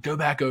nearby. You can go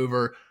back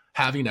over,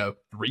 have,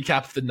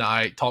 recap of the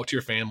night, talk to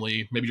your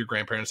family, maybe your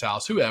grandparents'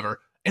 house,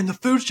 whoever. And the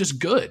food's just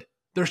good.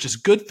 There's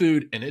just good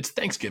food, and it's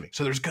Thanksgiving.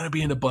 So there's going to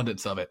be an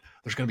abundance of it.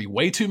 There's going to be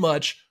way too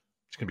much.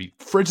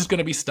 Fridge is going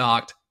to be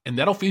stocked, and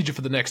that'll feed you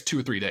for the next 2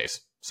 or 3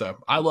 days. So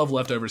I love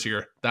leftovers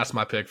here. That's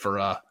my pick for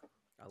I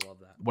love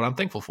that. What I'm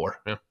thankful for.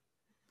 Yeah.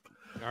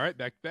 All right,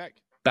 back to back.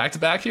 Back to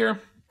back here.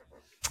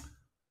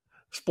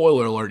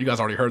 Spoiler alert, you guys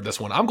already heard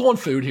this one. I'm going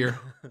food here.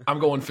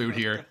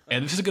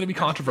 And this is going to be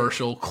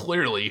controversial,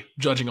 clearly,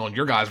 judging on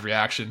your guys'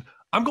 reaction.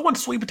 I'm going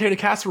sweet potato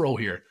casserole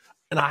here.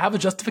 And I have a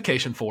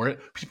justification for it.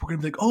 People are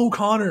going to be like, oh,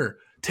 Connor,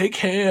 take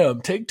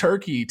ham, take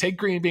turkey, take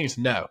green beans.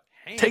 No.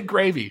 Ham. Take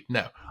gravy.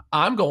 No.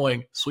 I'm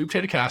going sweet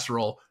potato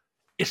casserole.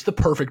 It's the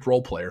perfect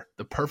role player,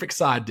 the perfect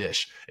side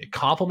dish. It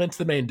complements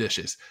the main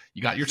dishes.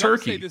 You got your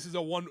turkey.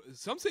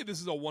 Some say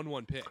this is a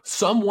 1-1 pick.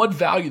 Some would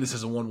value this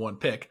as a 1-1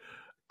 pick.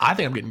 I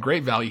think I'm getting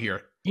great value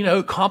here.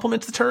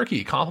 Complements the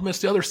turkey, complements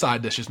the other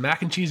side dishes,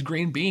 mac and cheese,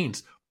 green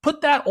beans. Put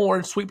that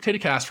orange sweet potato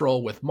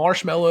casserole with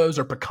marshmallows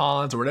or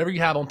pecans or whatever you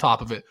have on top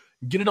of it.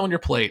 Get it on your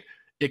plate.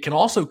 It can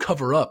also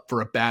cover up for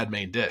a bad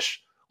main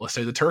dish. Let's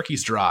say the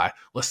turkey's dry.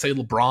 Let's say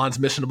LeBron's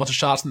missing a bunch of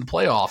shots in the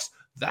playoffs.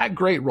 That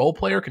great role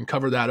player can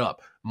cover that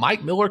up.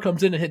 Mike Miller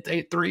comes in and hits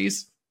 8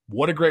 threes.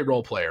 What a great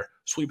role player.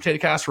 Sweet potato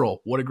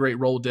casserole. What a great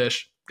role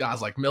dish.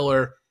 Guys like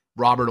Miller,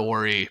 Robert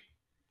Horry,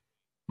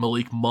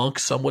 Malik Monk,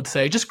 some would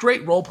say. Just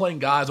great role-playing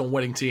guys on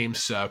winning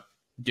teams. So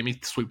give me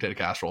the sweet potato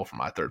casserole for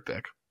my third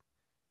pick.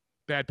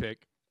 Bad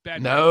pick.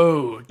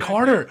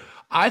 Carter,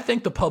 I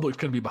think the public's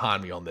going to be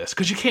behind me on this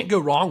because you can't go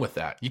wrong with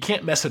that. You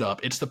can't mess it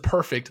up. It's the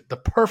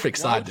perfect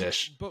side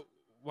dish. But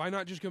why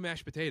not just go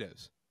mashed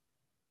potatoes?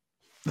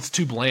 That's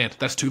too bland.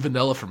 That's too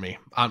vanilla for me.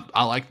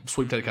 I like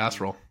sweet potato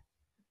casserole.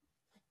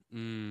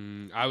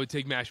 I would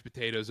take mashed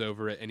potatoes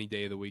over it any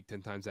day of the week,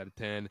 10 times out of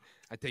 10.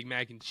 I'd take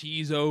mac and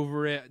cheese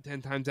over it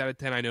 10 times out of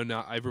 10. I know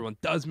not everyone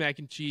does mac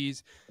and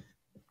cheese.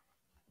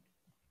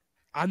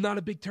 I'm not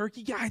a big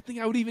turkey guy. I think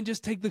I would even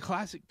just take the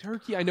classic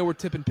turkey. I know we're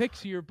tipping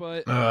picks here,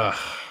 but no.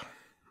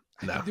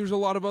 There's a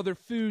lot of other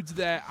foods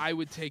that I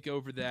would take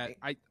over that.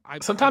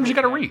 Sometimes you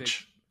got to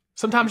reach.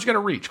 Sometimes you got to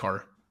reach,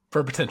 Carter,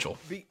 for potential.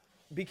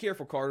 Be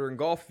careful, Carter. In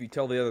golf, if you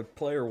tell the other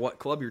player what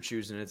club you're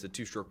choosing, it's a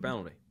 2-stroke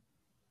penalty.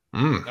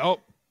 Oh.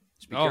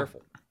 Just be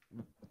careful.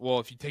 Well,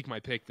 if you take my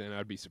pick, then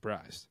I'd be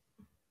surprised.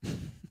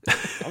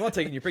 I'm not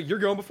taking your pick. You're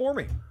going before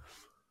me.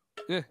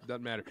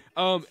 Doesn't matter.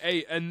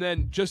 Hey, and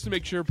then just to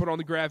make sure, put on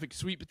the graphic,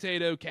 sweet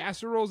potato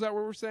casserole. Is that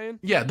what we're saying?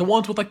 Yeah, the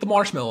ones with like the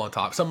marshmallow on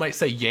top. Some might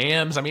say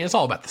yams. I mean, it's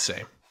all about the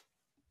same.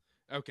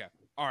 Okay.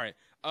 All right.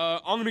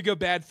 I'm going to go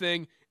bad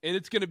thing, and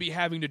it's going to be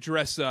having to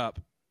dress up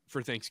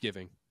for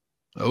Thanksgiving.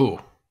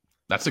 Oh,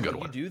 that's a good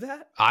one. You do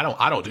that? I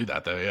don't do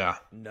that though. Yeah.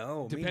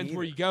 No. Depends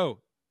where you go.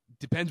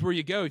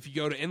 If you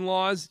go to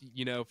in-laws,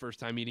 first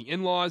time meeting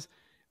in-laws.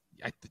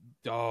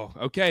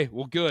 Okay.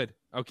 Well, good.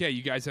 Okay,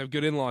 you guys have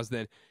good in-laws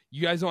then.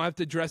 You guys don't have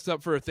to dress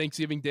up for a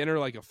Thanksgiving dinner,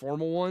 like a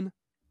formal one?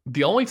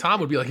 The only time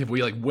would be like if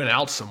we like went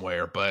out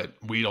somewhere, but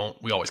we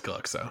always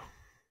cook, so.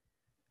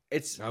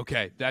 It's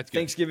okay, that's good.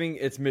 Thanksgiving,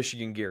 it's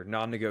Michigan gear,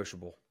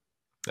 non-negotiable.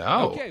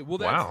 Oh. Okay, well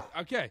wow.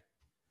 Okay.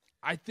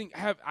 I think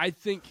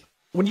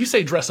when you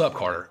say dress up,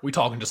 Carter, we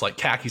talking just like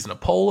khakis and a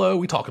polo?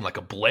 We talking like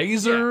a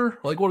blazer? Yeah.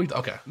 Like what are we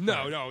okay.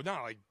 No,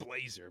 not like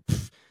blazer.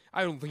 Pfft,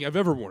 I don't think I've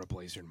ever worn a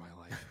blazer in my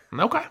life.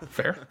 Okay,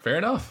 fair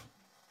enough.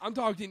 I'm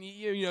talking,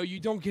 you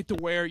don't get to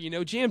wear,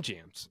 jam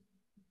jams.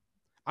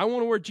 I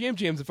want to wear jam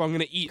jams if I'm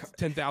going to eat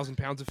 10,000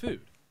 pounds of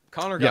food.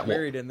 Connor got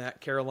buried in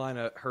that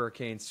Carolina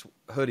Hurricanes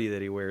hoodie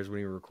that he wears when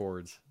he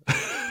records.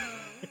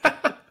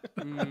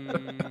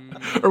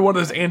 Or one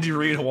of those Andy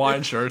Reid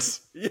Hawaiian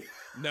shirts. Yeah.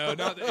 No,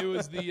 not it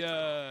was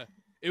the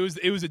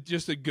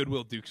just a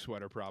Goodwill Duke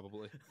sweater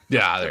probably.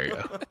 Yeah, there you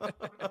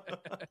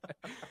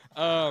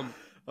go.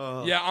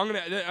 Yeah,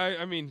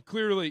 I mean,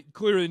 clearly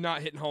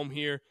not hitting home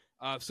here.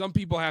 Some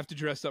people have to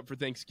dress up for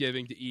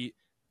Thanksgiving to eat.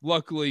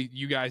 Luckily,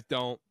 you guys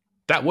don't.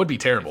 That would be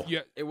terrible.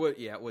 It would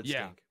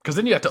stink. Because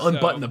then you have to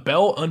unbutton the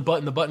belt,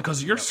 unbutton the button,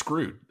 because you're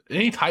screwed.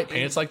 Any tight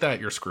pants like that,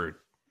 you're screwed.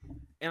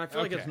 And I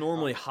feel like it's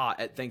normally hot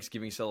at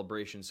Thanksgiving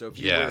celebration. So if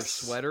you wear a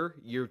sweater,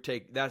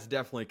 that's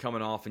definitely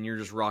coming off, and you're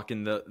just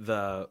rocking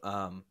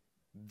the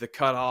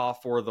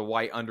cutoff or the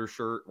white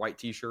undershirt, white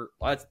t-shirt.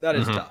 That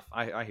is tough.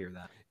 I hear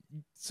that.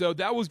 So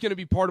that was going to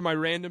be part of my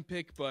random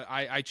pick, but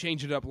I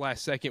changed it up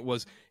last second.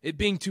 Was it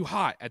being too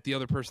hot at the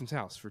other person's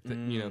house for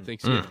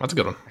Thanksgiving? That's a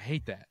good one. I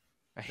hate that.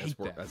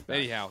 That's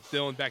anyhow,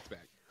 Dylan, back to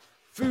back.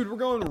 Food, we're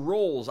going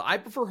rolls. I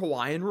prefer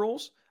Hawaiian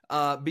rolls.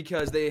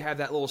 Because they have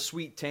that little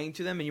sweet tang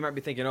to them, and you might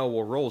be thinking, oh,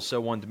 well, rolls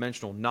so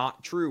one-dimensional.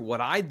 Not true.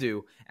 What I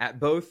do at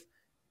both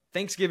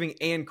Thanksgiving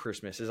and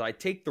Christmas is I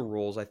take the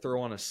rolls, I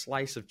throw on a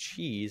slice of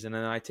cheese, and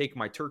then I take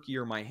my turkey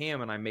or my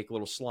ham, and I make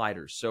little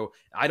sliders. So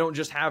I don't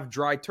just have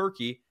dry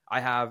turkey. I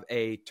have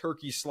a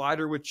turkey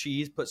slider with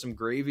cheese, put some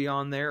gravy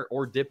on there,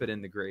 or dip it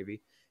in the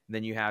gravy, and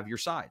then you have your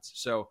sides.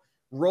 So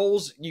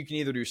rolls, you can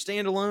either do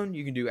standalone,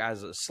 you can do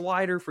as a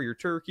slider for your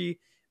turkey,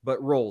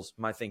 but rolls,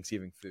 my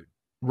Thanksgiving food.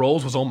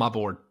 Rolls was on my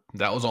board.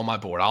 That was on my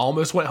board. I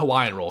almost went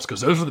Hawaiian rolls because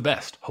those are the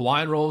best.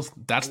 Hawaiian rolls,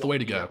 that's the way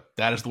to go.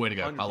 That is the way to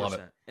go. 100%. I love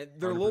it. And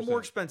they're 100%. A little more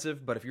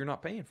expensive, but if you're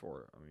not paying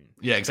for it, I mean.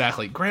 Yeah,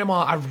 exactly.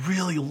 Grandma, I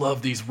really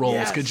love these rolls.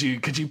 Yes. Could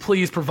you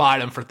please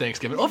provide them for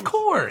Thanksgiving? Of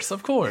course.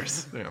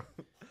 Yeah.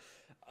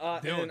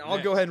 And then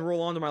I'll go ahead and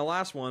roll on to my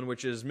last one,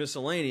 which is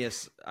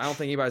miscellaneous. I don't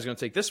think anybody's going to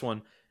take this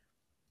one.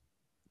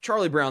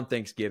 Charlie Brown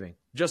Thanksgiving.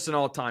 Just an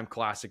all-time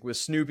classic with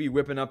Snoopy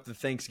whipping up the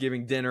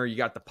Thanksgiving dinner. You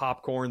got the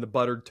popcorn, the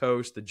buttered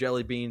toast, the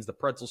jelly beans, the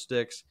pretzel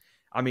sticks.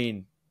 I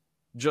mean,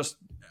 just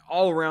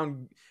all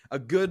around a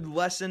good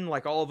lesson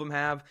like all of them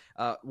have.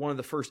 One of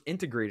the first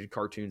integrated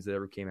cartoons that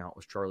ever came out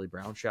was Charlie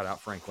Brown. Shout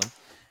out Franklin.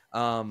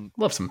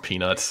 Love some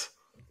peanuts.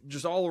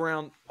 Just all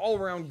around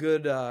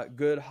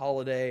good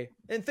holiday.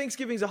 And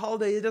Thanksgiving's a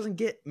holiday. It doesn't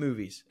get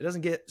movies. It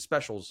doesn't get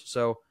specials.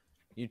 So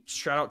you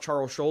shout out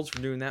Charles Schultz for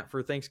doing that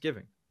for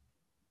Thanksgiving.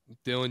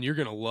 Dylan, you're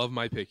going to love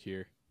my pick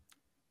here.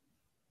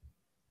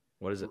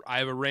 What is it? I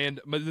have a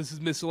random, but this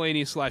is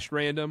miscellaneous /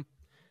 random.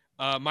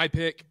 My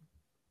pick,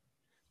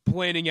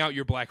 planning out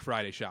your Black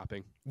Friday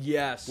shopping.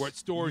 Yes. What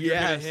stores you're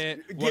going to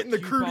hit. Getting the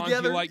crew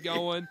together. You like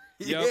going.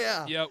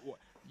 Yeah. Yep.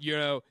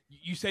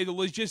 You say the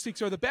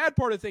logistics are the bad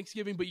part of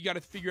Thanksgiving, but you got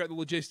to figure out the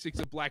logistics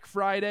of Black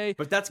Friday.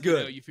 But that's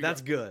good.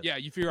 That's good. Yeah,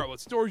 you figure out what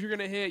stores you're going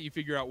to hit. You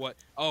figure out what,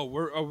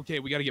 okay,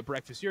 we got to get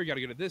breakfast here. You got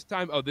to go to this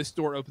time. Oh, this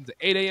store opens at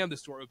 8 a.m.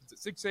 This store opens at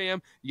 6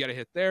 a.m. You got to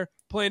hit there.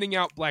 Planning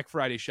out Black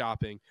Friday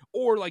shopping.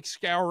 Or like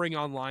scouring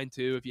online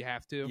too if you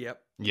have to.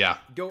 Yep. Yeah.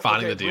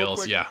 Finding the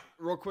deals.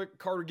 Real quick,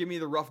 Carter, give me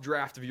the rough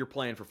draft of your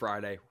plan for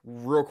Friday.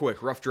 Real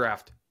quick, rough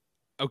draft.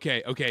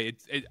 Okay.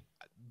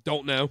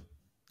 Don't know.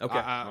 Okay.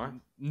 All right.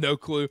 No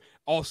clue.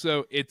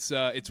 Also, it's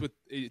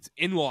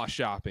in-law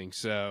shopping,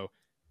 so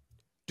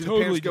do the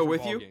parents go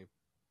with you? Game.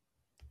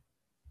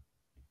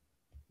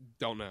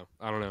 Don't know.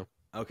 I don't know.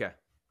 Okay.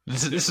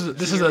 This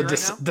is a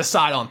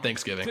decide on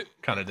Thanksgiving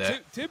kind of day.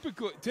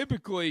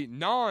 Typically,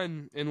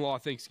 non-in-law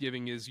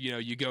Thanksgiving is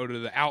you go to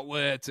the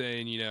outlets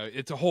and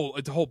it's a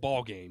whole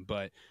ball game,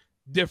 but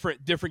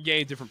different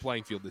game, different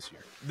playing field this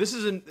year. This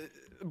is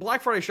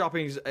Black Friday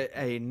shopping is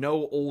a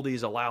no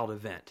oldies allowed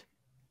event.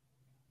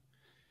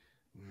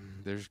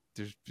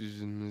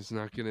 It's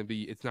not gonna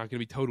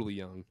be totally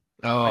young.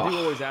 Oh. I do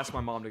always ask my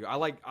mom to go. I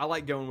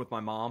like going with my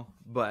mom,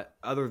 but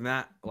other than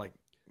that, like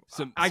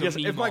I guess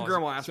if my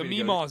grandma asked me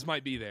to go, Meemaws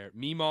might be there.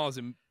 Meemaws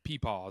and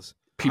Peepaws.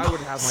 I would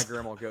have my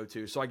grandma go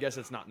too. So I guess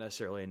it's not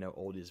necessarily a no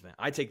oldies event.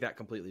 I take that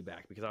completely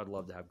back because I would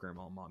love to have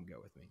grandma and mom go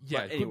with me.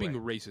 Yeah, quit being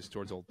racist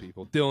towards old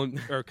people. Dylan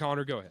or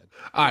Connor, go ahead.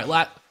 All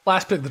right,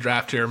 last pick of the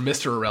draft here,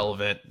 Mr.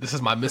 Irrelevant. This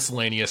is my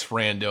miscellaneous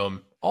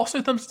random.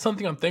 Also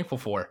something I'm thankful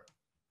for.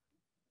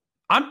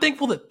 I'm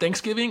thankful that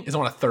Thanksgiving is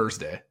on a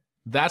Thursday.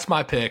 That's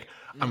my pick.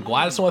 I'm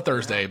glad it's on a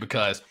Thursday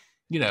because,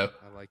 I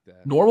like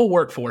that. Normal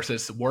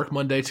workforces work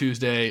Monday,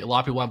 Tuesday. A lot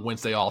of people have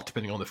Wednesday off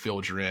depending on the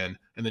field you're in.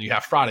 And then you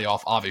have Friday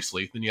off,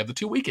 obviously. Then you have the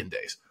 2 weekend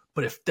days.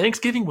 But if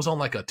Thanksgiving was on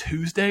like a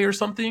Tuesday or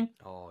something,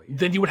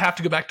 then you would have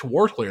to go back to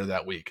work later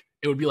that week.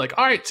 It would be like,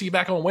 all right, see you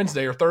back on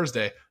Wednesday or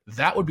Thursday.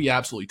 That would be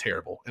absolutely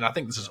terrible. And I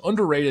think this is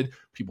underrated.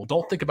 People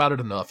don't think about it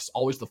enough. It's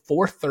always the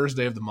 4th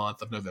Thursday of the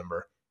month of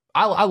November.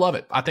 I love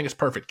it. I think it's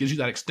perfect. Gives you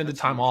that extended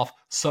time off,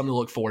 something to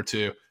look forward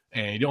to.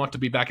 And you don't have to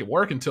be back at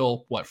work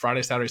until,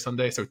 Friday, Saturday,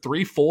 Sunday. So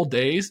 3 full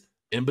days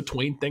in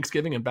between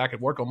Thanksgiving and back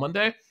at work on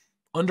Monday.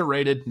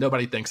 Underrated.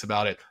 Nobody thinks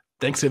about it.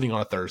 Thanksgiving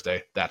on a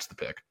Thursday. That's the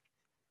pick.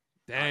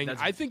 Dang,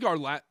 I think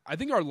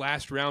our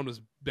last round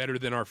was better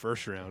than our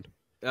first round.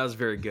 That was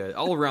very good.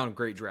 All around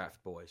great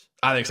draft, boys.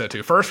 I think so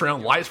too. First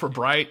round, lights were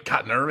bright.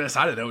 Got nervous.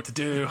 I didn't know what to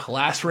do.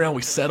 Last round,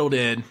 we settled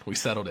in. We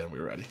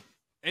were ready.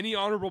 Any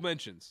honorable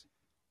mentions?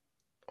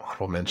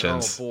 Honorable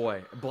mentions. Oh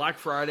boy, Black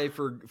Friday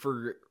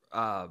for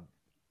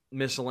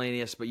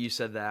miscellaneous, but you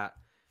said that.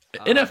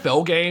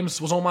 NFL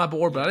games was on my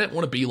board, but I didn't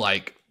want to be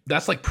like,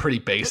 that's like pretty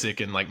basic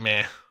and like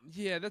meh.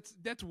 Yeah,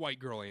 that's white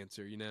girl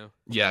answer, you know.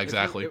 Yeah,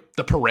 exactly.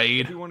 The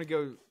parade. If we want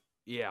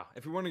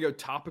to go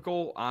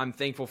topical, I'm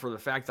thankful for the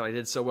fact that I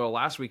did so well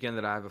last weekend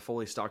that I have a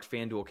fully stocked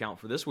FanDuel account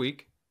for this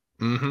week.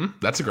 Mm-hmm.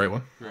 That's a great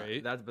one.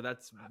 Right.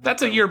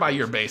 That's a year by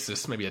year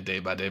basis, maybe a day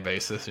by day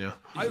basis. Yeah.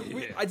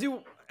 I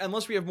do.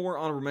 Unless we have more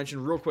honorable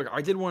mention, real quick,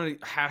 I did want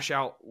to hash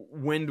out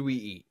when do we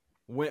eat?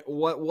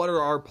 What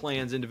are our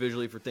plans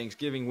individually for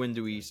Thanksgiving? When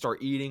do we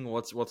start eating?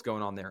 What's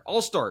going on there?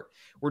 I'll start.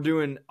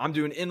 I'm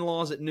doing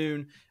in-laws at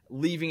noon,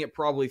 leaving at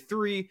probably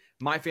 3.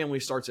 My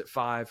family starts at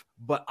 5,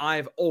 but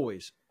I've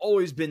always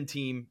been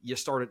team. You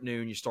start at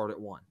noon, you start at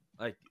 1.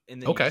 Like,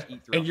 and then okay, you just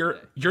eat and the day.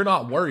 you're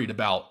not worried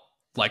about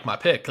like my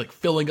pick, like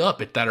filling up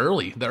at the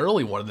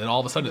early one, and then all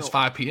of a sudden it's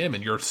 5 p.m.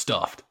 and you're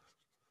stuffed.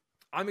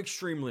 I'm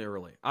extremely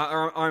early.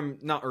 I'm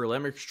not early.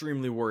 I'm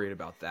extremely worried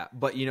about that.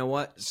 But you know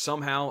what?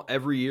 Somehow,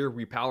 every year,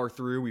 we power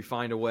through. We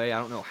find a way. I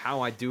don't know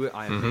how I do it.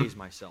 I amaze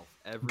myself.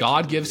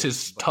 God gives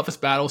his toughest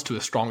battles to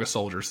his strongest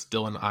soldiers.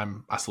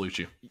 Dylan, I salute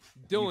you.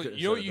 Dylan,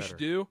 you know what you should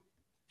do?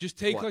 Just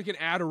take like an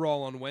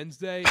Adderall on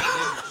Wednesday, and then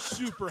you're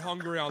super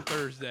hungry on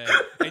Thursday,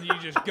 and you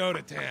just go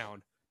to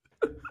town.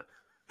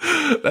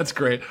 That's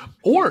great.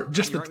 Or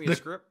just the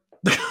script?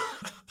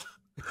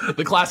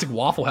 The classic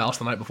Waffle House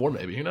the night before,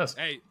 maybe. Who knows?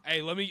 Hey,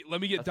 let me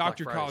get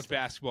Dr. College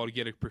Basketball to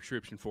get a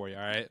prescription for you,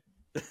 all right?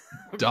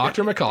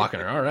 Dr.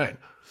 McCockiner, all right.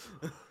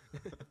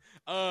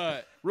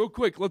 Real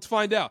quick, let's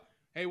find out.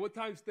 Hey, what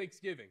time's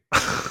Thanksgiving?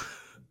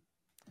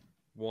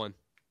 1.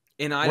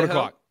 In Idaho? 1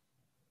 o'clock.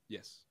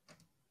 Yes.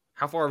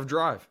 How far of a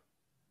drive?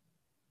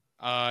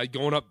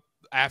 Going up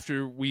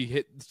after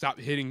we stop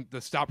hitting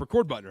the stop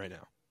record button right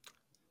now.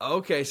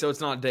 Okay, so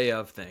it's not a day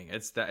of thing.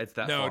 It's that.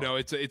 No, far.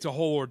 it's a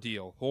whole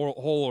ordeal.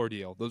 Whole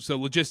ordeal. So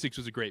logistics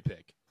was a great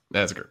pick.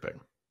 That's a great pick.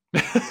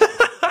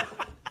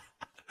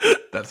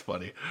 That's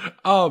funny.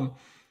 As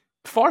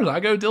far as I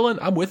go, Dylan,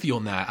 I'm with you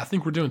on that. I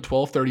think we're doing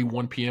 12:30,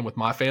 1 p.m. with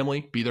my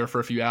family. Be there for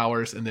a few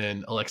hours, and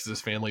then Alexis's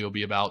family will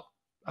be about,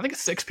 I think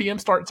it's 6 p.m.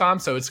 start time.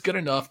 So it's good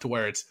enough to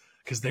where it's,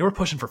 because they were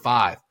pushing for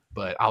 5.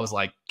 But I was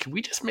like, can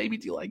we just maybe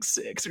do like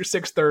 6 or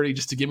 6:30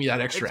 just to give me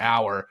that extra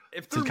hour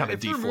to kind of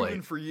deflate? They're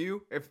moving for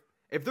you,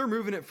 if they're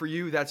moving it for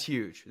you, that's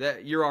huge.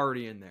 That you're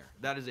already in there.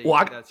 That is.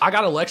 Well, I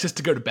got Alexis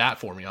to go to bat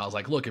for me. I was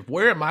like, look, if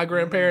we're at my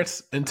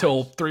grandparents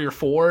until 3 or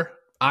 4,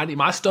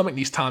 my stomach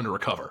needs time to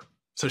recover.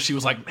 So she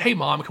was like, hey,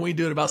 Mom, can we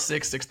do it about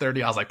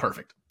 6:30? I was like,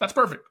 perfect. That's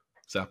perfect.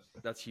 So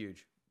that's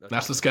huge.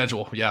 That's the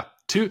schedule. Yeah.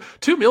 Two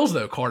meals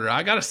though, Carter.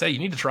 I gotta say, you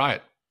need to try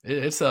it.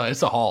 It's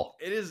a haul.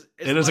 It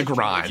is a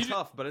grind. It's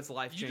tough, but it's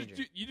life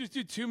changing. You just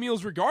do 2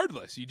 meals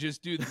regardless. You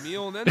just do the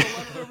meal and then the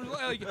leftovers.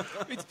 Like,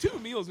 it's 2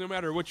 meals no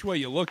matter which way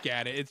you look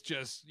at it. It's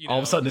just, all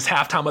of a sudden it's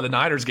halftime of the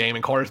Niners game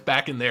and Carter's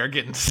back in there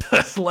getting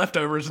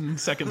leftovers in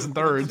seconds and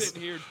thirds.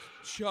 Sitting here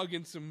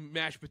chugging some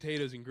mashed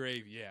potatoes and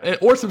gravy. Yeah.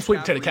 Or some sweet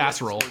potato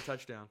casserole.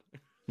 Touchdown.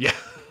 Yeah.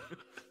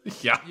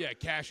 Yeah. Yeah.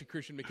 Cash and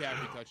Christian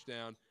McCaffrey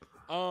touchdown.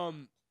 All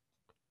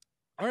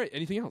right.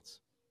 Anything else?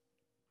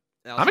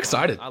 I'm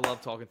excited. I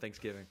love talking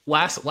Thanksgiving.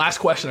 Last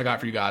question I got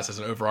for you guys as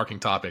an overarching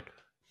topic.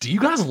 Do you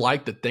guys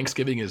like that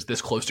Thanksgiving is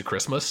this close to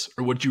Christmas,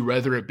 or would you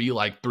rather it be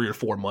like 3 or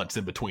 4 months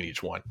in between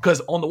each one? Because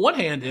on the one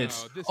hand,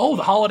 it's the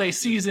holiday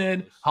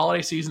season.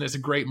 Holiday season is a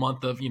great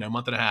month and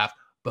a half.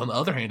 But on the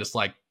other hand, it's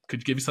like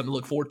could give you something to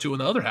look forward to in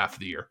the other half of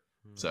the year.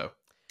 So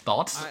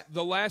thoughts?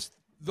 The last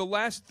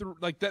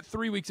like that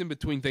 3 weeks in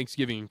between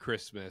Thanksgiving and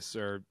Christmas,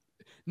 or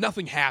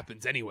nothing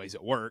happens anyways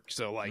at work.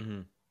 So like.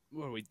 Mm-hmm.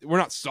 We're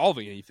not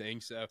solving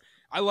anything, so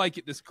I like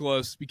it this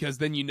close because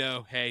then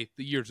hey,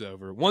 the year's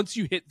over. Once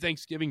you hit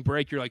Thanksgiving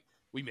break, you're like,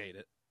 we made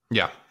it.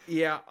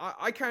 Yeah,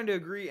 I kind of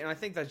agree, and I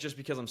think that's just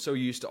because I'm so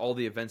used to all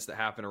the events that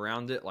happen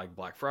around it, like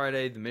Black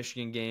Friday, the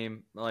Michigan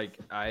game. Like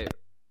I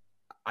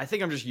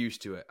think I'm just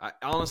used to it.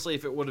 Honestly,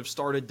 if it would have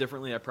started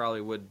differently, I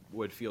probably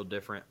would feel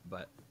different.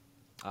 But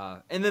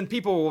and then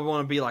people will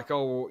want to be like,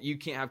 oh, you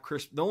can't have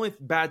Christmas. The only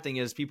bad thing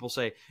is people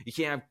say you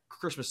can't have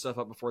Christmas stuff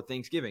up before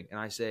Thanksgiving, and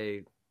I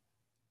say.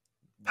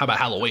 How about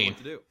Halloween?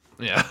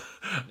 Yeah.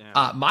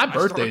 My birthday's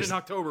birthday's in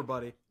October,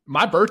 buddy.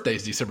 My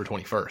birthday's December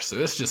 21st, so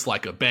it's just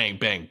like a bang,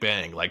 bang,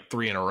 bang, like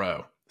 3 in a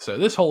row. So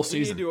this whole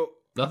season,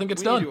 nothing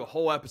gets done. We need to do a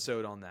whole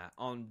episode on that,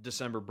 on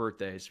December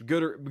birthdays,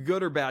 good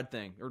or bad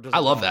thing. Or I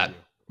love that.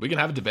 We can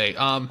have a debate.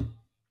 The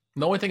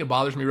only thing that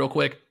bothers me real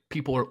quick,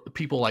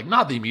 people like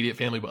not the immediate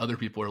family, but other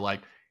people are like,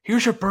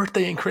 "Here's your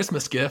birthday and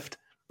Christmas gift,"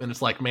 and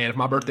it's like, man, if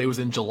my birthday was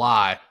in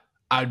July.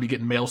 I'd be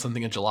getting mail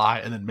something in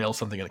July and then mail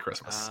something in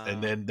Christmas.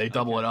 And then they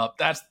double it up.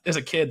 That's as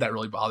a kid, that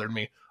really bothered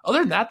me. Other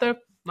than that, though,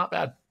 not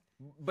bad.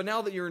 But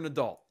now that you're an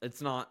adult,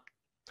 it's not.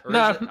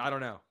 No, I don't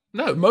know.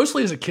 No,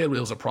 mostly as a kid, it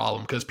was a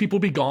problem because people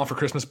would be gone for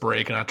Christmas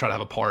break and I'd try to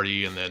have a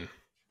party and then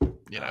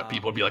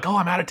people would be like, "Oh,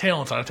 I'm out of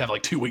town, so I have to have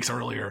like 2 weeks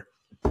earlier."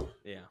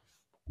 Yeah.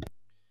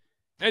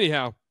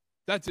 Anyhow,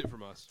 that's it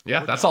from us.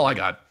 Yeah, that's all I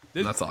got.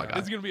 That's all I got.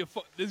 This is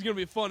gonna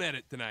be a fun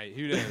edit tonight.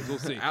 Who knows? We'll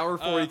see. Hour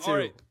 42. All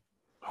right.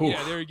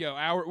 Yeah, there you go.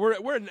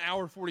 We're at an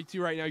hour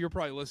 42 right now. You're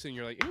probably listening.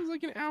 You're like, it was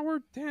like an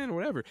hour 10 or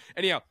whatever.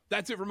 Anyhow,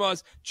 that's it from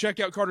us. Check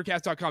out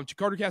CarterCast.com.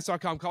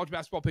 CarterCast.com. College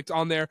basketball picks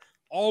on there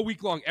all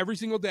week long, every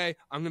single day.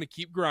 I'm going to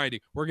keep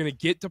grinding. We're going to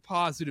get to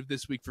positive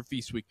this week for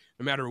Feast Week,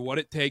 no matter what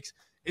it takes.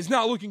 It's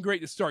not looking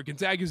great to start.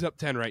 Gonzaga's up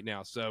 10 right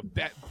now, so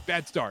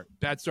bad start.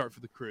 Bad start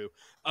for the crew.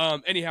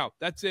 Anyhow,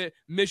 that's it.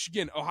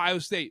 Michigan, Ohio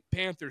State,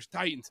 Panthers,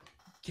 Titans.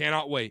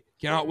 Cannot wait.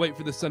 Cannot wait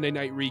for the Sunday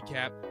night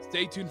recap.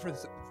 Stay tuned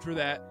for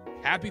that.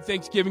 Happy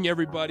Thanksgiving,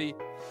 everybody.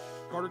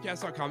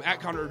 CarterCast.com, at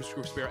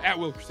Connor_Spare, at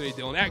Wilkerson A.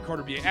 Dillon, at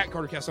Carter BA, at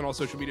CarterCast on all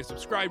social media.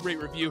 Subscribe, rate,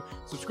 review.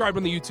 Subscribe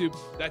on the YouTube.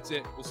 That's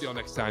it. We'll see y'all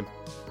next time.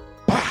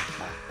 Bye.